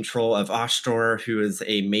take control of Ashtor, who is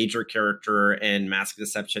a major character in Mask of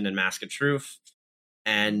Deception and Mask of Truth.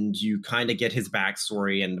 And you kind of get his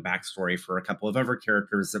backstory and the backstory for a couple of other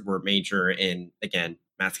characters that were major in, again,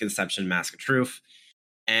 Mask of Deception, Mask of Truth.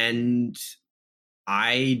 And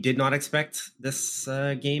I did not expect this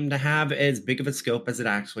game to have as big of a scope as it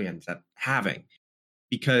actually ends up having,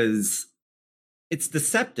 because it's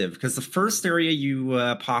deceptive. Because the first area you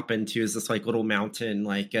pop into is this like little mountain,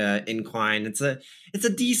 like incline. It's a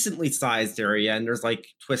decently sized area, and there's like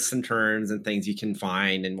twists and turns and things you can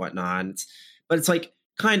find and whatnot. But it's like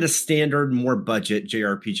kind of standard, more budget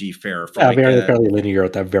JRPG fare. For like fairly linear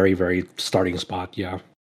at that very, very starting spot. Yeah.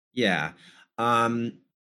 Yeah. You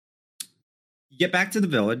get back to the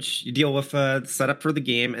village, you deal with the setup for the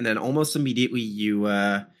game, and then almost immediately you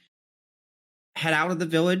head out of the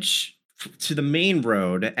village to the main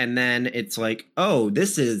road, and then it's like, oh,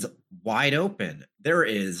 this is wide open. There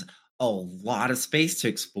is a lot of space to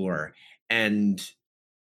explore, and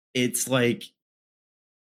it's like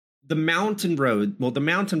the mountain road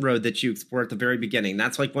that you explore at the very beginning,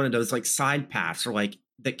 that's like one of those like side paths or like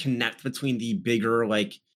that connect between the bigger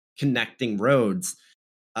like connecting roads.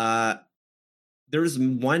 There's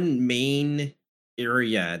one main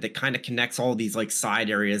area that kind of connects all these like side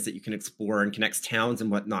areas that you can explore and connects towns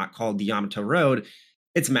and whatnot, called the Yamato Road.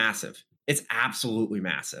 It's massive. It's absolutely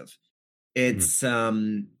massive. It's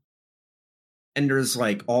and there's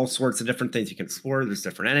like all sorts of different things you can explore. There's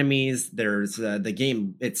different enemies. There's the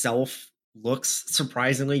game itself looks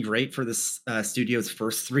surprisingly great for this studio's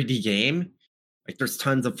first 3D game. Like there's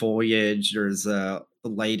tons of foliage. There's the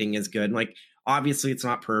lighting is good. And, like, obviously it's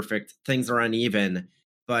not perfect. Things are uneven,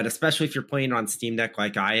 but especially if you're playing on Steam Deck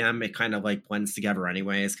like I am, it kind of like blends together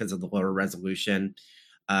anyways because of the lower resolution.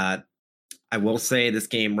 I will say this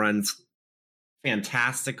game runs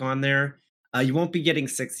fantastic on there. You won't be getting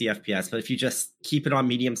 60 FPS, but if you just keep it on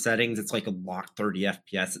medium settings, it's like a locked 30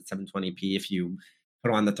 FPS at 720p if you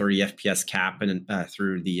put on the 30 FPS cap and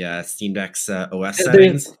through the Steam Deck's OS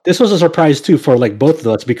settings. This was a surprise too for like both of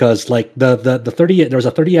us, because like the 30, there's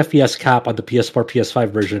a 30 FPS cap on the PS4 PS5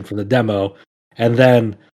 version from the demo, and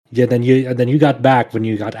then you got back when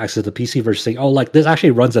you got access to the PC version saying, oh, like this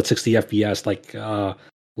actually runs at 60 FPS,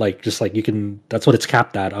 like just like you can, that's what it's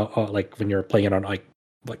capped at, like when you're playing it on like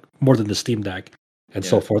more than the Steam Deck and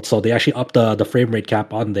so forth. So they actually upped the frame rate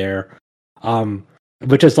cap on there,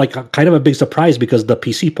 which is like kind of a big surprise because the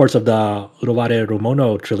PC ports of the Utoiru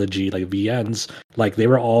Lumona trilogy, like VNs, like they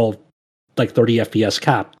were all like 30 FPS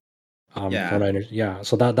cap. So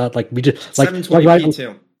that like we just like 720p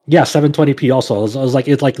too. Yeah, 720p also. I was like,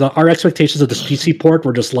 it's like our expectations of this PC port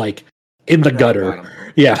were just like in the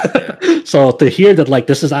gutter. Yeah. So to hear that like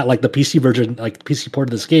this is at like the PC version, like PC port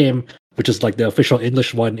of this game, which is like the official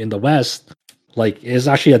English one in the West, like is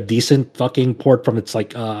actually a decent fucking port from its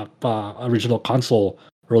like original console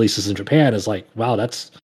releases in Japan, is like, wow,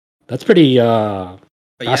 that's pretty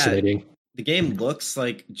fascinating. Yeah, the game looks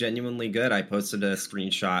like genuinely good. I posted a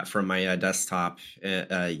screenshot from my desktop.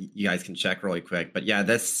 You guys can check really quick. But yeah,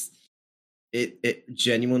 it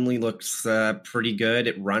genuinely looks pretty good.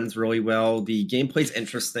 It runs really well. The gameplay's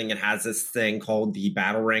interesting. It has this thing called the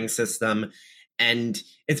battle ring system. And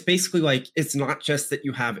it's basically like, it's not just that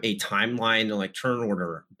you have a timeline and like turn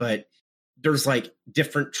order, but there's like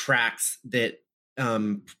different tracks that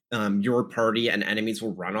your party and enemies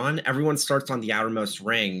will run on. Everyone starts on the outermost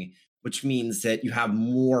ring, which means that you have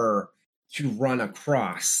more to run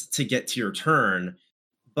across to get to your turn.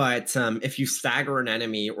 But if you stagger an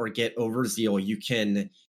enemy or get overzeal, you can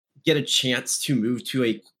get a chance to move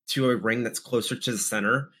to a ring that's closer to the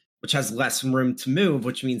center, which has less room to move,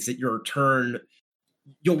 which means that your turn,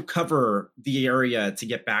 you'll cover the area to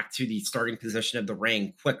get back to the starting position of the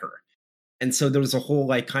ring quicker. And so there was a whole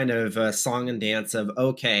like kind of song and dance of,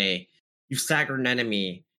 okay, you staggered an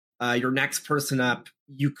enemy, your next person up,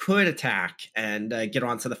 you could attack and get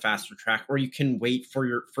onto the faster track, or you can wait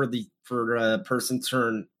for person's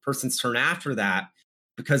turn after that,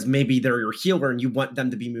 because maybe they're your healer and you want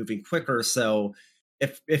them to be moving quicker. So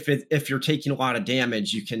if you're taking a lot of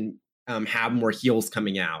damage, you can have more heals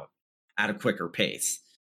coming out at a quicker pace.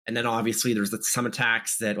 And then obviously there's some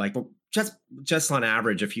attacks that like just on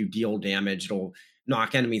average, if you deal damage, it'll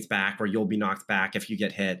knock enemies back, or you'll be knocked back if you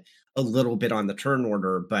get hit a little bit on the turn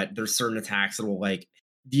order. But there's certain attacks that will like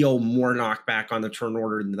deal more knockback on the turn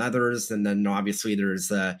order than others. And then obviously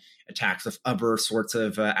there's attacks with other sorts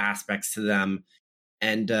of aspects to them.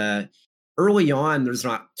 And early on, there's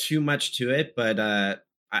not too much to it, but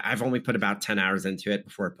I've only put about 10 hours into it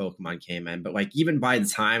before Pokemon came in. But like even by the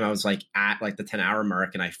time I was like at like the 10-hour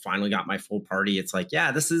mark and I finally got my full party, it's like,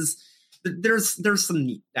 yeah, there's some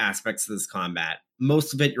neat aspects to this combat.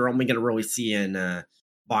 Most of it you're only going to really see in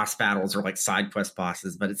boss battles or like side quest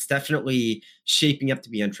bosses, but it's definitely shaping up to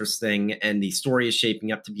be interesting, and the story is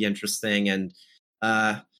shaping up to be interesting, and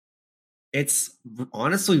it's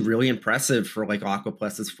honestly really impressive for like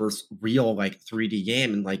Aquaplust's first real like 3D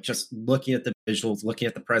game. And like just looking at the visuals, looking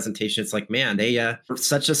at the presentation, it's like, man, they for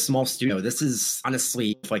such a small studio, this is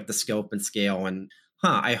honestly like the scope and scale. And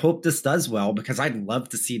I hope this does well, because I'd love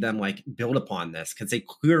to see them like build upon this, because they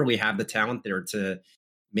clearly have the talent there to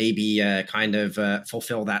maybe kind of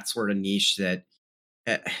fulfill that sort of niche that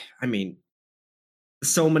I mean,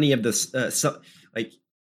 so many of this like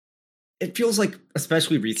it feels like,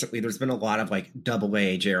 especially recently, there's been a lot of like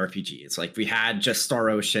AA JRPGs. Like we had just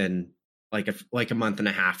Star Ocean like a month and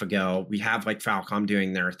a half ago. We have like Falcom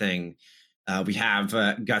doing their thing. We have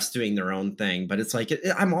Gus doing their own thing. But it's like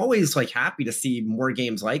I'm always like happy to see more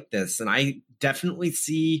games like this, and I definitely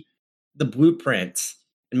see the blueprint.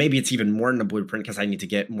 And maybe it's even more than the blueprint, because I need to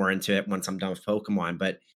get more into it once I'm done with Pokemon.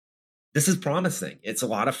 But this is promising. It's a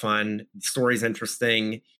lot of fun. The story's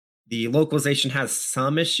interesting. The localization has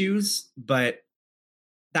some issues, but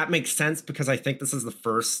that makes sense, because I think this is the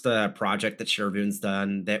first project that Shirobun's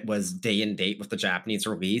done that was day and date with the Japanese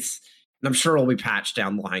release. And I'm sure it'll be patched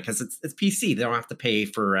down the line, because it's PC. They don't have to pay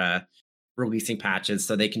for releasing patches,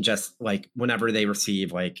 so they can just like whenever they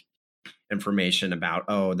receive like information about,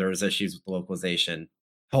 oh, there's issues with the localization,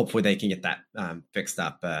 hopefully they can get that fixed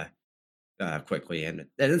up quickly. And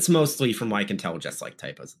it's mostly, from what I can tell, just like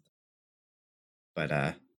typos.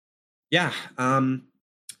 But yeah,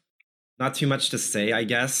 not too much to say, I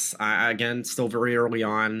guess. Again, still very early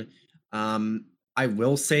on. I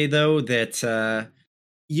will say, though, that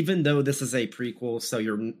even though this is a prequel, so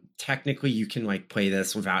you can like play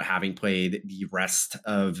this without having played the rest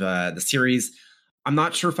of the series. I'm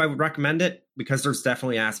not sure if I would recommend it, because there's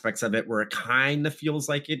definitely aspects of it where it kind of feels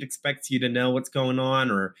like it expects you to know what's going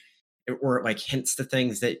on, or it like hints to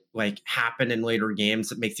things that like happen in later games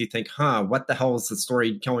that makes you think, what the hell is the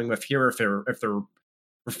story going with here, if they're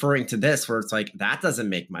referring to this, where it's like, that doesn't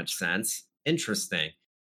make much sense. Interesting.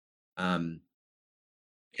 Yeah,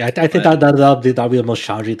 I think that'll be the most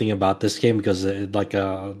challenging thing about this game, because like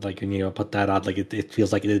when you put that out, like it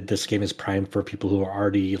feels like this game is primed for people who are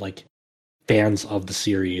already like fans of the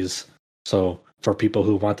series. So for people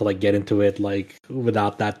who want to like get into it like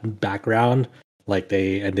without that background, like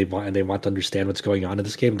they want to understand what's going on in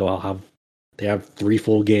this game, they have 3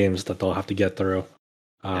 full games that they'll have to get through.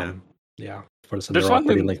 Yeah. There's one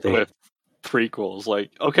thing with prequels, like,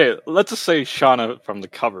 okay, let's just say Shauna from the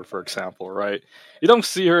cover, for example, right? You don't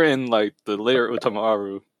see her in like the later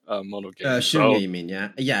Utamaru Mono game. Shunya, you mean? Yeah.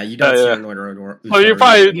 You don't see her in later. So you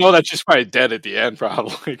probably know that she's probably dead at the end,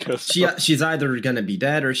 probably, because she's either gonna be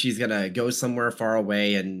dead or she's gonna go somewhere far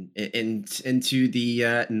away and into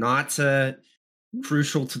the not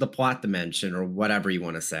crucial to the plot dimension, or whatever you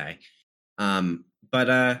want to say.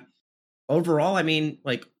 But overall, I mean,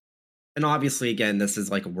 like, and obviously, again, this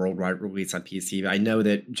is like a worldwide release on PC. I know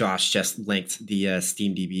that Josh just linked the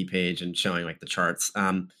SteamDB page and showing like the charts.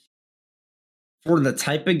 For the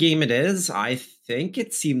type of game it is, I think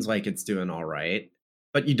it seems like it's doing all right,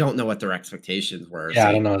 but you don't know what their expectations were. Yeah, so.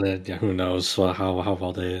 I don't know that. Yeah, who knows how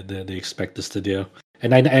well they expect this to do.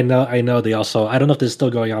 And I know they also, I don't know if this is still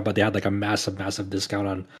going on, but they had like a massive discount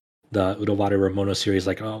on the Utawari Ramono series,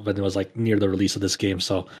 like when it was like near the release of this game.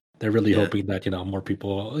 So they're really hoping that more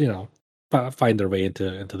people find their way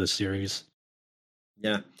into this series.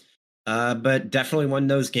 Yeah. But definitely one of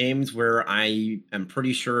those games where I am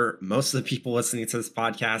pretty sure most of the people listening to this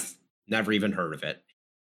podcast never even heard of it.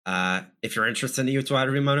 If you're interested in the Utawari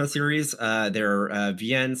Ramono series, they're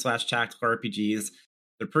VN/tactical RPGs.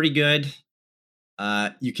 They're pretty good.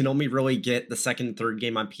 You can only really get the second and third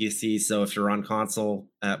game on PC, so if you're on console,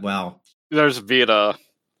 there's Vita,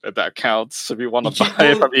 if that counts, if you want to buy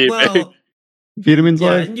it from eBay. Well, Vitamin's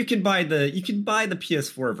Life. And you can buy the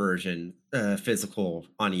PS4 version physical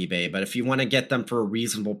on eBay, but if you want to get them for a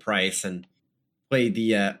reasonable price and play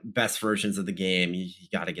the best versions of the game, you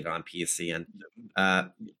got to get it on PC. And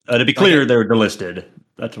to be clear, they're delisted.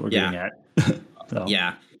 That's what we're getting at. So.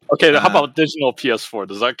 Yeah. Okay, how about digital PS4?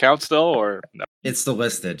 Does that count still, or no? It's still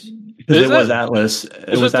listed? Because it was Atlas.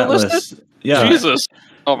 It was Atlas. Yeah. Jesus.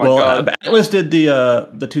 Oh my god. Atlas did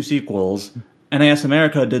the 2 sequels, NAS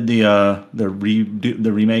America did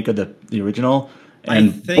the remake of the original,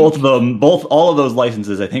 and think, all of those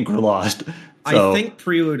licenses I think were lost. So, I think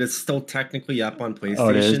Prelude is still technically up on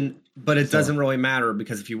PlayStation, but it doesn't really matter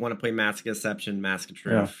because if you want to play Mask of Deception, Mask of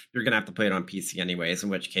Truth, you're gonna have to play it on PC anyways. In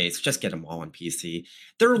which case, just get them all on PC.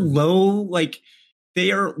 They're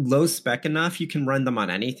they are low spec enough. You can run them on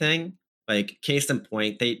anything. Like case in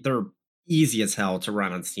point, they're easy as hell to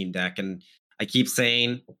run on Steam Deck, and I keep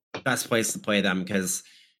saying best place to play them because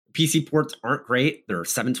PC ports aren't great. They're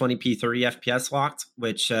 720p 30 FPS locked,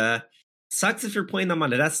 which sucks if you're playing them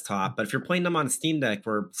on a desktop, but if you're playing them on a Steam Deck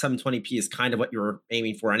where 720p is kind of what you're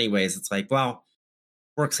aiming for anyways, it's like, well,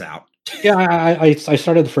 works out. Yeah, I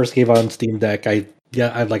started the first game on Steam Deck.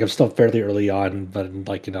 I'm still fairly early on, but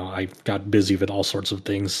I got busy with all sorts of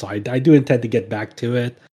things, so I do intend to get back to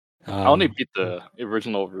it. I only beat the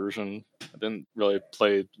original version. I didn't really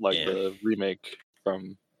play the remake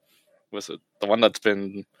from, was it the one that's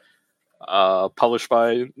been published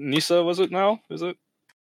by Nisa? Was it now? Is it?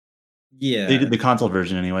 Yeah, they did the console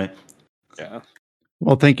version anyway. Yeah.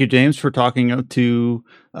 Well, thank you, James, for talking to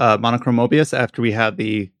Monochrome Mobius after we had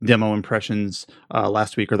the demo impressions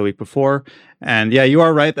last week or the week before. And yeah, you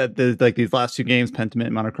are right that these last two games, Pentiment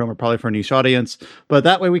and Monochrome, are probably for a niche audience. But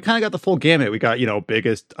that way, we kind of got the full gamut. We got,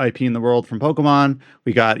 biggest IP in the world from Pokemon.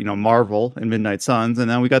 We got, Marvel and Midnight Suns. And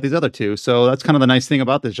then we got these other two. So that's kind of the nice thing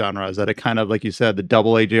about this genre is that it kind of, like you said, the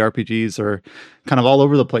double A JRPGs are kind of all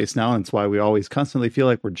over the place now. And it's why we always constantly feel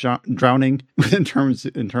like we're drowning in terms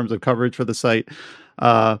of coverage for the site.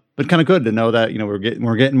 But kind of good to know that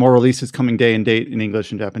we're getting more releases coming day and date in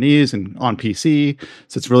English and Japanese and on PC.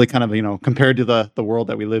 So it's really kind of compared to the world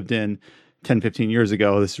that we lived in 10-15 years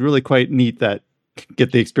ago, this is really quite neat that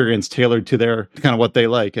get the experience tailored to their kind of what they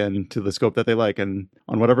like and to the scope that they like and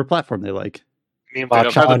on whatever platform they like.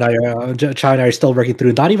 Meanwhile, China and I are still working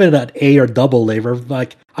through not even an A or double A. We're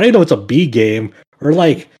like, I don't even know it's a B game. We're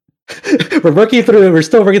like we're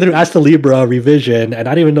still working through Asta Libra revision, and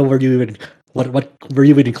I don't even know where you even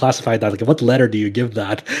classify that. Like, what letter do you give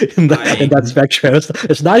that in that spectrum?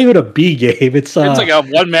 It's not even a B game. It's like a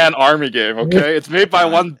one-man army game. Okay, it's made by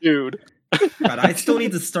one dude. But I still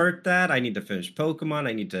need to start that. I need to finish Pokemon.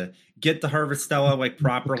 I need to get the Harvestella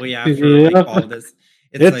properly after all of this.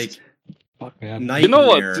 It's like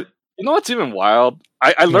nightmare. You know what's even wild?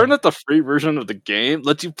 I learned that the free version of the game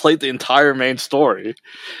lets you play the entire main story,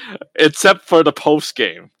 except for the post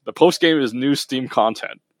game. The post game is new Steam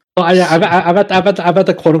content. Well, I'm at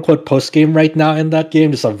the quote unquote post game right now in that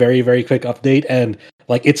game. Just a very, very quick update, and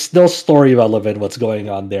it's still story relevant what's going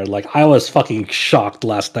on there. I was fucking shocked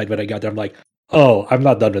last night when I got there. I'm like, oh, I'm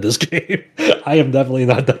not done with this game. I am definitely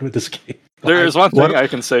not done with this game. There is one thing I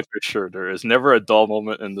can say for sure. There is never a dull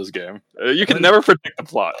moment in this game. You can never predict the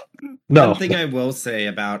plot. No. One thing I will say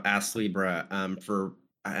about Asta Libra,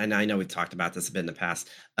 and I know we've talked about this a bit in the past.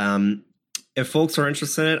 If folks are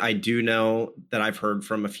interested in it, I do know that I've heard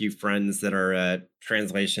from a few friends that are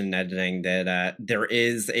translation and editing that there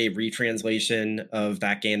is a retranslation of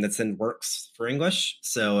that game that's in works for English.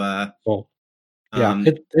 So,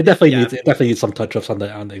 it definitely needs some touch-ups on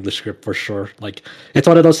the English script for sure. It's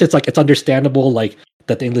one of those. It's understandable.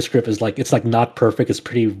 That the English script is it's not perfect. It's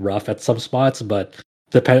pretty rough at some spots, but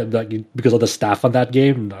because of the staff on that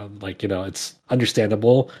game, it's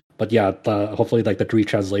understandable. But yeah, hopefully the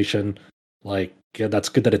retranslation. That's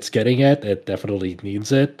good that it's getting it. It definitely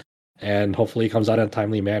needs it, and hopefully it comes out in a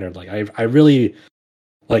timely manner. I really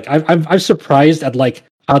I'm surprised at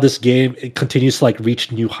how this game it continues to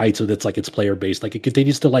reach new heights with its player base. It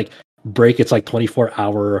continues to break its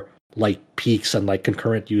 24-hour peaks and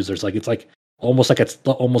concurrent users. It's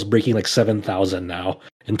almost breaking 7,000 now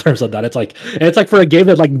in terms of that. It's for a game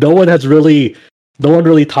that no one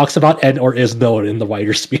really talks about and or is known in the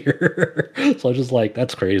wider sphere. So I'm just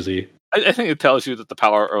that's crazy. I think it tells you that the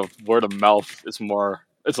power of word of mouth is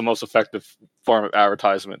it's the most effective form of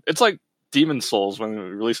advertisement. It's like Demon Souls when it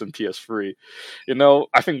released on PS3.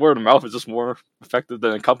 I think word of mouth is just more effective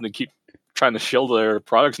than a company keep trying to shield their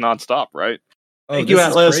products nonstop, right? Oh, Thank you,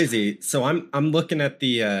 Atlas. Crazy. So I'm looking at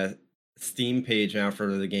the Steam page now for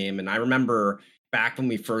the game, and I remember back when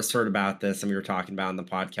we first heard about this and we were talking about it on the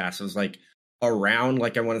podcast, it was around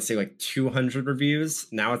I want to say 200 reviews.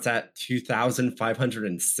 Now it's at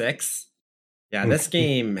 2,506. Yeah, this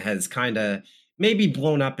game has kind of maybe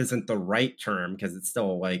blown up isn't the right term because it's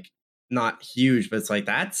still not huge, but it's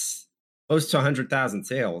that's close to 100,000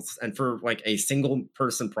 sales. And for a single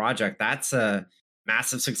person project, that's a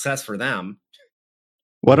massive success for them.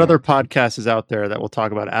 What other podcast is out there that will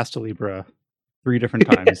talk about Asta Libra 3 different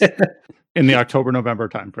times? in the October-November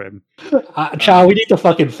timeframe. Chow, we need to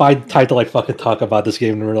fucking find time to like fucking talk about this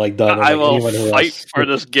game when we're like done. I like, will anyone who fight else. for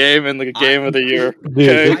this game in the game of the year.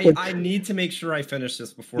 Dude, Okay? I need to make sure I finish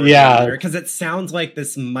this before Yeah. because it sounds like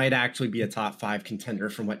this might actually be a top 5 contender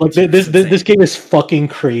from what Like this game is fucking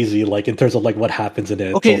crazy. Like in terms of like what happens in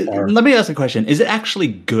it. Okay, so far. let me ask a question. Is it actually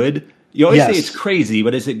good? You always say Yes. it's crazy,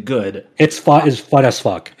 but is it good? It's fun. It's fun as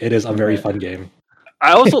fuck. It is a very fun game.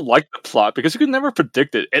 I also like the plot because you can never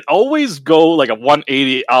predict it. It always go like a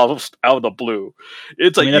 180 out of the blue.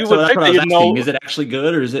 It's like that's you would what think I that was you asking. know. Is it actually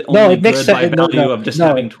good, or is it No, only it makes good sense. by No, value no, of just no,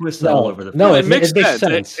 having twists all over the place? No, it makes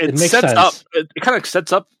sense. It makes sets sense. up. It kind of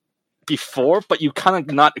sets up before, but you kind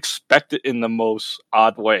of not expect it in the most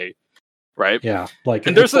odd way, right? Yeah, like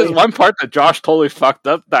And there's it's this one part that Josh totally fucked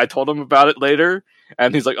up that I told him about it later,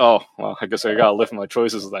 and he's like, "Oh, well, I guess I gotta live with my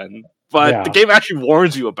choices then." But Yeah. the game actually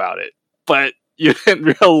warns you about it, but you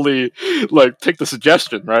didn't really like take the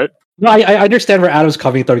suggestion, right? No, I understand where Adam's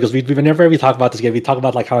coming from because whenever we talk about this game, we talk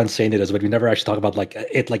about like how insane it is, but we never actually talk about like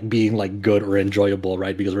it like being like good or enjoyable,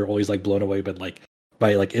 right? Because we're always like blown away,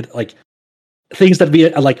 by like it like things that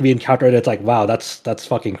we encounter, and it's like wow, that's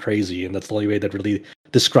fucking crazy, and that's the only way that really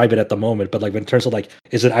describe it at the moment. But like in terms of like,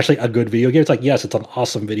 is it actually a good video game? It's like yes, it's an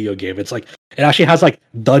awesome video game. It's like it actually has like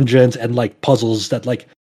dungeons and like puzzles that like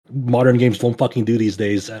modern games don't fucking do these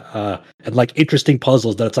days, and like interesting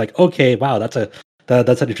puzzles that it's like okay, wow, that's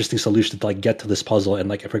an interesting solution to like get to this puzzle and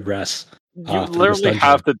like progress. You through this literally dungeon.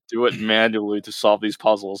 have to do it manually to solve these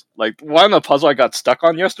puzzles. Like one of the puzzle I got stuck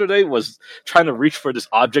on yesterday was trying to reach for this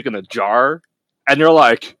object in a jar, and you're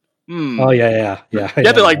like, Oh yeah. You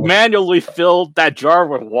have to like manually fill that jar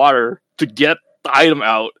with water to get the item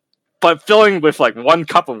out, but filling with like 1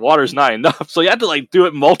 cup of water is not enough. So you have to like do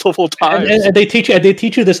it multiple times. and they teach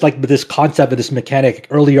you this like this concept and this mechanic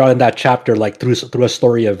earlier on in that chapter, like through a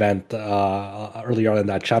story event earlier on in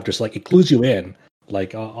that chapter. So like it clues you in,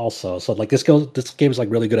 like also. So like this game is like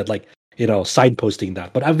really good at like signposting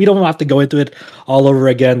that. But we don't have to go into it all over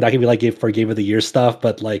again. That can be like for Game of the Year stuff.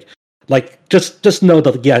 But like just know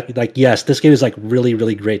that yes, this game is like really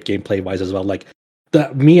really great gameplay wise as well. Like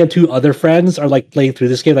me and 2 other friends are like playing through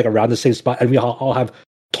this game like around the same spot, and we all have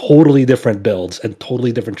totally different builds and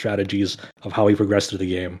totally different strategies of how we progress through the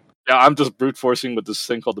game. Yeah, I'm just brute forcing with this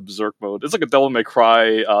thing called the Berserk mode. It's like a Devil May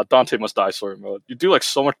Cry, Dante Must Die sort of mode. You do like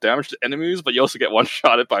so much damage to enemies, but you also get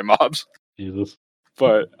one-shotted by mobs. Jesus.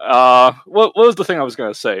 But what was the thing I was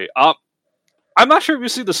gonna say? I'm not sure if you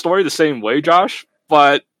see the story the same way, Josh.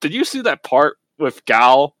 But did you see that part with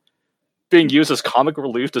Gal being used as comic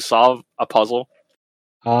relief to solve a puzzle?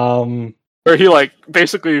 Where he like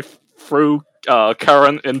basically threw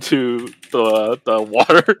Karen into the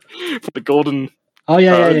water for the golden. Oh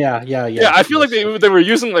yeah. Yeah, I feel like they were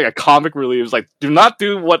using like a comic relief. It was like, do not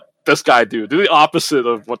do what this guy do. Do the opposite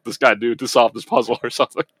of what this guy do to solve this puzzle or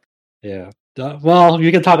something. Yeah. Well,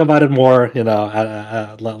 you can talk about it more,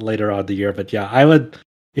 later on in the year. But yeah, I would,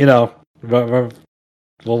 well,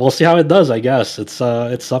 we'll see how it does. I guess it's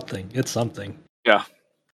something. It's something. Yeah.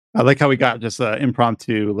 I like how we got just an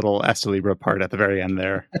impromptu little Esta Libra part at the very end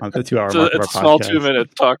there on the 2-hour mark of our It's a small podcast.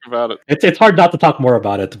 2-minute talk about it. It's hard not to talk more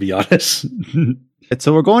about it, to be honest.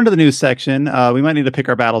 So we're going to the news section. We might need to pick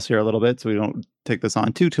our battles here a little bit so we don't take this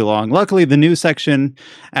on too long. Luckily, the news section,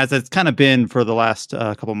 as it's kind of been for the last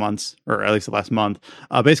couple months, or at least the last month,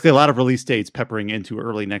 basically a lot of release dates peppering into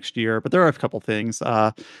early next year. But there are a couple things.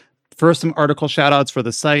 First, some article shout-outs for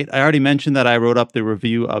the site. I already mentioned that I wrote up the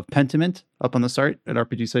review of Pentiment up on the site at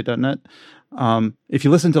rpgsite.net. If you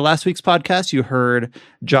listened to last week's podcast, you heard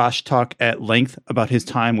Josh talk at length about his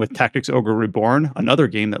time with Tactics Ogre Reborn, another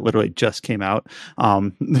game that literally just came out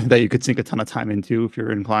that you could sink a ton of time into if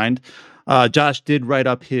you're inclined. Josh did write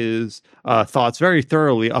up his thoughts very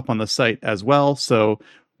thoroughly up on the site as well. So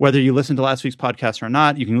whether you listen to last week's podcast or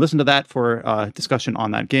not, you can listen to that for discussion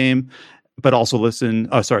on that game. But also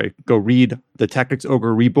go read the Tactics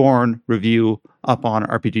Ogre Reborn review up on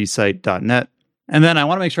rpgsite.net. And then I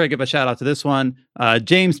want to make sure I give a shout out to this one.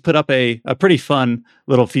 James put up a pretty fun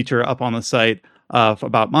little feature up on the site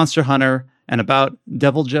about Monster Hunter and about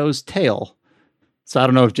Devil Joe's Tale. So I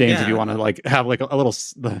don't know if James, if you want to like have like a little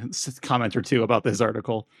comment or two about this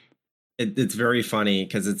article. It's very funny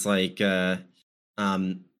because it's like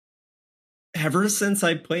ever since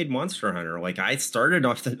I played Monster Hunter, like I started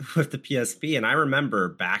off with the PSP, and I remember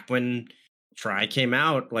back when Tri came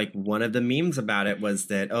out, like one of the memes about it was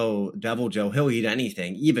that, oh, Devil Joe, he'll eat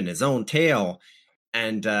anything, even his own tail.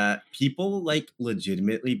 And people like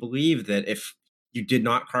legitimately believe that if you did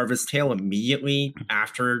not carve his tail immediately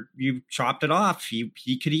after you chopped it off, he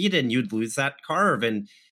could eat it and you'd lose that carve. And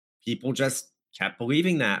people just kept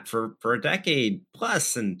believing that for a decade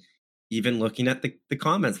plus. And even looking at the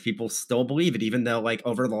comments, people still believe it, even though like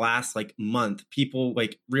over the last like month, people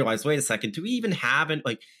like realized, wait a second, do we even have it?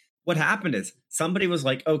 Like, what happened is somebody was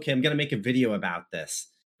like, okay, I'm gonna make a video about this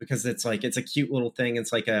because it's like it's a cute little thing.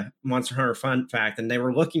 It's like a Monster Hunter fun fact, and they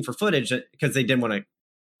were looking for footage because they didn't want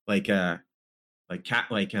to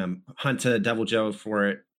hunt a Devil Joe for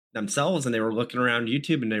it themselves, and they were looking around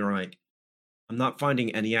YouTube and they were like, I'm not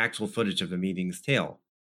finding any actual footage of him eating his tail.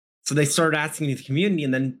 So they started asking the community,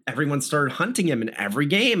 and then everyone started hunting him in every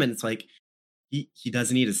game, and it's like he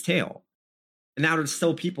doesn't eat his tail. And now there's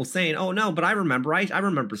still people saying, oh no, but I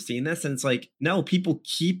remember seeing this, and it's like, no, people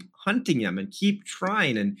keep hunting him and keep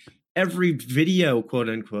trying, and every video, quote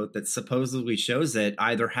unquote, that supposedly shows it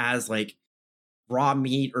either has like raw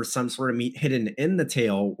meat or some sort of meat hidden in the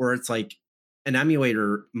tail, where it's like an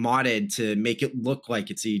emulator modded to make it look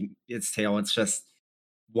like it's eating its tail. It's just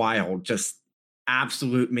wild, just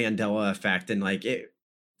absolute Mandela effect. And like it,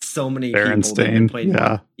 so many people have been playing,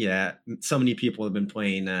 so many people have been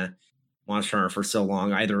playing Monster Hunter for so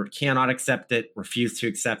long, either cannot accept it, refuse to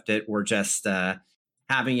accept it, or just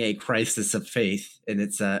having a crisis of faith. And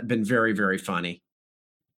it's been very, very funny.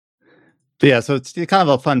 Yeah, so it's kind of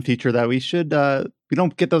a fun feature that we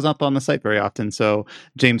don't get those up on the site very often. So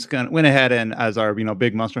James went ahead and, as our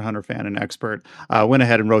big Monster Hunter fan and expert, went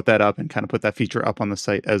ahead and wrote that up and kind of put that feature up on the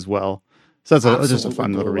site as well. So that's just a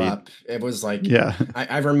fun little read. It was like, yeah,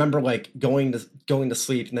 I remember like going to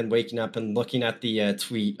sleep and then waking up and looking at the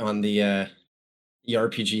tweet on the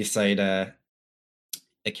RPG site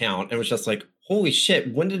account. It was just like, holy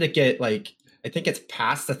shit! When did it get like? I think it's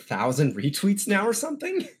past 1,000 retweets now or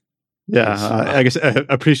something. Yeah, I guess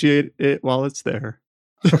appreciate it while it's there,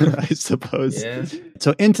 I suppose. Yeah.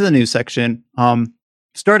 So into the news section.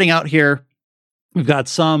 Starting out here, we've got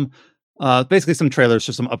some. Basically some trailers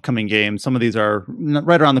for some upcoming games. Some of these are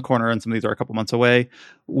right around the corner and some of these are a couple months away.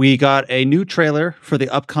 We got a new trailer for the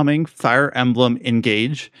upcoming Fire Emblem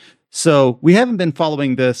Engage. So we haven't been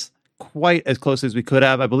following this quite as closely as we could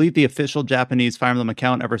have. I believe the official Japanese Fire Emblem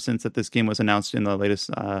account, ever since that this game was announced in the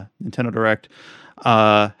latest Nintendo Direct,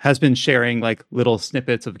 has been sharing like little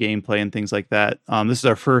snippets of gameplay and things like that. This is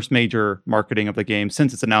our first major marketing of the game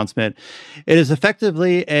since its announcement. It is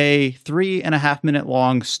effectively a 3.5 minute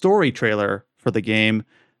long story trailer for the game.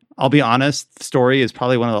 I'll be honest, story is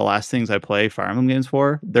probably one of the last things I play Fire Emblem games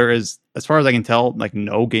for. There is, as far as I can tell, like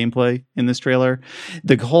no gameplay in this trailer.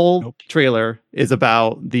 The whole trailer is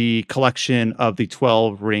about the collection of the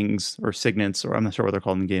 12 rings or signets, or I'm not sure what they're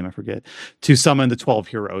called in the game, I forget, to summon the 12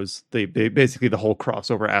 heroes. They basically the whole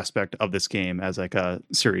crossover aspect of this game as like a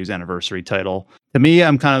series anniversary title. To me,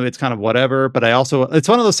 it's kind of whatever, but it's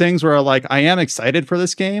one of those things where like I am excited for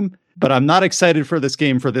this game, but I'm not excited for this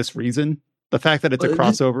game for this reason. The fact that it's a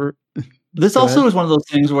crossover. This also is one of those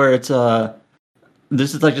things where it's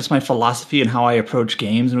this is like just my philosophy and how I approach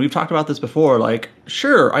games. And we've talked about this before. Like,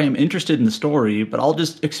 sure, I am interested in the story, but I'll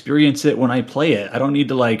just experience it when I play it. I don't need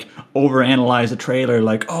to like overanalyze a trailer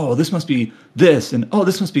like, oh, this must be this and oh,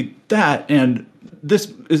 this must be that and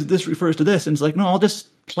this refers to this. And it's like, no, I'll just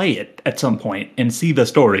play it at some point and see the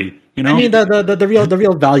story. You know? I mean, the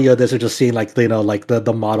real value of this is just seeing like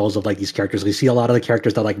the models of like these characters. You see a lot of the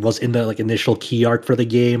characters that like was in the like initial key art for the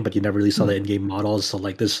game, but you never really saw the in-game models. So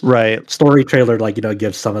like this story trailer like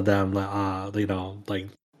gives some of them like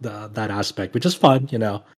that aspect, which is fun. Get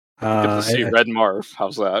to see Red Marv.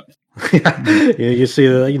 How's that? you see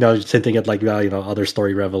just hinting at like other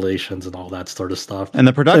story revelations and all that sort of stuff. And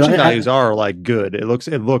the production values are like good. It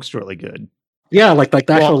looks really good. Yeah, like the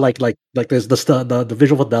actual like there's the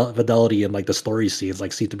visual fidelity and like the story scenes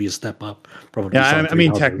like seem to be a step up from. Yeah, I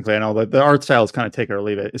mean technically, I know that the art style is kind of take it or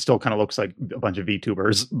leave it. It still kind of looks like a bunch of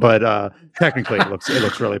VTubers, but technically it looks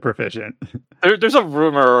really proficient. There's a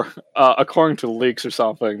rumor, according to leaks or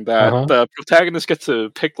something, that the protagonist gets to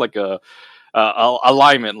pick like a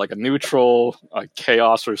alignment, like a neutral,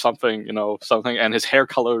 chaos or something, something, and his hair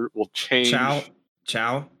color will change.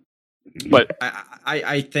 Chow. But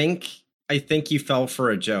I think you fell for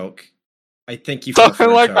a joke. I think you fell something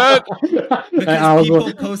for a like joke. that. Because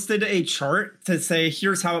people posted a chart to say,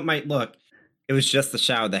 here's how it might look. It was just the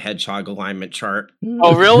Shao the Hedgehog alignment chart.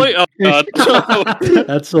 Oh, really? Oh, God.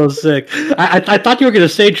 That's so sick. I thought you were going to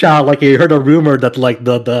say, Chow, like you heard a rumor that like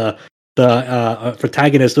the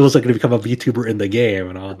protagonist was going to become a VTuber in the game.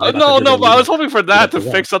 And all. But I was hoping for that to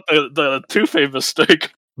fix up the Two-Face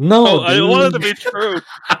mistake. No, I wanted it to be true.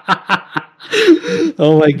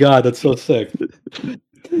 Oh my god, that's so sick.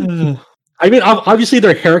 I mean, obviously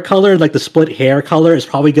their hair color, like the split hair color, is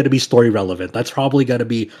probably going to be story relevant. That's probably going to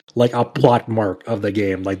be like a plot mark of the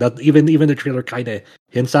game. Like that, even the trailer kind of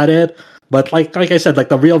hints at it. But like I said, like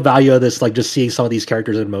the real value of this, like just seeing some of these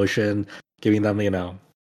characters in motion, giving them, a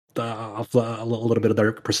little bit of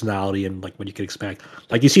their personality and like what you can expect.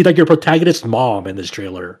 Like you see like your protagonist's mom in this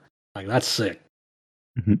trailer. Like that's sick.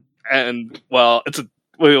 And well, it's a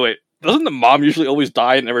wait. Doesn't the mom usually always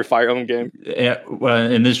die in every Fire Emblem game? Yeah,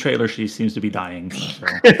 well, in this trailer, she seems to be dying. So.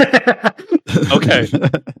 Okay.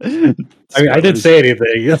 I mean, I didn't say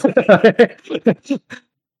anything.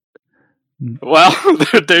 Well,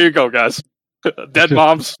 there you go, guys. Dead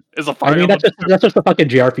moms is a Fire Emblem. That's just a fucking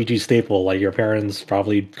JRPG staple. Like your parents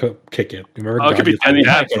probably kick it. Remember? It could be dead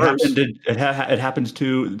dad first. It happens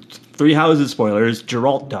to Three Houses. Spoilers.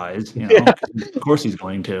 Geralt dies. Of course he's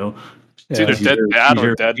going to. It's either dead dad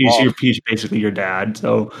or dead mom. He's basically your dad.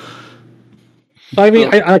 So, I mean,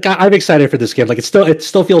 I'm excited for this game. Like, it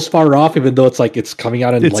still feels far off, even though it's coming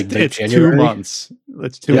out in it's January. 2 months.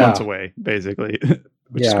 It's 2 months away, basically,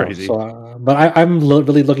 which is crazy. So, but I'm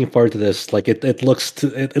really looking forward to this. Like, it looks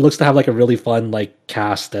to have like a really fun like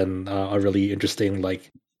cast and a really interesting like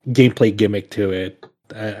gameplay gimmick to it.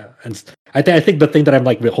 And I think the thing that I'm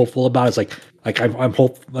like real hopeful about is I'm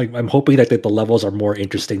hoping that the levels are more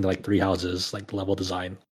interesting than like Three Houses, like the level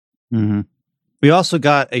design. Mm-hmm. We also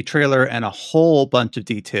got a trailer and a whole bunch of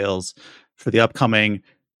details for the upcoming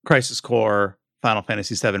Crisis Core Final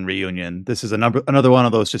Fantasy VII Reunion. This is another one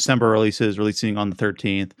of those December releases, releasing on the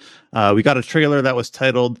 13th. We got a trailer that was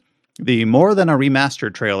titled the More Than a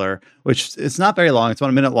Remastered trailer, which it's not very long. It's about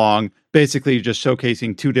a minute long, basically just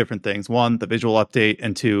showcasing 2 different things. 1, the visual update,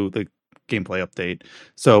 and 2, the gameplay update.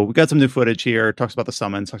 So we got some new footage here, talks about the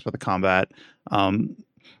summons, talks about the combat.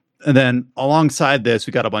 And then alongside this,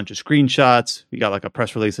 we got a bunch of screenshots. We got like a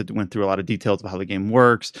press release that went through a lot of details of how the game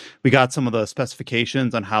works. We got some of the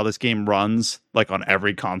specifications on how this game runs, like on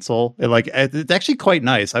every console. It's actually quite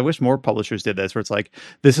nice. I wish more publishers did this, where it's like,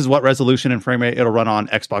 this is what resolution and frame rate it'll run on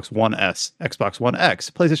Xbox One S, Xbox One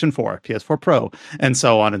X, PlayStation 4, PS4 Pro, and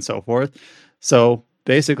so on and so forth. So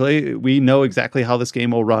basically, we know exactly how this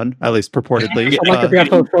game will run, at least purportedly.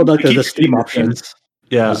 The Steam options.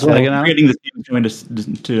 Yeah, so we're getting this game joined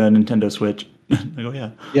to a Nintendo Switch.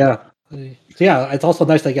 Yeah. It's also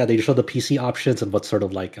nice that they show the PC options and what sort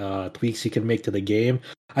of like tweaks you can make to the game.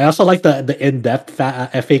 I also like the in-depth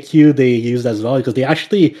FAQ they used as well, because they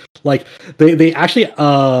actually answer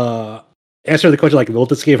the question like, will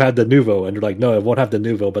this game have the Nouveau? And they're like, no, it won't have the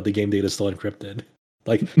Nouveau, but the game data is still encrypted.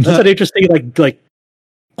 Like that's an interesting like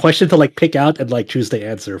question to like pick out and like choose the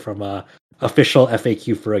answer from a official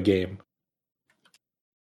FAQ for a game.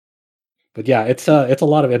 But yeah, it's a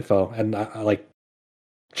lot of info, and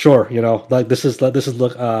sure, like this is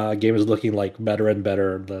game is looking like better and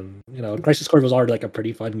better than Crisis Core was already like a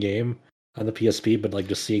pretty fun game on the PSP, but like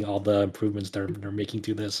just seeing all the improvements they're making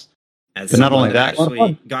to this. But not only that,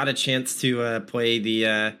 actually got a chance to play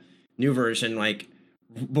the new version. Like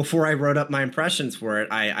before I wrote up my impressions for it,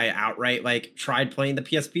 I outright like tried playing the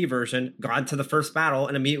PSP version, got to the first battle,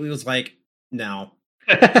 and immediately was like, no,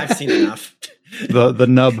 I've seen enough. The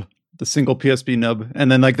nub. The single PSP nub,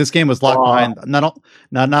 and then like this game was locked behind not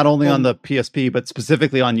only on the PSP but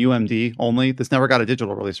specifically on UMD only. This never got a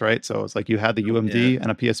digital release, right? So it's like you had the UMD and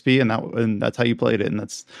a PSP, and that's how you played it, and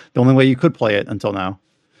that's the only way you could play it until now.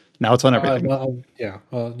 Now it's on everything.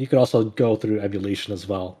 You could also go through emulation as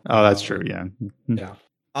well. Oh, that's true. Yeah.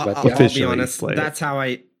 I'll be honest. That's how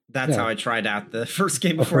I tried out the first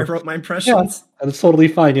game before I wrote my impressions. And it's totally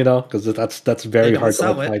fine, because that's very hard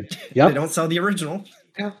to find. Yeah, they don't sell the original.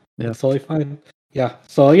 Yeah, it's totally fine. Yeah,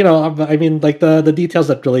 so I mean, like the details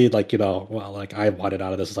that really like I wanted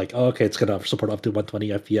out of this is like, oh, okay, it's gonna support up to 120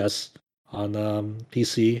 FPS on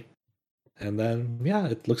PC, and then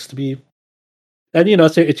it looks to be, and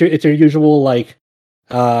it's your usual like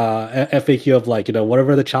FAQ of like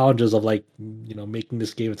whatever the challenges of like making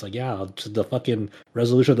this game. It's like the fucking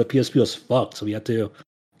resolution of the PSP was fucked, so we had to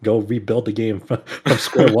go rebuild the game from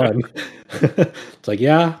square one. It's like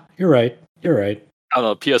you're right. I don't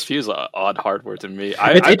know. PSP is odd hardware to me.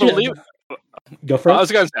 I believe. Go for it. I was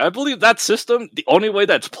gonna say, I believe that system. The only way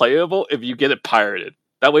that's playable if you get it pirated.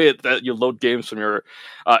 That way, that you load games from your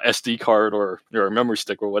SD card or your memory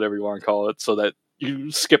stick or whatever you want to call it, so that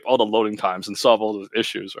you skip all the loading times and solve all the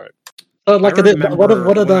issues. Right. Like when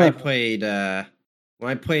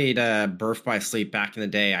I played Birth by Sleep back in the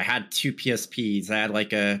day, I had 2 PSPs. I had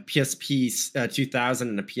like a PSP 2000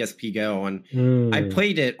 and a PSP Go, and I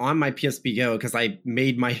played it on my PSP Go because I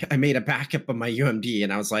made a backup of my UMD,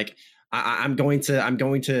 and I was like, I'm going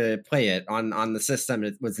to play it on the system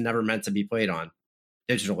it was never meant to be played on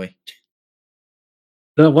digitally.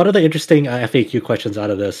 One of the interesting FAQ questions out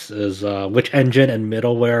of this is which engine and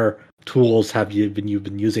middleware tools have you've been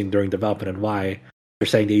using during development and why? They're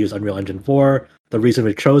saying they use Unreal Engine 4. The reason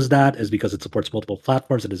we chose that is because it supports multiple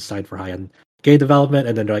platforms and is designed for high-end game development.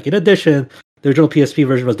 And then they're like, in addition, the original PSP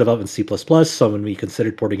version was developed in C++, so when we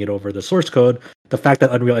considered porting it over the source code, the fact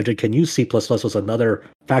that Unreal Engine can use C++ was another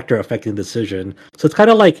factor affecting the decision. So it's kind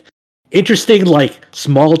of like interesting, like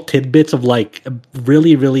small tidbits of like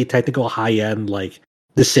really, really technical high-end like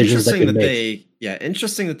decisions that Interesting they that make.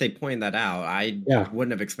 interesting that they point that out. I Yeah.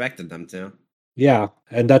 wouldn't have expected them to. Yeah,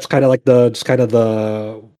 and that's kind of like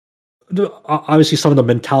obviously some of the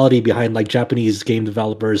mentality behind like Japanese game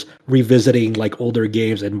developers revisiting like older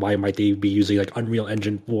games and why might they be using like Unreal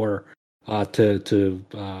Engine 4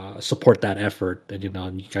 to support that effort, and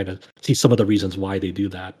and you kind of see some of the reasons why they do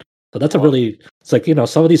that. So that's it's like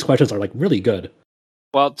some of these questions are like really good.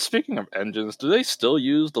 Well, speaking of engines, do they still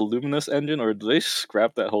use the Luminous engine, or do they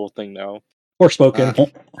scrap that whole thing now?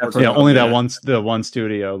 Forspoken. Only the one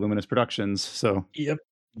studio, Luminous Productions. So Yep.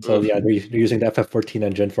 So yeah, they're using the FF14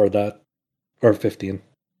 engine for that, or 15.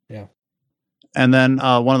 Yeah. And then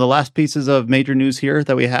one of the last pieces of major news here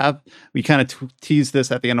that we have, we kind of teased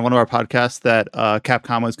this at the end of one of our podcasts that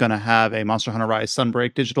Capcom was going to have a Monster Hunter Rise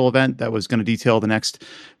Sunbreak digital event that was going to detail the next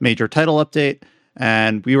major title update.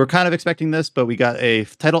 And we were kind of expecting this, but we got a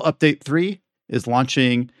title update 3 is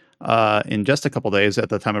launching in just a couple days at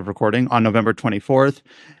the time of recording on November 24th.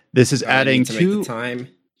 This is adding two.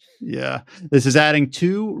 Yeah, this is adding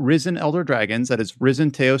 2 Risen Elder Dragons. That is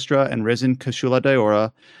Risen Teostra and Risen Kashula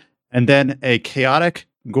Daora, and then a chaotic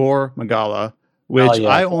Gore Magala, which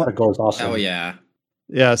Gore's awesome. Oh yeah.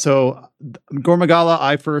 Yeah, so Gore Magala,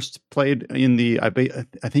 I first played in I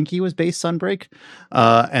think he was base Sunbreak,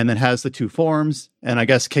 and then has the 2 forms. And I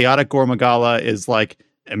guess Chaotic Gore Magala is like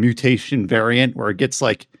a mutation variant where it gets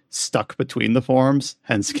like stuck between the forms,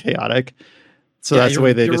 hence chaotic. So that's the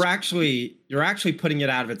way you're actually putting it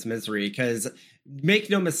out of its misery, because make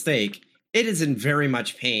no mistake, it is in very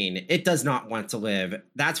much pain. It does not want to live.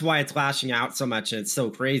 That's why it's lashing out so much and it's so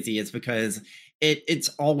crazy. It's because it's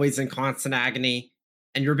always in constant agony.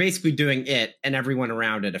 And you're basically doing it and everyone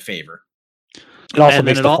around it a favor. It also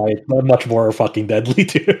makes the fight much more fucking deadly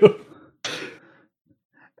too.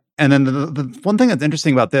 And then the one thing that's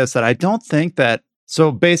interesting about this that I don't think that,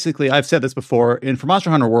 so basically I've said this before, for Monster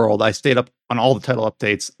Hunter World, I stayed up on all the title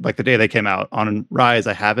updates like the day they came out. On Rise,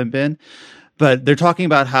 I haven't been. But they're talking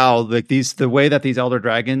about how like the way that these Elder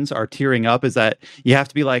Dragons are tiering up is that you have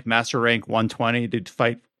to be like Master Rank 120 to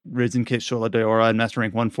fight Risen Kashula Daora and Master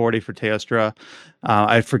Rank 140 for Teostra.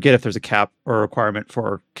 I forget if there's a cap or a requirement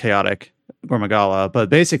for Chaotic Gore Magala, but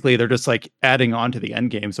basically they're just like adding on to the end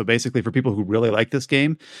game. So basically for people who really like this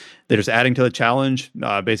game, they're just adding to the challenge,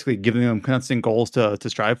 basically giving them constant goals to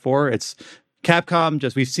strive for. It's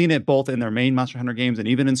Capcom, we've seen it both in their main Monster Hunter games and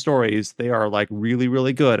even in stories. They are like really,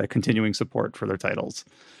 really good at continuing support for their titles.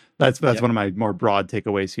 That's one of my more broad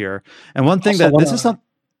takeaways here. And one thing also, this is something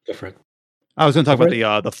different. I was going to talk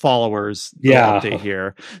about the followers update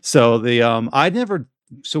here. So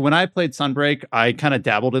when I played Sunbreak, I kind of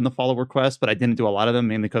dabbled in the follower quests, but I didn't do a lot of them,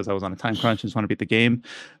 mainly because I was on a time crunch and just want to beat the game.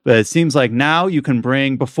 But it seems like now you can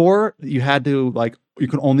before you had to you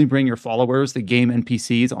can only bring your followers, the game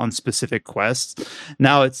NPCs, on specific quests.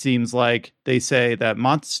 Now it seems like they say that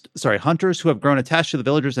hunters who have grown attached to the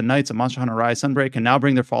villagers and knights of Monster Hunter Rise Sunbreak can now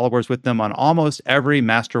bring their followers with them on almost every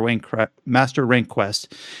master rank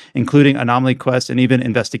quest, including anomaly quests and even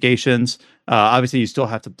investigations. Obviously, you still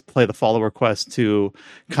have to play the follower quest to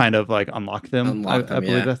kind of like unlock them. I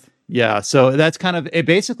believe. Yeah. So that's kind of, it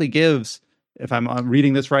basically gives, if I'm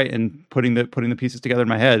reading this right and putting the pieces together in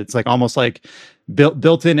my head, it's like almost like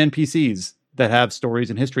built-in NPCs that have stories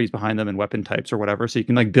and histories behind them and weapon types or whatever. So you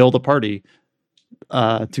can like build a party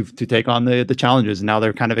to take on the challenges. And now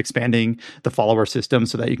they're kind of expanding the follower system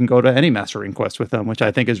so that you can go to any Mastering quest with them, which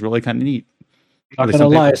I think is really kind of neat. Not gonna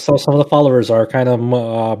lie, so some of the followers are kind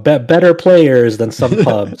of better players than some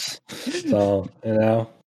pubs. So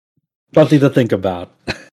something to think about.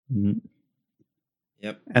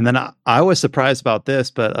 Yep. And then I was surprised about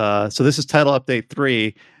this, but so this is title update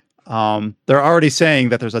 3. They're already saying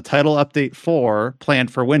that there's a title update 4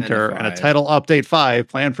 planned for winter and a title update 5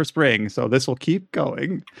 planned for spring. So this will keep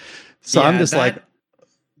going. So I'm just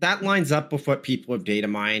that lines up with what people have data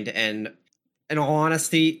mined. And in all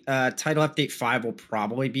honesty, title update 5 will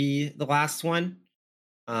probably be the last one.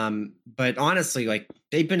 But honestly, like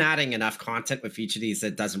they've been adding enough content with each of these that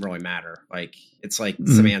it doesn't really matter. Like it's like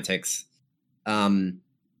semantics.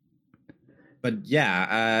 But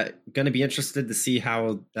yeah, gonna be interested to see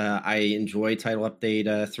how I enjoy title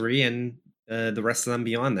update 3 and the rest of them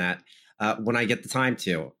beyond that. when I get the time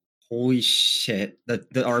to. Holy shit, the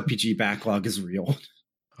RPG backlog is real.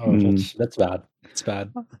 Oh, that's bad. It's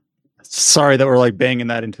bad. Sorry that we're like banging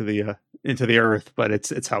that into the earth, but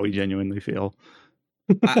it's how we genuinely feel.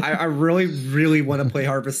 I really, really want to play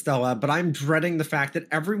Harvestella, but I'm dreading the fact that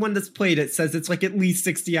everyone that's played it says it's like at least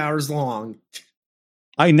 60 hours long.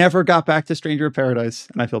 I never got back to Stranger of Paradise,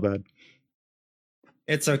 and I feel bad.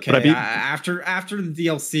 It's okay. After the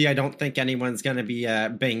DLC, I don't think anyone's going to be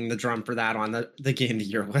banging the drum for that on the Game of the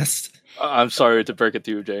Year list. I'm sorry to break it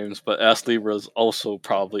to you, James, but Ass Libra is also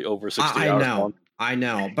probably over 60 hours long. I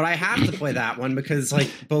know, but I have to play that one because like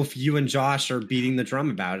both you and Josh are beating the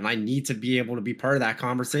drum about it, and I need to be able to be part of that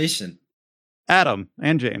conversation. Adam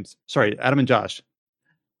and Josh.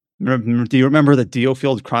 Do you remember the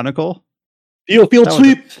DioField Chronicle? DioField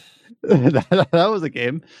Sweep. That was a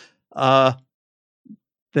game. The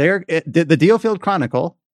DioField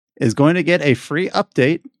Chronicle is going to get a free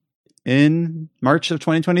update in March of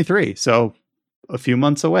 2023. So a few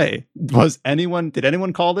months away. Did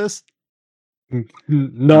anyone call this?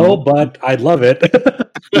 No, but I love it.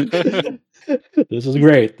 This is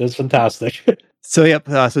great. This is fantastic. So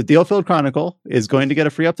so DioField Chronicle is going to get a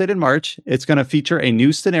free update in March. It's going to feature a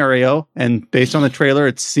new scenario, and based on the trailer,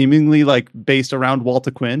 it's seemingly like based around Walter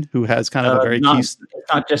Quinn, who has kind of a very key. It's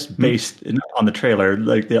not just based on the trailer.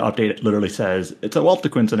 Like the update literally says it's a Walter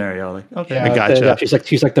Quinn scenario. Like, okay, I gotcha.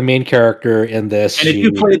 She's like the main character in this. And if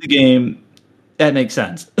you play the game, that makes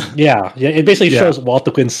sense. Yeah. It basically shows Walter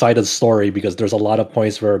Quinn's side of the story because there's a lot of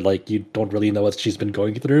points where like you don't really know what she's been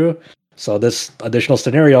going through. So this additional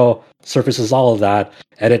scenario surfaces all of that,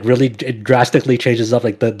 and it drastically changes up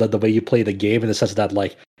like the way you play the game in the sense that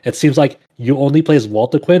like it seems like you only play as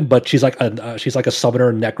Walter Quinn, but she's like a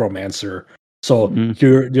summoner necromancer. So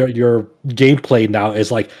your gameplay now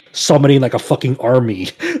is like summoning like a fucking army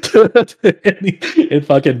in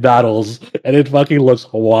fucking battles, and it fucking looks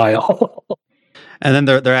wild. And then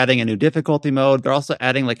they're adding a new difficulty mode. They're also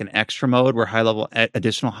adding like an extra mode where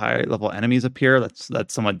additional high level enemies appear.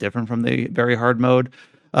 That's somewhat different from the very hard mode.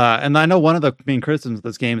 And I know one of the main criticisms of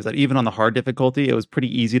this game is that even on the hard difficulty, it was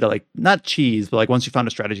pretty easy to like not cheese, but like once you found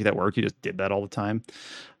a strategy that worked, you just did that all the time.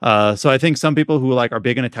 So I think some people who like are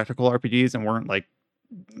big into tactical RPGs and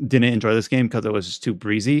didn't enjoy this game because it was just too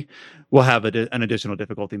breezy will have an additional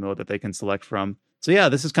difficulty mode that they can select from. So yeah,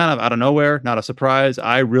 this is kind of out of nowhere, not a surprise.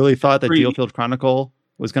 I really thought that DioField Chronicle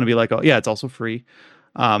was going to be like, oh yeah, it's also free.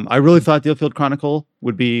 I really thought DioField Chronicle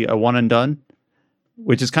would be a one and done,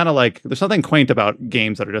 which is kind of like, there's something quaint about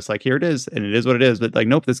games that are just like, here it is, and it is what it is. But like,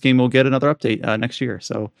 nope, this game will get another update next year.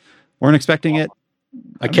 So weren't expecting it.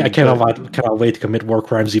 I cannot wait to commit war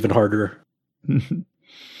crimes even harder.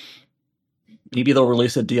 Maybe they'll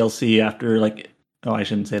release a DLC after like. Oh, I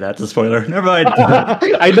shouldn't say that. It's a spoiler. Never mind.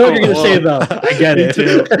 I know what you're going to say though. I get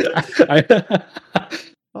it.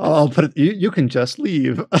 Oh, but you can just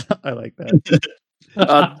leave. I like that. Did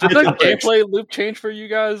the gameplay loop change for you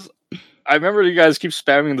guys? I remember you guys keep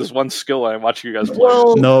spamming this one skill and I'm watching you guys play.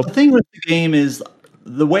 Well, no. The thing with the game is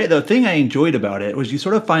the thing I enjoyed about it was you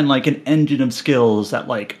sort of find like an engine of skills that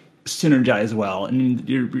like synergize well, and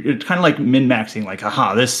you're kind of like min-maxing, like,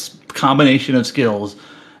 aha, this combination of skills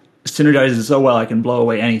synergizes so well I can blow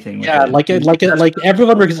away anything. Yeah, like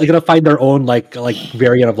everyone is gonna find their own like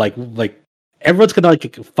variant of like everyone's gonna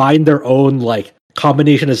like find their own like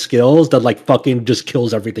combination of skills that like fucking just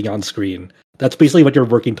kills everything on screen. That's basically what you're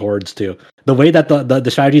working towards too. The way that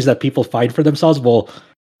the strategies that people find for themselves will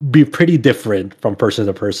be pretty different from person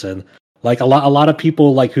to person. Like a lot of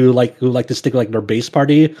people who like to stick like their base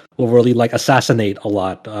party will really like assassinate a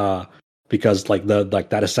lot. Because like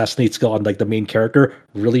that assassinate skill on like the main character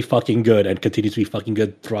really fucking good and continues to be fucking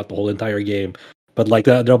good throughout the whole entire game. But like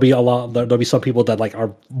there'll be some people that like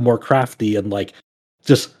are more crafty and like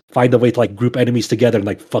just find a way to like group enemies together and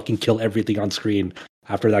like fucking kill everything on screen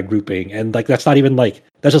after that grouping. And like that's not even like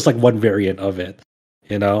that's just like one variant of it,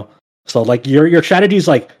 you know. So like your strategies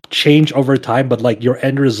like change over time, but like your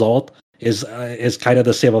end result is kind of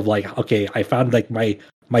the same. Of like, okay, I found like my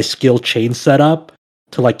skill chain set up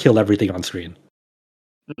to like kill everything on screen.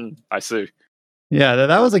 I see. Yeah,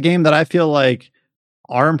 that was a game that I feel like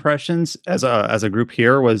our impressions as a group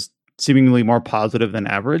here was seemingly more positive than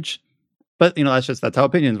average. But you know, that's how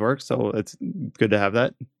opinions work. So it's good to have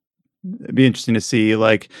that. It'd be interesting to see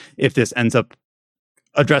like if this ends up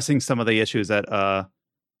addressing some of the issues that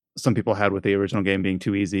some people had with the original game being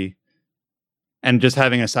too easy, and just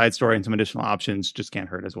having a side story and some additional options just can't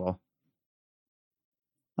hurt as well.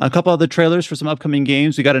 A couple other trailers for some upcoming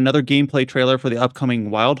games. We got another gameplay trailer for the upcoming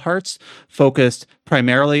Wild Hearts, focused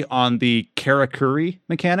primarily on the Karakuri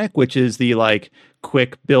mechanic, which is the like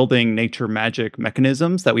quick building nature magic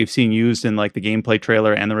mechanisms that we've seen used in like the gameplay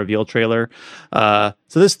trailer and the reveal trailer. So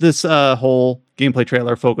this whole gameplay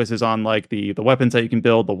trailer focuses on like the weapons that you can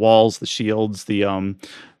build, the walls, the shields, the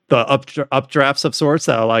updrafts of sorts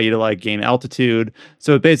that allow you to like gain altitude.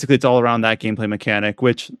 So basically it's all around that gameplay mechanic,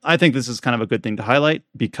 which I think this is kind of a good thing to highlight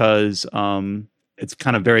because it's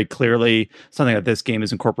kind of very clearly something that this game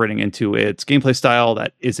is incorporating into its gameplay style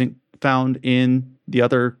that isn't found in the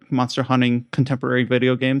other monster hunting contemporary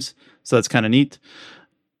video games. So that's kind of neat.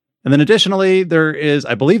 And then additionally, there is,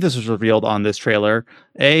 I believe this was revealed on this trailer,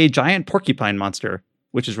 a giant porcupine monster,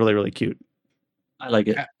 which is really, really cute. I like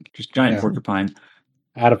it. Just giant porcupine.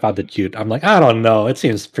 I'd have found it cute. I'm like, I don't know. It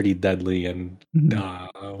seems pretty deadly and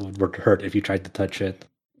would hurt if you tried to touch it.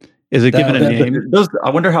 Is it given a name? I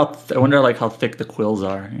wonder how thick the quills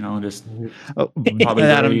are. You know, just probably.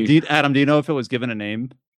 Adam, do you know if it was given a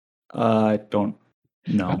name? Don't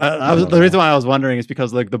know. The reason why I was wondering is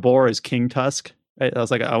because like the boar is King Tusk. Right? I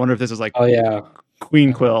was like, I wonder if this is like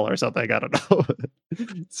Queen Quill or something. I don't know.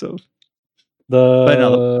 So.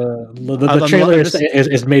 The trailer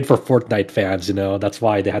is made for Fortnite fans, you know. That's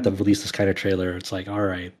why they had to release this kind of trailer. It's like, all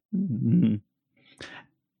right. Mm-hmm.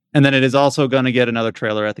 And then it is also going to get another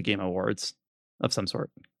trailer at the Game Awards of some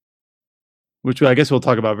sort, which I guess we'll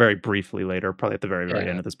talk about very briefly later, probably at the very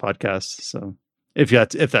end of this podcast. So if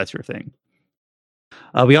that's your thing.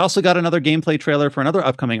 We also got another gameplay trailer for another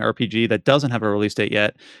upcoming RPG that doesn't have a release date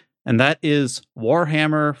yet, and that is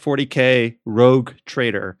Warhammer 40K Rogue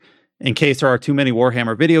Trader. In case there are too many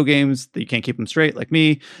Warhammer video games that you can't keep them straight, like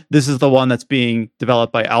me, this is the one that's being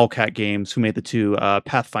developed by Owlcat Games, who made the two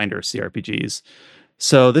Pathfinder CRPGs.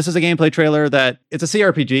 So this is a gameplay trailer that it's a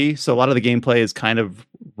CRPG, so a lot of the gameplay is kind of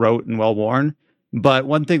rote and well-worn. But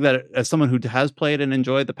one thing that, as someone who has played and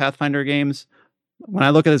enjoyed the Pathfinder games, when I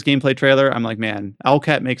look at this gameplay trailer, I'm like, man,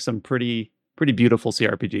 Owlcat makes some pretty beautiful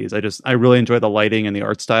CRPGs. I really enjoy the lighting and the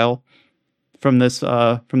art style from the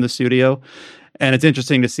studio. And it's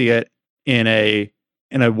interesting to see it in a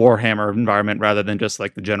Warhammer environment rather than just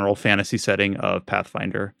like the general fantasy setting of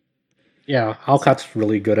Pathfinder. Yeah, Owlcat's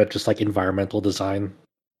really good at just like environmental design.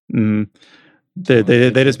 They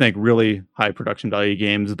just make really high production value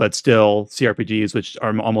games, but still CRPGs, which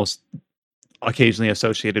are almost occasionally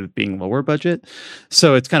associated with being lower budget.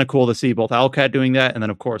 So it's kind of cool to see both Owlcat doing that, and then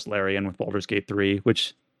of course Larian with Baldur's Gate 3,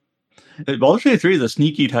 which Baldur's Gate 3 is a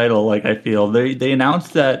sneaky title. Like I feel they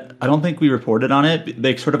announced that. I don't think we reported on it.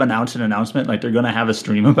 They sort of announced an announcement like they're going to have a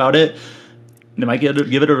stream about it. They might give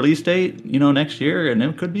it a release date, next year, and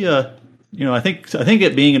it could be a, I think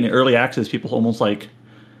it being in the early access, people almost like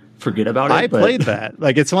forget about it. I played that.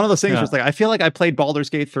 Like it's one of those things where it's like I feel like I played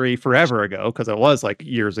Baldur's Gate 3 forever ago because it was like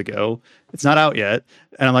years ago. It's not out yet,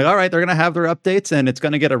 and I'm like, all right, they're gonna have their updates, and it's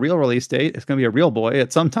gonna get a real release date. It's gonna be a real boy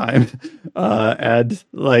at some time, and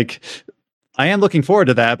like I am looking forward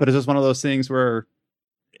to that. But it's just one of those things where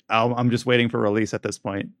I'm just waiting for release at this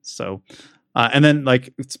point. So, and then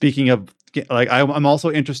like speaking of like I'm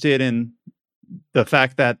also interested in the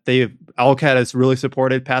fact that Owlcat has really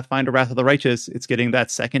supported Pathfinder Wrath of the Righteous. It's getting that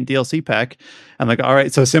second DLC pack. I'm like, all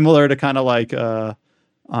right, so similar to kind of like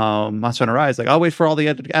Monster Hunter Rise, like I'll wait for all the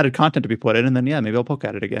added content to be put in, and then maybe I'll poke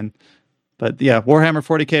at it again. But yeah, Warhammer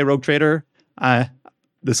 40K Rogue Trader,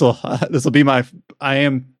 this will be my. I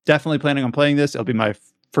am definitely planning on playing this. It'll be my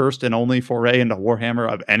first and only foray into Warhammer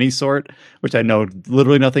of any sort, which I know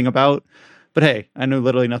literally nothing about. But hey, I knew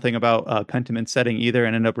literally nothing about Pentiment setting either,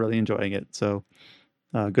 and ended up really enjoying it. So,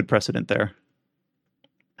 good precedent there.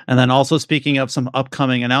 And then also speaking of some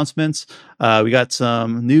upcoming announcements, we got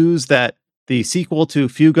some news that the sequel to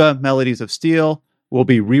Fuga Melodies of Steel will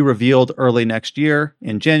be re-revealed early next year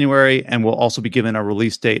in January, and will also be given a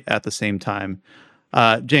release date at the same time.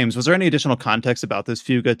 James, was there any additional context about this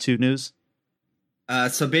Fuga 2 news?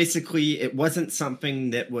 So basically, it wasn't something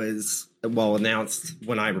that was announced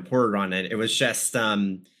when I reported on it. It was just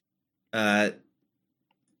the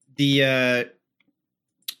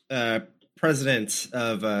president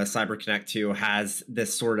of CyberConnect 2 has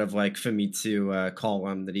this sort of like Famitsu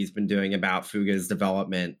column that he's been doing about Fuga's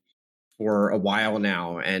development for a while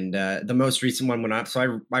now, and the most recent one went up.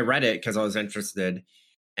 So I read it because I was interested.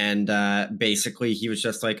 And basically, he was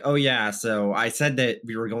just like, oh, yeah, so I said that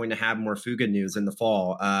we were going to have more Fuga news in the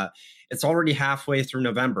fall. It's already halfway through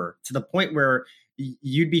November, to the point where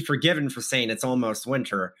you'd be forgiven for saying it's almost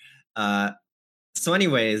winter. So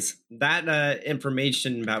anyways, that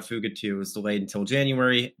information about Fuga 2 is delayed until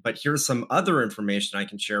January. But here's some other information I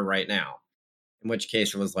can share right now. In which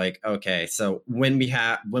case it was like, okay, so when we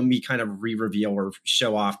kind of re-reveal or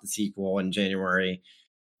show off the sequel in January,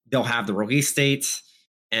 they'll have the release date.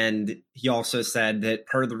 And he also said that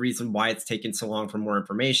part of the reason why it's taken so long for more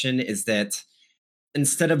information is that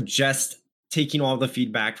instead of just taking all the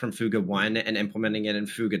feedback from Fuga 1 and implementing it in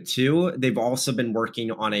Fuga 2, they've also been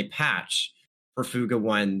working on a patch for Fuga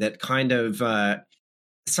 1 that kind of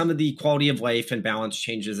some of the quality of life and balance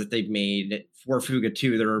changes that they've made for Fuga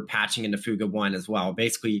 2, they're patching into Fuga 1 as well.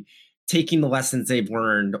 Basically taking the lessons they've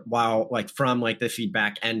learned while from the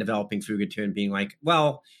feedback and developing Fuga 2 and being like,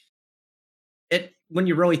 well, when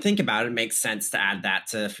you really think about it, it makes sense to add that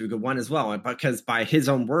to Fuga 1 as well. Because by his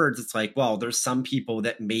own words, it's like, well, there's some people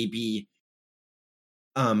that maybe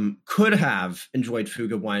could have enjoyed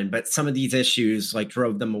Fuga 1, but some of these issues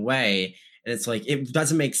drove them away. And it's like, it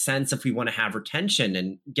doesn't make sense if we want to have retention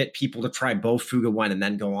and get people to try both Fuga 1 and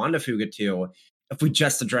then go on to Fuga 2. If we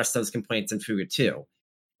just address those complaints in Fuga 2, it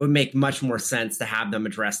would make much more sense to have them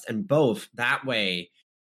addressed in both. That way,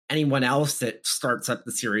 anyone else that starts up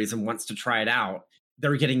the series and wants to try it out,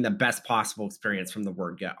 they're getting the best possible experience from the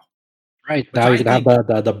word go. Right. Now you can have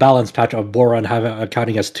the balance patch of Boron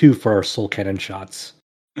counting as 2 for soul cannon shots.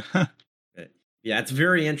 Yeah, it's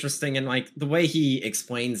very interesting. And the way he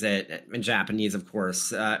explains it in Japanese, of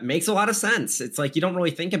course, makes a lot of sense. It's you don't really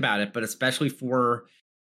think about it, but especially for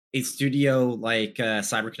a studio like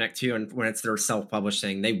CyberConnect 2, and when it's their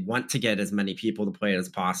self-publishing, they want to get as many people to play it as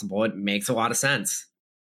possible. It makes a lot of sense.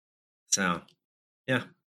 So, yeah.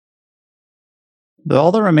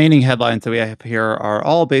 All the remaining headlines that we have here are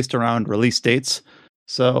all based around release dates.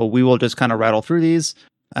 So we will just kind of rattle through these.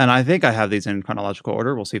 And I think I have these in chronological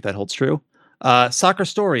order. We'll see if that holds true. Soccer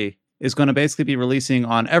Story is going to basically be releasing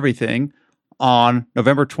on everything on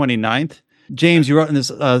November 29th. James, you wrote in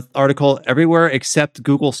this article everywhere except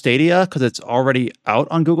Google Stadia because it's already out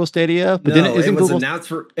on Google Stadia. But no,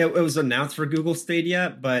 it was announced for Google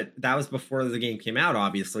Stadia, but that was before the game came out,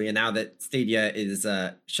 obviously. And now that Stadia is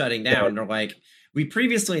shutting down, they're like, we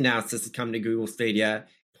previously announced this is coming to Google Stadia.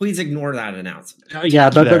 Please ignore that announcement.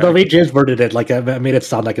 The way James worded it, it made it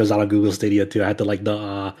sound like it was out on Google Stadia too. I had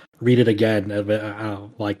to read it again.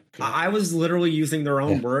 I was literally using their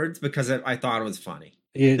own words because I thought it was funny.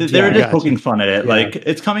 They were just poking fun at it. Yeah.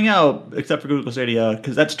 It's coming out except for Google Stadia,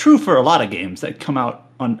 because that's true for a lot of games that come out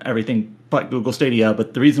on everything but Google Stadia.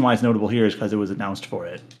 But the reason why it's notable here is because it was announced for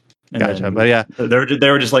it. And gotcha. But yeah, they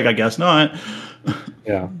were just like, I guess not.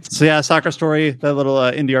 Yeah. So yeah, Soccer Story, that little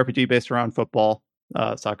indie RPG based around football,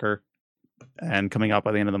 soccer, and coming out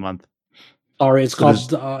by the end of the month. Sorry, it's called.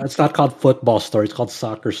 It's not called Football Story. It's called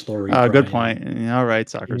Soccer Story. Good point. All right,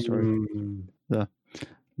 Soccer Story.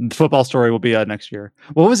 The Football Story will be next year.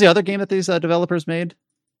 What was the other game that these developers made?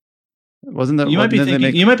 Wasn't that you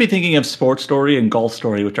might be thinking of Sports Story and Golf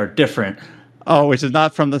Story, which are different. Oh, which is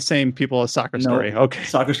not from the same people as Soccer Story. Okay,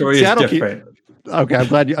 Soccer Story is different. Okay,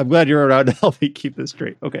 I'm glad you're around to help me keep this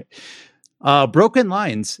straight. Okay. Broken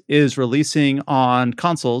Lines is releasing on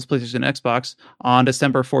consoles, PlayStation, Xbox, on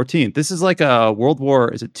December 14th. This is like a World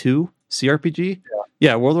War, is it 2 CRPG?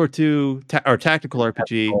 Yeah, World War II or tactical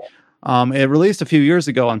RPG. It released a few years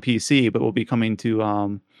ago on PC, but will be coming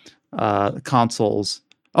to consoles.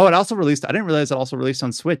 Oh, it also released, I didn't realize it also released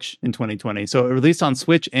on Switch in 2020. So it released on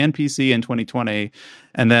Switch and PC in 2020.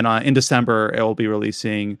 And then in December, it will be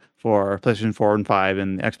releasing for PlayStation 4 and 5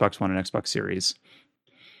 and Xbox One and Xbox Series.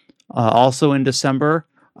 Also in December,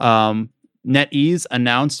 NetEase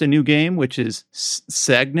announced a new game, which is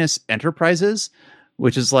Cygnus Enterprises,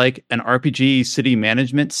 which is like an RPG city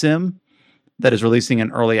management sim that is releasing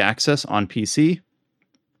in early access on PC.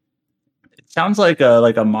 It sounds like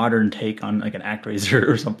a modern take on like an ActRaiser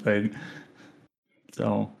or something.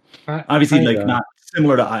 So obviously not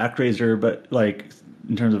similar to ActRaiser, but like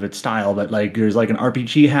in terms of its style, but like there's like an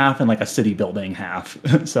RPG half and like a city building half.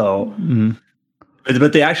 So. Mm-hmm.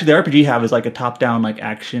 But the RPG half is like a top-down like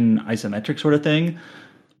action isometric sort of thing.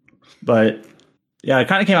 But yeah, it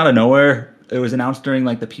kind of came out of nowhere. It was announced during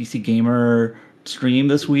like the PC Gamer stream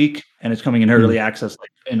this week, and it's coming in early access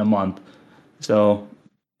like in a month. So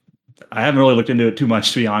I haven't really looked into it too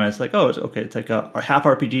much, to be honest. Like, oh, it's okay. It's like a half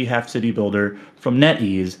RPG, half city builder from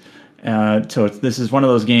NetEase. So this is one of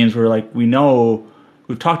those games where like we've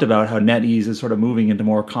talked about how NetEase is sort of moving into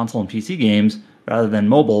more console and PC games rather than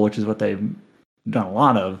mobile, which is what they've done a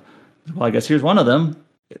lot of. Well, I guess here's one of them.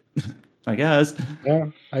 I guess. Yeah,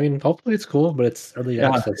 I mean, hopefully it's cool, but it's early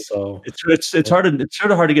access, so it's hard to it's sort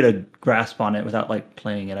of hard to get a grasp on it without like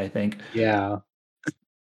playing it, I think. Yeah.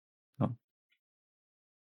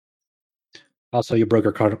 Also, you broke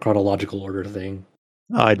your chronological order thing.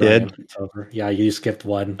 Oh, I did. It's over. Yeah, you skipped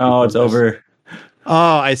one. Oh, it's over.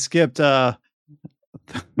 Oh, I skipped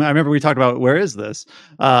I remember we talked about where is this?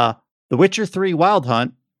 The Witcher 3 Wild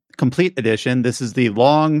Hunt Complete Edition. This is the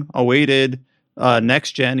long-awaited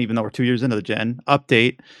next gen, even though we're 2 years into the gen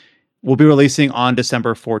update. Will be releasing on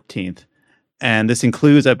December 14th. And this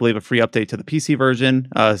includes, I believe, a free update to the PC version.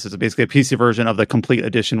 This is basically a PC version of the Complete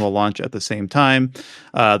Edition will launch at the same time.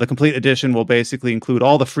 The Complete Edition will basically include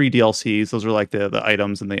all the free DLCs. Those are like the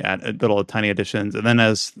items and the little tiny additions. And then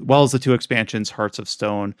as well as the 2 expansions, Hearts of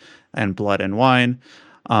Stone and Blood and Wine.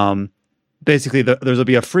 Basically, there'll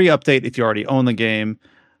be a free update if you already own the game.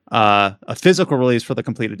 A physical release for the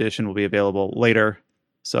Complete Edition will be available later.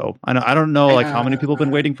 So I don't know like how many people have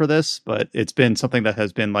been waiting for this, but it's been something that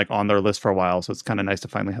has been like on their list for a while. So it's kind of nice to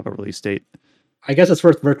finally have a release date. I guess it's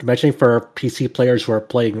worth mentioning for PC players who are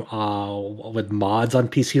playing with mods on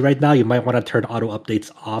PC right now. You might want to turn auto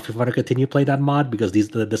updates off if you want to continue playing that mod, because this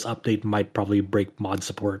update might probably break mod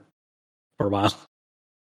support for a while.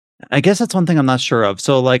 I guess that's one thing I'm not sure of.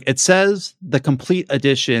 So like it says the Complete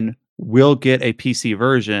Edition will get a PC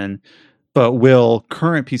version, but will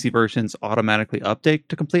current PC versions automatically update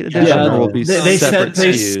to Complete Edition, or will be separate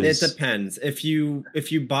SKUs? It depends. If you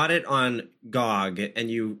bought it on GOG and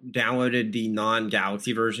you downloaded the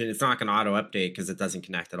non-Galaxy version, it's not going to auto update because it doesn't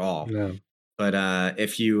connect at all. Yeah. But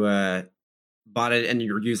if you bought it and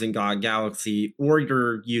you're using GOG Galaxy, or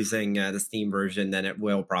you're using the Steam version, then it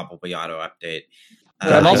will probably auto update.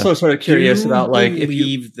 I'm also sort of curious about like if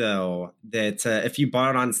you though that if you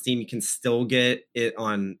bought it on Steam, you can still get it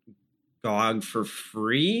on GOG for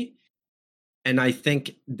free, and I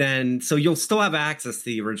think then so you'll still have access to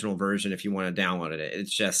the original version if you want to download it.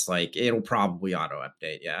 It's just like it'll probably auto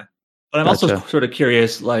update, yeah. But I'm also sort of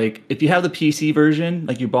curious, like if you have the PC version,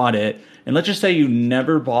 like you bought it, and let's just say you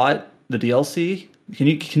never bought the DLC, can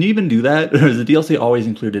you even do that, or is the DLC always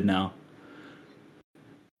included now?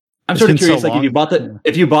 I'm sort of curious, like if you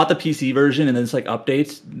bought the PC version and then it's like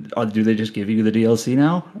updates, or do they just give you the DLC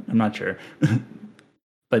now? I'm not sure.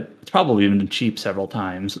 But it's probably been cheap several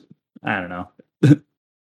times. I don't know.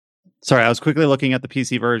 Sorry, I was quickly looking at the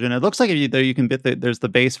PC version. It looks like you can get there's the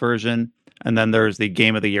base version, and then there's the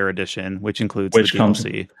Game of the Year edition, which includes the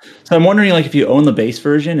DLC. So I'm wondering, like, if you own the base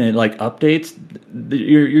version and it like updates,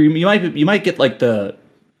 you might get like the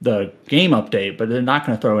game update, but they're not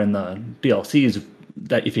going to throw in the DLCs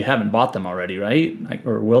that if you haven't bought them already, right? Like,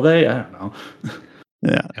 or will they? I don't know.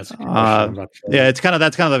 Yeah, yeah. That's kind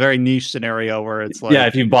of a very niche scenario where it's like, yeah,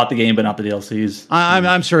 if you bought the game but not the DLCs,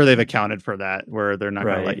 I'm sure they've accounted for that, where they're not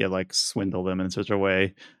going to let you like swindle them in such a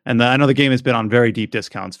way. And I know the game has been on very deep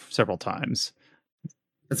discounts several times.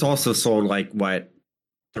 It's also sold like what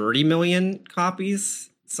 30 million copies.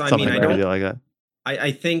 So Something crazy like that.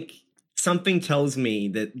 I think something tells me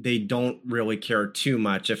that they don't really care too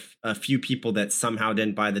much if a few people that somehow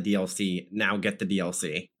didn't buy the DLC now get the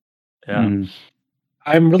DLC. Yeah. Mm.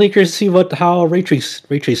 I'm really curious to see how ray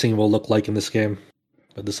tracing will look like in this game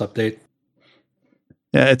with this update.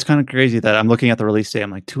 Yeah, it's kind of crazy that I'm looking at the release date. I'm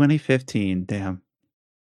like 2015. Damn,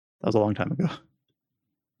 that was a long time ago.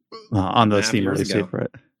 On the Steam release date for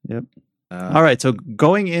it. Yep. All right, so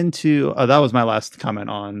going into that was my last comment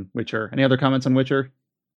on Witcher. Any other comments on Witcher?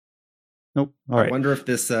 Nope. All right. I wonder if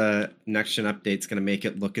this next gen update is going to make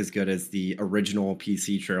it look as good as the original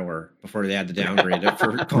PC trailer before they had to downgrade it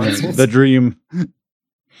for consoles. The dream.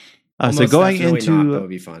 So going into that would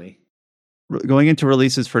be funny. Going into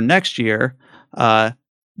releases for next year,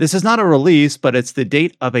 this is not a release, but it's the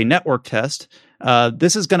date of a network test.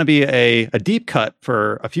 This is going to be a deep cut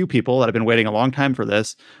for a few people that have been waiting a long time for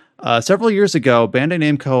this. Several years ago, Bandai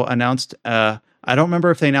Namco announced, I don't remember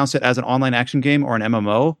if they announced it as an online action game or an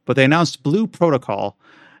MMO, but they announced Blue Protocol.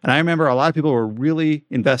 And I remember a lot of people were really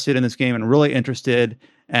invested in this game and really interested.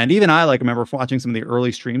 And even I remember watching some of the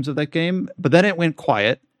early streams of that game, but then it went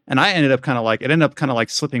quiet. And I ended up kind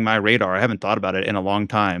of slipping my radar. I haven't thought about it in a long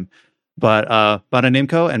time. But Bandai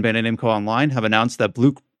Namco and Bandai Namco Online have announced that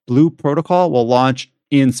Blue Protocol will launch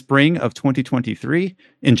in spring of 2023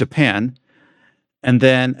 in Japan. And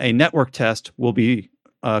then a network test will be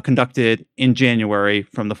conducted in January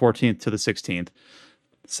from the 14th to the 16th.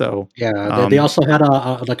 So yeah, they also had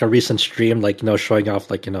a recent stream, showing off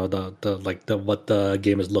what the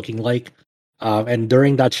game is looking like. And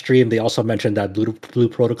during that stream, they also mentioned that Blue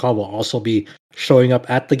Protocol will also be showing up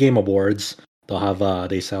at the Game Awards. They'll have a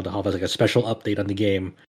special update on the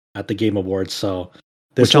game at the Game Awards. So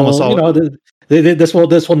this will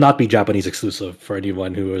not be Japanese exclusive for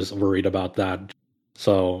anyone who is worried about that.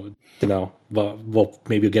 So we'll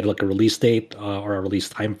maybe get a release date or a release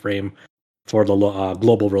time frame for the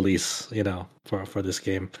global release. For this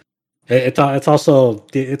game. It's also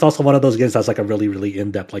one of those games that's a really, really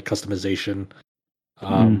in-depth customization.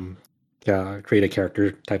 create a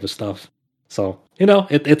character type of stuff. So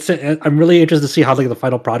I'm really interested to see how the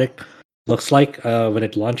final product looks like when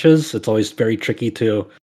it launches. It's always very tricky to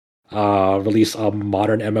release a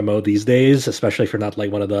modern MMO these days, especially if you're not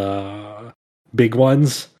like one of the big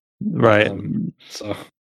ones, right?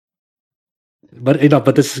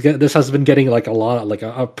 But this has been getting like a lot, like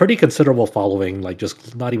a pretty considerable following, like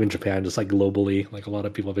just not even Japan, just like globally, like a lot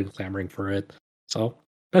of people have been clamoring for it. So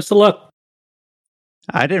best of luck.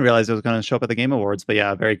 I didn't realize it was going to show up at the Game Awards, but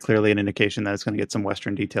yeah, very clearly an indication that it's going to get some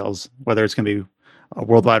Western details. Whether it's going to be a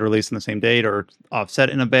worldwide release on the same date or offset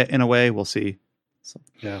in a way, we'll see. So,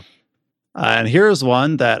 yeah. And here's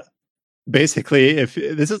one that basically, if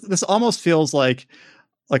this almost feels like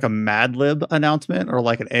a Mad Lib announcement or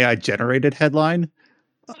like an AI generated headline.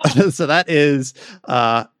 So that is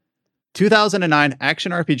 2009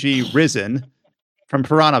 action RPG Risen from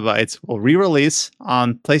Piranha Bytes will re-release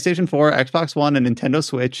on PlayStation 4, Xbox One, and Nintendo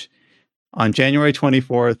Switch on January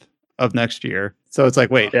 24th of next year. So it's like,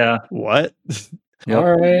 wait, what? Yep.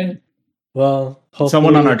 All right. Well,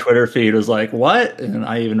 someone on our Twitter feed was like, "What?" And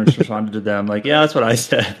I even responded to them like, "Yeah, that's what I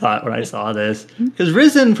thought when I saw this." Because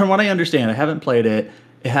Risen, from what I understand, I haven't played it.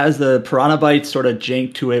 It has the Piranha Bytes sort of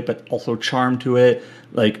jank to it, but also charm to it.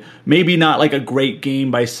 Like maybe not like a great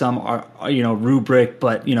game by some rubric,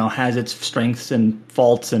 but has its strengths and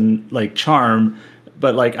faults and like charm.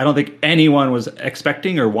 But like I don't think anyone was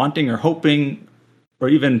expecting or wanting or hoping or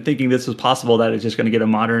even thinking this was possible that it's just going to get a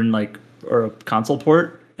modern or a console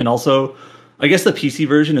port. And also, I guess the PC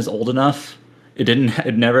version is old enough.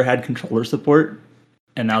 It never had controller support,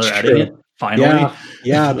 and now they're adding it finally.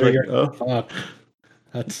 Yeah.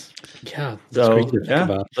 That's crazy to think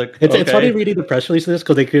about. It's funny reading the press release of this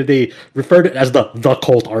because they referred it as the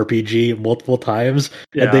cult RPG multiple times,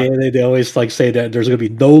 and they always like say that there's going to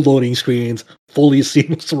be no loading screens, fully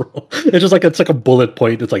seamless roll. It's like a bullet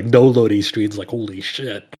point. It's like no loading screens. Like holy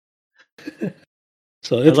shit.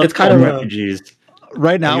 So it's kind of RPGs.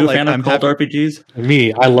 Right now, are you a fan of cult RPGs?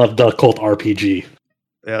 Me, I love the cult RPG.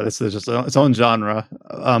 Yeah, this is just its own genre.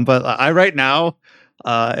 But right now,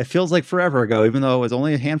 it feels like forever ago, even though it was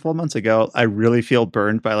only a handful of months ago. I really feel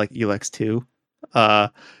burned by like Elex 2.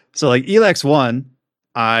 So like Elex 1,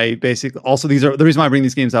 I basically also the reason why I bring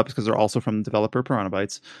these games up is because they're also from the developer Piranha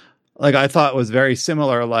Bytes. Like I thought it was very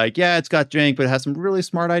similar. Like it's got jank, but it has some really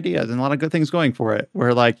smart ideas and a lot of good things going for it.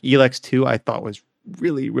 Where like Elex 2, I thought was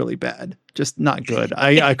really, really bad. Just not good.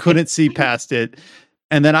 I couldn't see past it.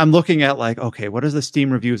 And then I'm looking at like, okay, what is the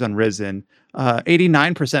Steam reviews on Risen?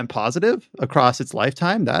 89% positive across its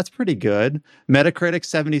lifetime. That's pretty good. Metacritic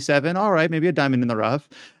 77. All right, maybe a diamond in the rough.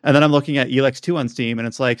 And then I'm looking at Elex 2 on Steam and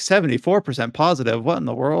it's like 74% positive. What in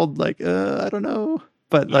the world? Like, I don't know.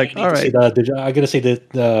 But like, all right. I'm gonna say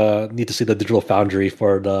that need to see the Digital Foundry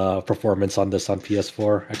for the performance on this on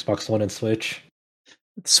PS4, Xbox One, and Switch.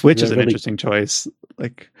 Switch is an interesting choice.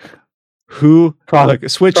 Like, who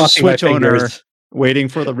Switch owner waiting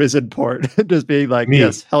for the Risen port, just being like,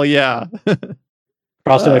 yes, hell yeah.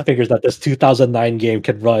 Crossing my fingers that this 2009 game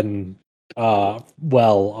can run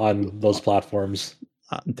well on those platforms.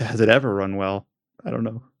 Has it ever run well? I don't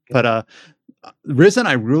know. But Risen,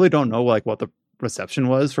 I really don't know like what the reception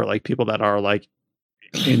was for like people that are like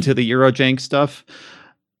into the Eurojank stuff.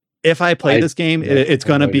 If I play this game, it's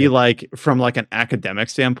going to be like from like an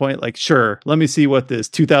academic standpoint, like, sure, let me see what this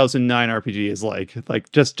 2009 RPG is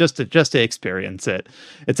like just to experience it.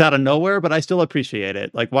 It's out of nowhere, but I still appreciate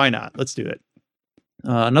it. Like, why not? Let's do it.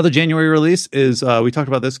 Another January release is we talked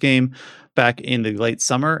about this game back in the late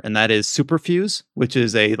summer, and that is Superfuse, which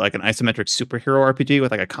is an isometric superhero RPG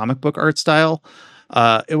with like a comic book art style.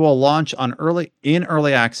 It will launch in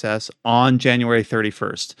early access on January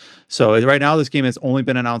 31st. So right now, this game has only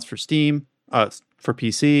been announced for Steam, for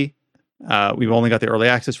PC. We've only got the early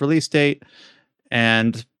access release date,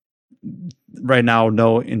 and right now,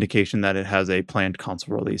 no indication that it has a planned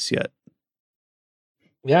console release yet.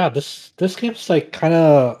 Yeah, this game's like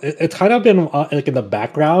it's kind of been like in the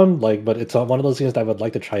background, like, but it's one of those games that I would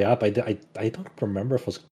like to try out. I don't remember if it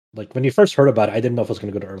was. Like when you first heard about it, I didn't know if it was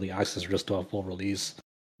going to go to early access or just to a full release.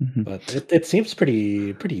 Mm-hmm. But it seems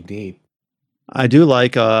pretty neat. I do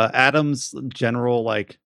like Adam's general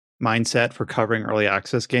like mindset for covering early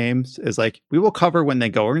access games is like we will cover when they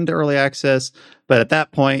go into early access, but at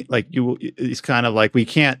that point, like it's kind of like we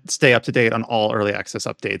can't stay up to date on all early access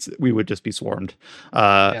updates. We would just be swarmed.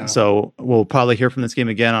 So we'll probably hear from this game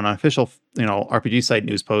again on an official, RPG site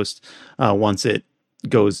news post once it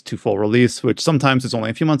goes to full release, which sometimes is only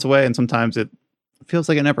a few months away and sometimes it feels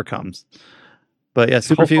like it never comes. But yeah,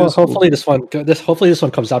 Superfuse. Hopefully this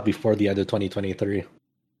one comes out before the end of 2023,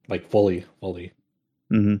 like fully.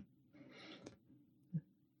 Mm-hmm.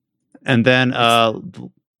 And then,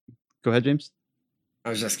 go ahead, James. I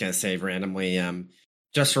was just gonna say randomly,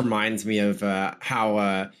 just reminds me of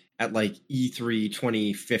how at like E3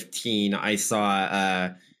 2015, I saw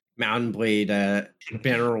Mountain Blade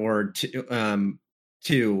Bannerlord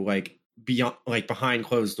 2 like beyond, like behind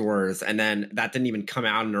closed doors, and then that didn't even come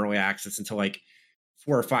out in early access until like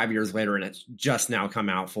 4 or 5 years later, and it's just now come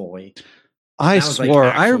out fully. I That was swore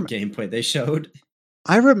like actual gameplay they showed.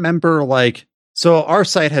 I remember like, so our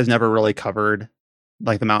site has never really covered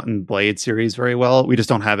like the Mountain Blade series very well. We just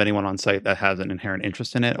don't have anyone on site that has an inherent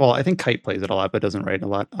interest in it. Well, I think Kite plays it a lot, but doesn't write a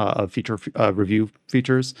lot of review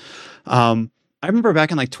features. I remember back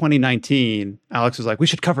in like 2019, Alex was like, we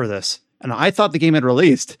should cover this. And I thought the game had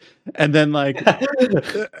released. And then like,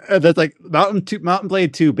 that's like Mountain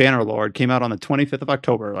Blade 2 Bannerlord came out on the 25th of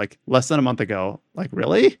October, like less than a month ago. Like,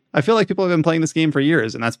 really? I feel like people have been playing this game for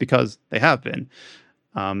years, and that's because they have been.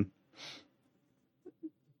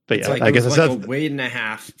 But yeah, like, I guess it's it's like a wait and a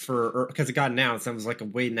half because it got announced. It was like a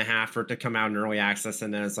wait and a half for it to come out in early access,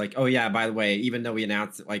 and then it's like, oh yeah, by the way, even though we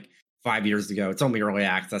announced it like 5 years ago, it's only early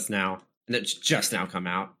access now, and it's just now come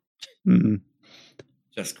out.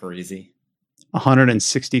 Just crazy.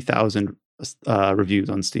 160,000 reviews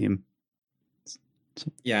on Steam.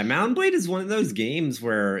 Yeah, Mountain Blade is one of those games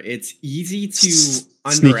where it's easy to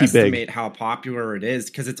underestimate how popular it is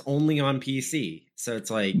because it's only on PC. So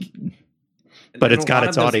it's like, but it's got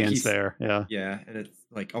its audience there. Yeah. Yeah. And it's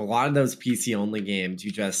like a lot of those PC only games,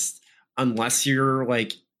 you just, unless you're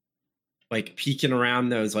like peeking around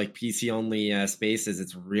those like PC only spaces,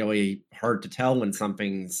 it's really hard to tell when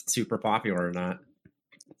something's super popular or not.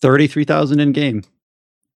 33,000 in game.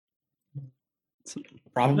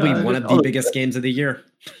 Probably one of the biggest games of the year.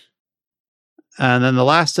 And then the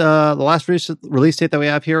last release date that we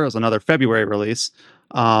have here is another February release.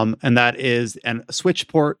 And that is a Switch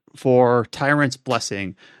port for Tyrant's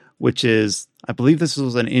Blessing, which is, I believe this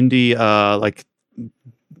was an indie, like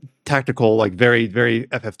tactical, like very, very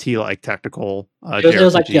FFT like tactical. It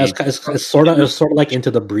was like, yeah, it's sort of like Into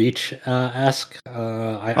the Breach esque.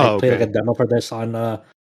 I played like a demo for this on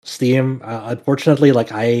Steam. Unfortunately,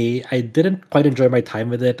 like I didn't quite enjoy my time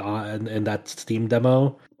with it in that Steam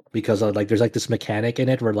demo because like there's like this mechanic in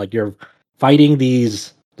it where like you're fighting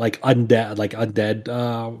these like undead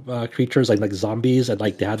creatures like zombies, and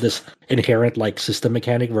like they have this inherent like system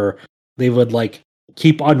mechanic where they would like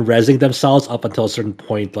keep on rezzing themselves up until a certain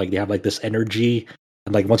point. Like they have like this energy,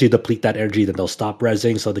 and like once you deplete that energy, then they'll stop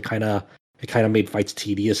rezzing. So it kind of made fights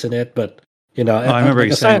tedious in it. But you know, I remember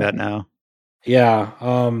you saying that now. Yeah,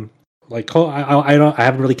 like I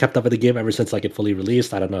haven't really kept up with the game ever since like it fully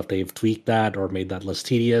released. I don't know if they've tweaked that or made that less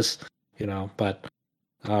tedious, you know. But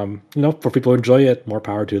you know, for people who enjoy it, more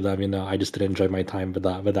power to them. You know, I just didn't enjoy my time with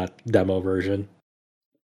that demo version.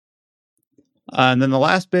 And then the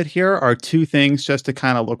last bit here are two things just to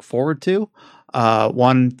kind of look forward to.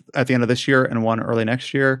 One at the end of this year and one early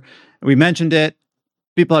next year. We mentioned it.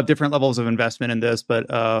 People have different levels of investment in this, but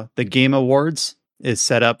the Game Awards is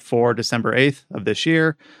set up for December 8th of this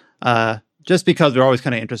year. Just because we're always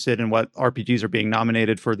kind of interested in what RPGs are being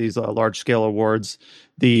nominated for these large scale awards.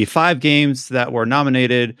 The 5 games that were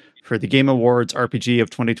nominated for the Game Awards RPG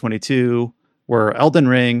of 2022 were Elden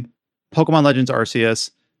Ring, Pokemon Legends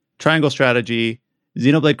Arceus, Triangle Strategy,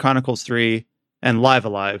 Xenoblade Chronicles 3, and Live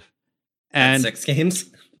Alive. And that's 6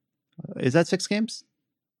 games? Is that 6 games?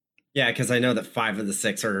 Yeah, because I know that 5 of the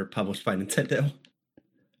 6 are published by Nintendo.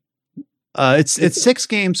 It's 6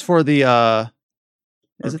 games for the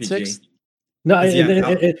is RPG. it 6? No,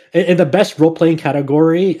 in the best role playing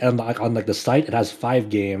category and like on like the site, it has 5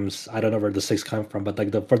 games. I don't know where the 6 come from, but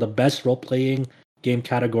like for the best role playing game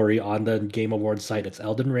category on the Game Awards site, it's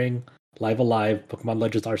Elden Ring, Live Alive, Pokemon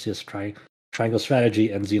Legends Arceus, Triangle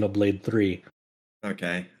Strategy, and Xenoblade 3.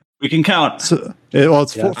 Okay. We can count. So, well,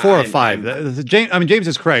 it's 4 or 5. James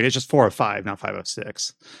is correct. It's just 4 or 5, not 5 or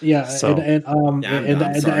 6. Yeah, so,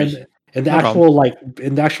 in the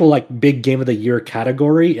actual like big game of the year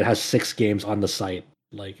category, it has 6 games on the site.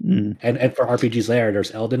 Like and for RPGs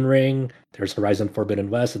there's Elden Ring, there's Horizon Forbidden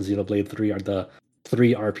West, and Xenoblade 3 are the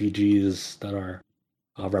 3 RPGs that are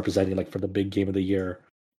representing like for the big game of the year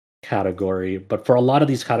category. But for a lot of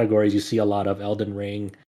these categories, you see a lot of Elden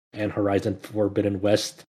Ring and Horizon Forbidden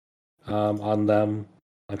West on them.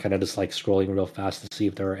 I'm kind of just like scrolling real fast to see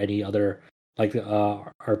if there are any other like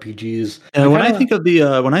RPGs. When I think of the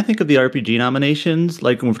RPG nominations,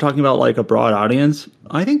 like when we're talking about like a broad audience,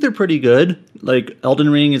 I think they're pretty good. Like Elden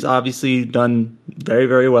Ring is obviously done very,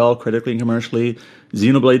 very well critically and commercially.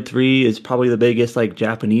 Xenoblade 3 is probably the biggest like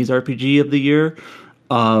Japanese RPG of the year.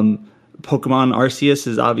 Pokemon Arceus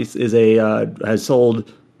is has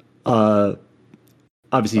sold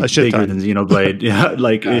obviously A shit bigger ton. than Xenoblade. Yeah,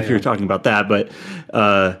 like if you're talking about that, but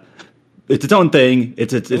it's its own thing.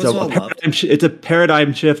 It's was well loved. it's a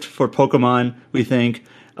paradigm shift for Pokemon. We think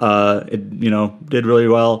it did really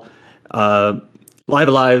well. Live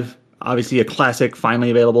Alive, obviously a classic,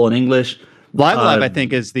 finally available in English. Live Alive, I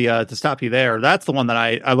think, is the to stop you there. That's the one that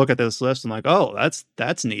I look at this list and like, oh,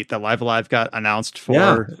 that's neat. That Live Alive got announced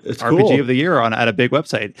for it's RPG cool. of the Year at a big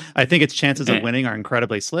website. I think its chances of winning are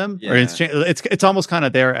incredibly slim. Or it's almost kind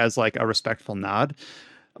of there as like a respectful nod.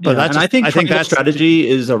 But and I think that Strategy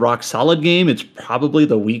is a rock solid game. It's probably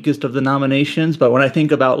the weakest of the nominations. But when I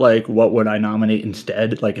think about like what would I nominate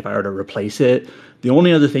instead, like if I were to replace it, the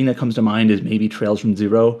only other thing that comes to mind is maybe Trails from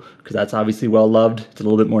Zero, because that's obviously well loved. It's a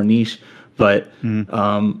little bit more niche. But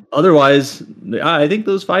otherwise, I think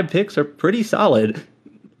those 5 picks are pretty solid.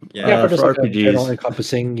 For RPGs. General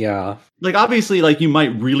encompassing, Like obviously, like you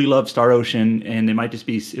might really love Star Ocean, and it might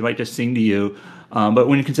just sing to you. But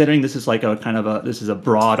when considering this is like this is a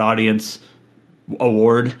broad audience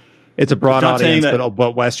award. It's a broad audience,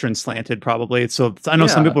 but Western slanted probably. So I know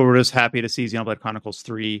some people were just happy to see Xenoblade Chronicles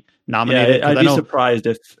 3 nominated. Yeah, I'd be surprised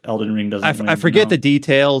if Elden Ring doesn't win. I forget the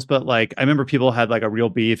details, but like I remember people had like a real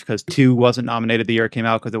beef because 2 wasn't nominated the year it came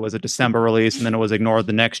out because it was a December release, and then it was ignored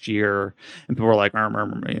the next year, and people were like,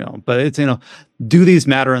 But it's do these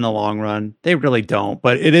matter in the long run? They really don't.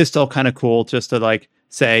 But it is still kind of cool just to like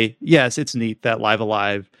say, yes, it's neat that Live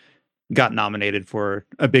Alive got nominated for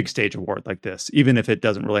a big stage award like this, even if it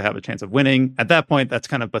doesn't really have a chance of winning. At that point, that's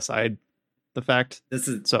kind of beside the fact.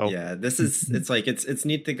 It's like it's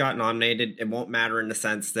neat that got nominated. It won't matter in the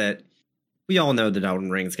sense that we all know that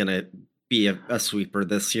Elden Ring is going to be a sweeper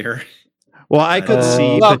this year. Well, I could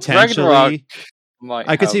see potentially.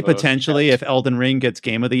 I could see potentially if Elden Ring gets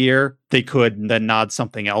Game of the Year, they could then nod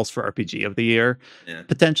something else for RPG of the Year,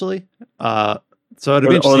 potentially. So it'd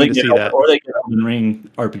be interesting to see that. Or they get Elden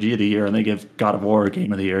Ring RPG of the Year and they give God of War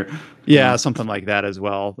Game of the Year. Yeah, something like that as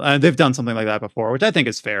well. They've done something like that before, which I think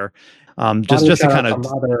is fair. Just to kind of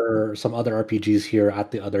some other RPGs here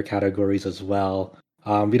at the other categories as well.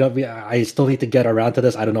 I still need to get around to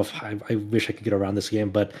this. I don't know if I wish I could get around this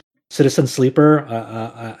game, but Citizen Sleeper.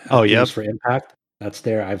 For Impact. That's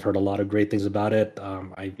there. I've heard a lot of great things about it.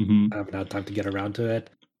 I haven't had time to get around to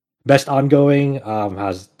it. Best ongoing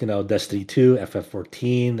has Destiny 2,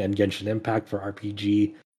 FF14, and Genshin Impact for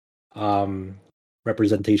RPG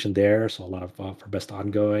representation there. So a lot of for best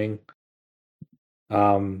ongoing.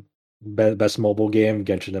 Best mobile game,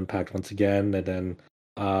 Genshin Impact once again, and then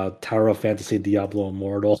Tower of Fantasy, Diablo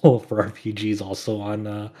Immortal for RPGs also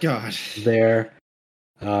on there.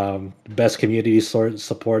 Best community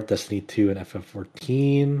support, Destiny 2 and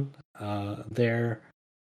FF14 there.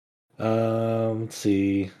 Let's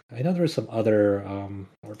see. I know there's some other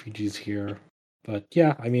RPGs here, but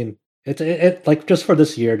yeah, I mean, it like just for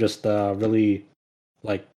this year, just really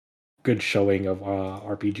like good showing of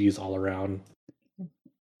RPGs all around.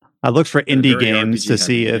 I looked for indie games to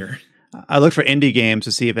see if any of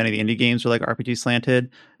the indie games were like RPG slanted.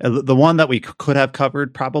 The one that we could have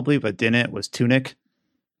covered probably, but didn't, was Tunic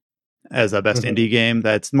as a best indie game.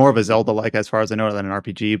 That's more of a Zelda-like as far as I know than an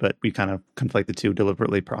RPG, but we kind of conflate the two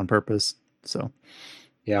deliberately on purpose. So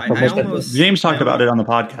yeah, James talked about it on the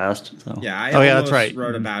podcast. So. Yeah, that's right.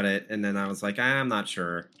 Wrote about it, and then I was like, I'm not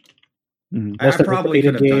sure. I probably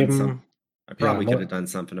could have done some. I probably could have done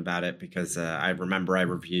something about it because I remember I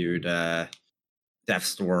reviewed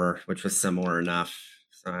Death's Door, which was similar enough.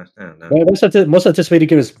 So I don't know. Most anticipated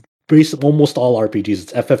game is almost all RPGs.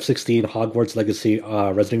 It's FF16, Hogwarts Legacy,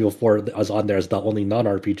 Resident Evil 4 is on there as the only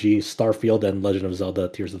non-RPG, Starfield, and Legend of Zelda: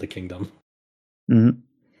 Tears of the Kingdom.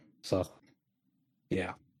 So,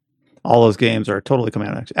 yeah. All those games are totally coming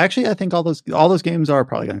out next year. Actually, I think all those games are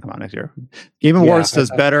probably going to come out next year. Game Awards does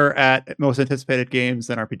better at most anticipated games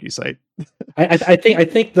than RPG Site. I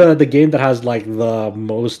think the game that has like the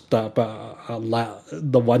most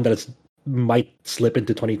the one that might slip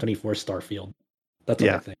into 2024 Starfield. That's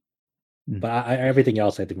what I think. But everything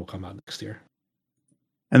else I think will come out next year.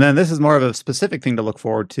 And then this is more of a specific thing to look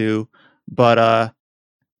forward to, but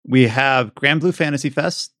we have Grand Blue Fantasy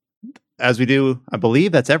Fest. As we do, I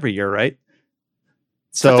believe that's every year, right?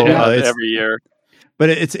 So it's every year,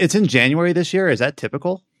 but it's in January this year. Is that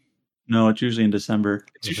typical? No, it's usually in December.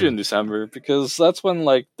 It's usually in December because that's when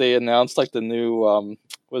like they announce like the new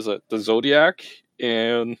the Zodiac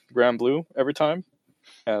in Grand Blue every time,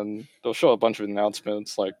 and they'll show a bunch of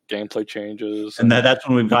announcements like gameplay changes, and that's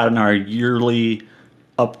when we've gotten our yearly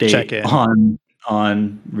update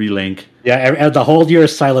on Relink. Yeah, and the whole year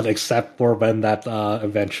is silent except for when that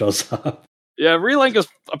event shows up. Yeah, Relink is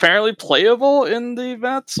apparently playable in the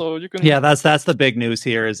event, so you can. Yeah, that's the big news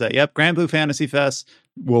here. Is that Grand Blue Fantasy Fest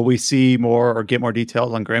Will we see more or get more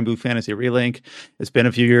details on Granblue Fantasy Relink? It's been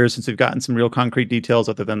a few years since we've gotten some real concrete details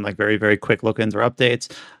other than like very, very quick look-ins or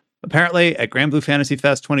updates. Apparently, at Granblue Fantasy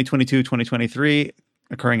Fest 2022-2023,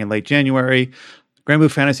 occurring in late January,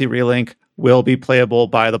 Granblue Fantasy Relink will be playable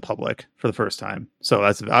by the public for the first time. So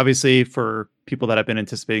that's obviously for people that have been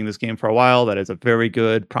anticipating this game for a while, that is a very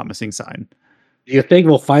good, promising sign. Do you think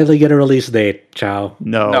we'll finally get a release date, Chow?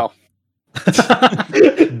 No.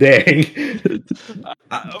 Dang.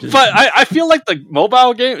 But I feel like the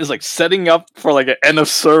mobile game is like setting up for like an end of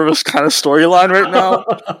service kind of storyline right now.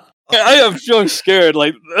 I am feeling scared.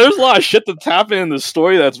 Like, there's a lot of shit that's happening in this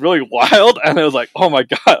story that's really wild, and I was like, "Oh my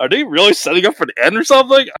god, are they really setting up for the end or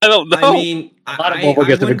something?" I don't know. I mean, A lot of mobile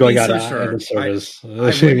games have been going out of sure. service. I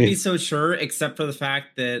wouldn't be so sure, except for the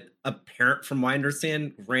fact that apparent, from what I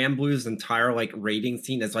understand, Granblue's entire like rating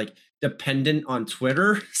scene is like dependent on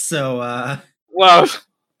Twitter. So, well,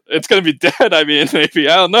 it's gonna be dead. I mean, maybe,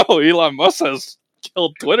 I don't know. Elon Musk has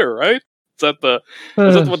killed Twitter, right? Is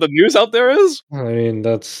that what the news out there is? I mean,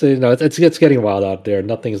 that's it's getting wild out there.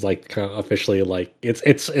 Nothing's like kind of officially like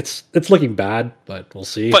it's looking bad, but we'll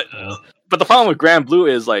see. But the problem with Granblue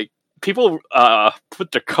is like people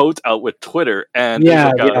put their codes out with Twitter, and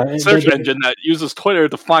there's like a search engine that uses Twitter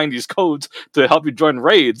to find these codes to help you join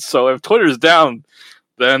raids. So if Twitter's down,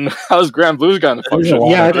 then how's Granblue's going to function?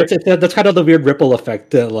 Yeah, that's kind of the weird ripple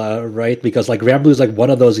effect, right? Because like Granblue is like one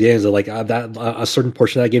of those games that like that a certain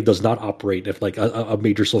portion of that game does not operate if like a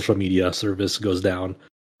major social media service goes down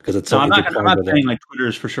because it's. So I'm not saying like Twitter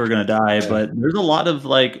is for sure going to die, but there's a lot of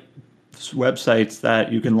like websites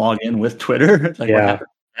that you can log in with Twitter. Like what happened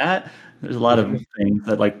to that? There's a lot of things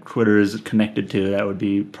that like Twitter is connected to that would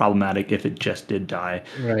be problematic if it just did die.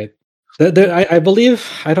 Right. I believe,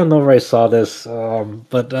 I don't know where I saw this,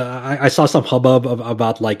 but I saw some hubbub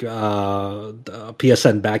about like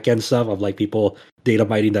PSN backend stuff of like people data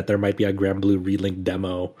mining that there might be a Granblue Relink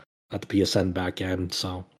demo at the PSN backend.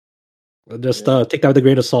 So just take that with a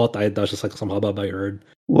grain of salt. That's just like some hubbub I heard.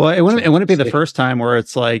 Well, it wouldn't be the first time where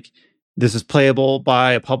it's like this is playable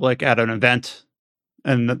by a public at an event,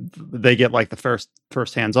 and they get like the first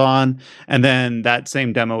hands on, and then that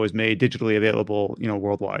same demo is made digitally available,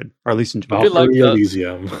 worldwide, or at least in Japan.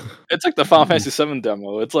 It's like the Final Fantasy VII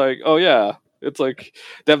demo. It's like, oh yeah, it's like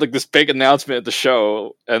they have like this big announcement at the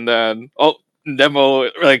show, and then demo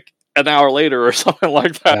like an hour later or something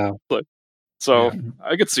like that. Yeah.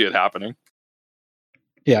 I could see it happening.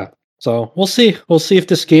 Yeah. So we'll see. We'll see if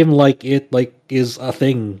this game is a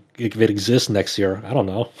thing, if it exists next year. I don't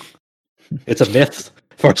know. It's a myth.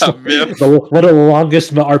 One of the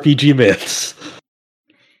longest RPG myths.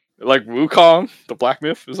 Like Wukong, the Black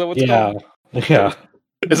Myth? Is that what's called? Yeah.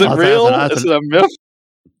 Is it real? Is it a myth?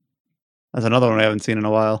 That's another one I haven't seen in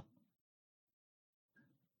a while.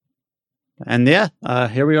 And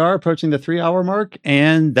here we are approaching the 3-hour mark,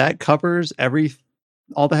 and that covers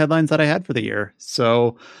all the headlines that I had for the year.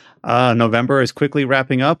 So November is quickly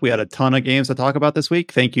wrapping up. We had a ton of games to talk about this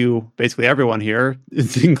week. Thank you, basically everyone here,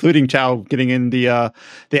 including Chow, getting in the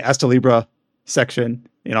Asta Libra section,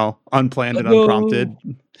 unplanned and unprompted.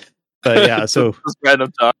 But yeah, so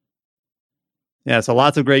random talk. Yeah, so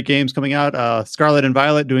lots of great games coming out. Scarlet and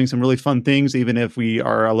Violet doing some really fun things, even if we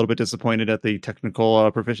are a little bit disappointed at the technical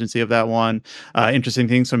proficiency of that one. Interesting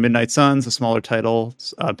things from Midnight Suns, a smaller title,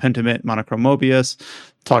 Pentiment, Monochrome Mobius.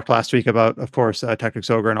 Talked last week about, of course, Tactics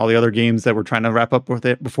Ogre and all the other games that we're trying to wrap up with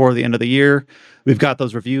it before the end of the year. We've got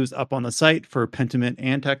those reviews up on the site for Pentiment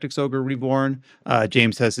and Tactics Ogre Reborn.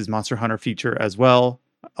 James has his Monster Hunter feature as well,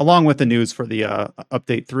 along with the news for the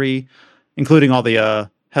Update 3, including all the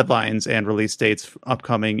headlines and release dates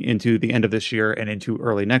upcoming into the end of this year and into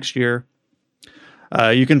early next year.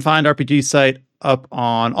 You can find RPG Site up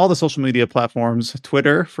on all the social media platforms,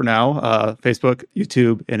 Twitter for now, Facebook,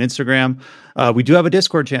 YouTube, and Instagram. We do have a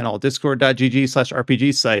Discord channel,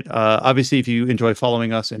 discord.gg/RPG Site. Obviously, if you enjoy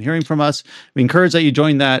following us and hearing from us, we encourage that you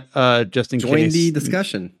join that just in case. Join the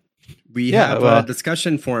discussion. We have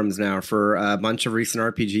discussion forums now for a bunch of recent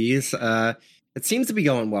RPGs. It seems to be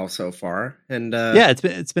going well so far, and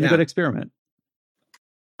it's been a good experiment.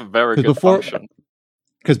 Very good function.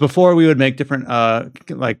 Because before we would make different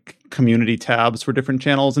like community tabs for different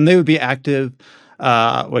channels, and they would be active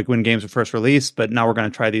like when games were first released. But now we're going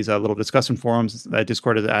to try these little discussion forums that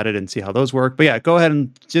Discord has added and see how those work. But yeah, go ahead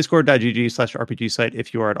and discord.gg/RPG Site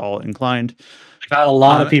if you are at all inclined. Got a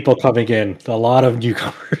lot of people coming in, a lot of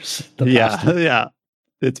newcomers. Yeah.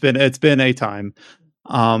 It's been a time.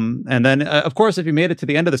 And then, of course, if you made it to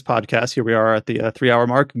the end of this podcast, here we are at the 3-hour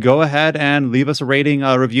mark, go ahead and leave us a rating,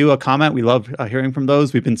 a review, a comment. We love hearing from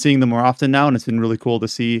those. We've been seeing them more often now, and it's been really cool to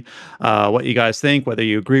see what you guys think, whether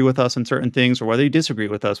you agree with us on certain things or whether you disagree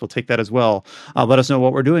with us. We'll take that as well. Let us know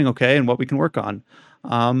what we're doing okay and what we can work on.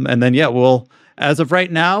 And then, as of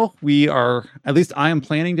right now, I am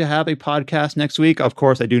planning to have a podcast next week. Of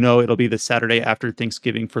course, I do know it'll be the Saturday after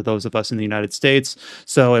Thanksgiving for those of us in the United States.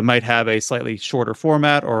 So it might have a slightly shorter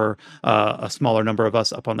format or a smaller number of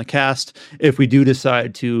us up on the cast. If we do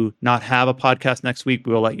decide to not have a podcast next week,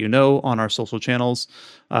 we'll let you know on our social channels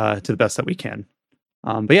to the best that we can.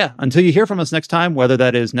 Until you hear from us next time, whether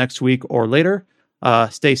that is next week or later,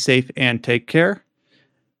 stay safe and take care.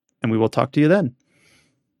 And we will talk to you then.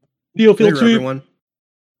 Neofield everyone.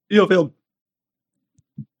 Neofield.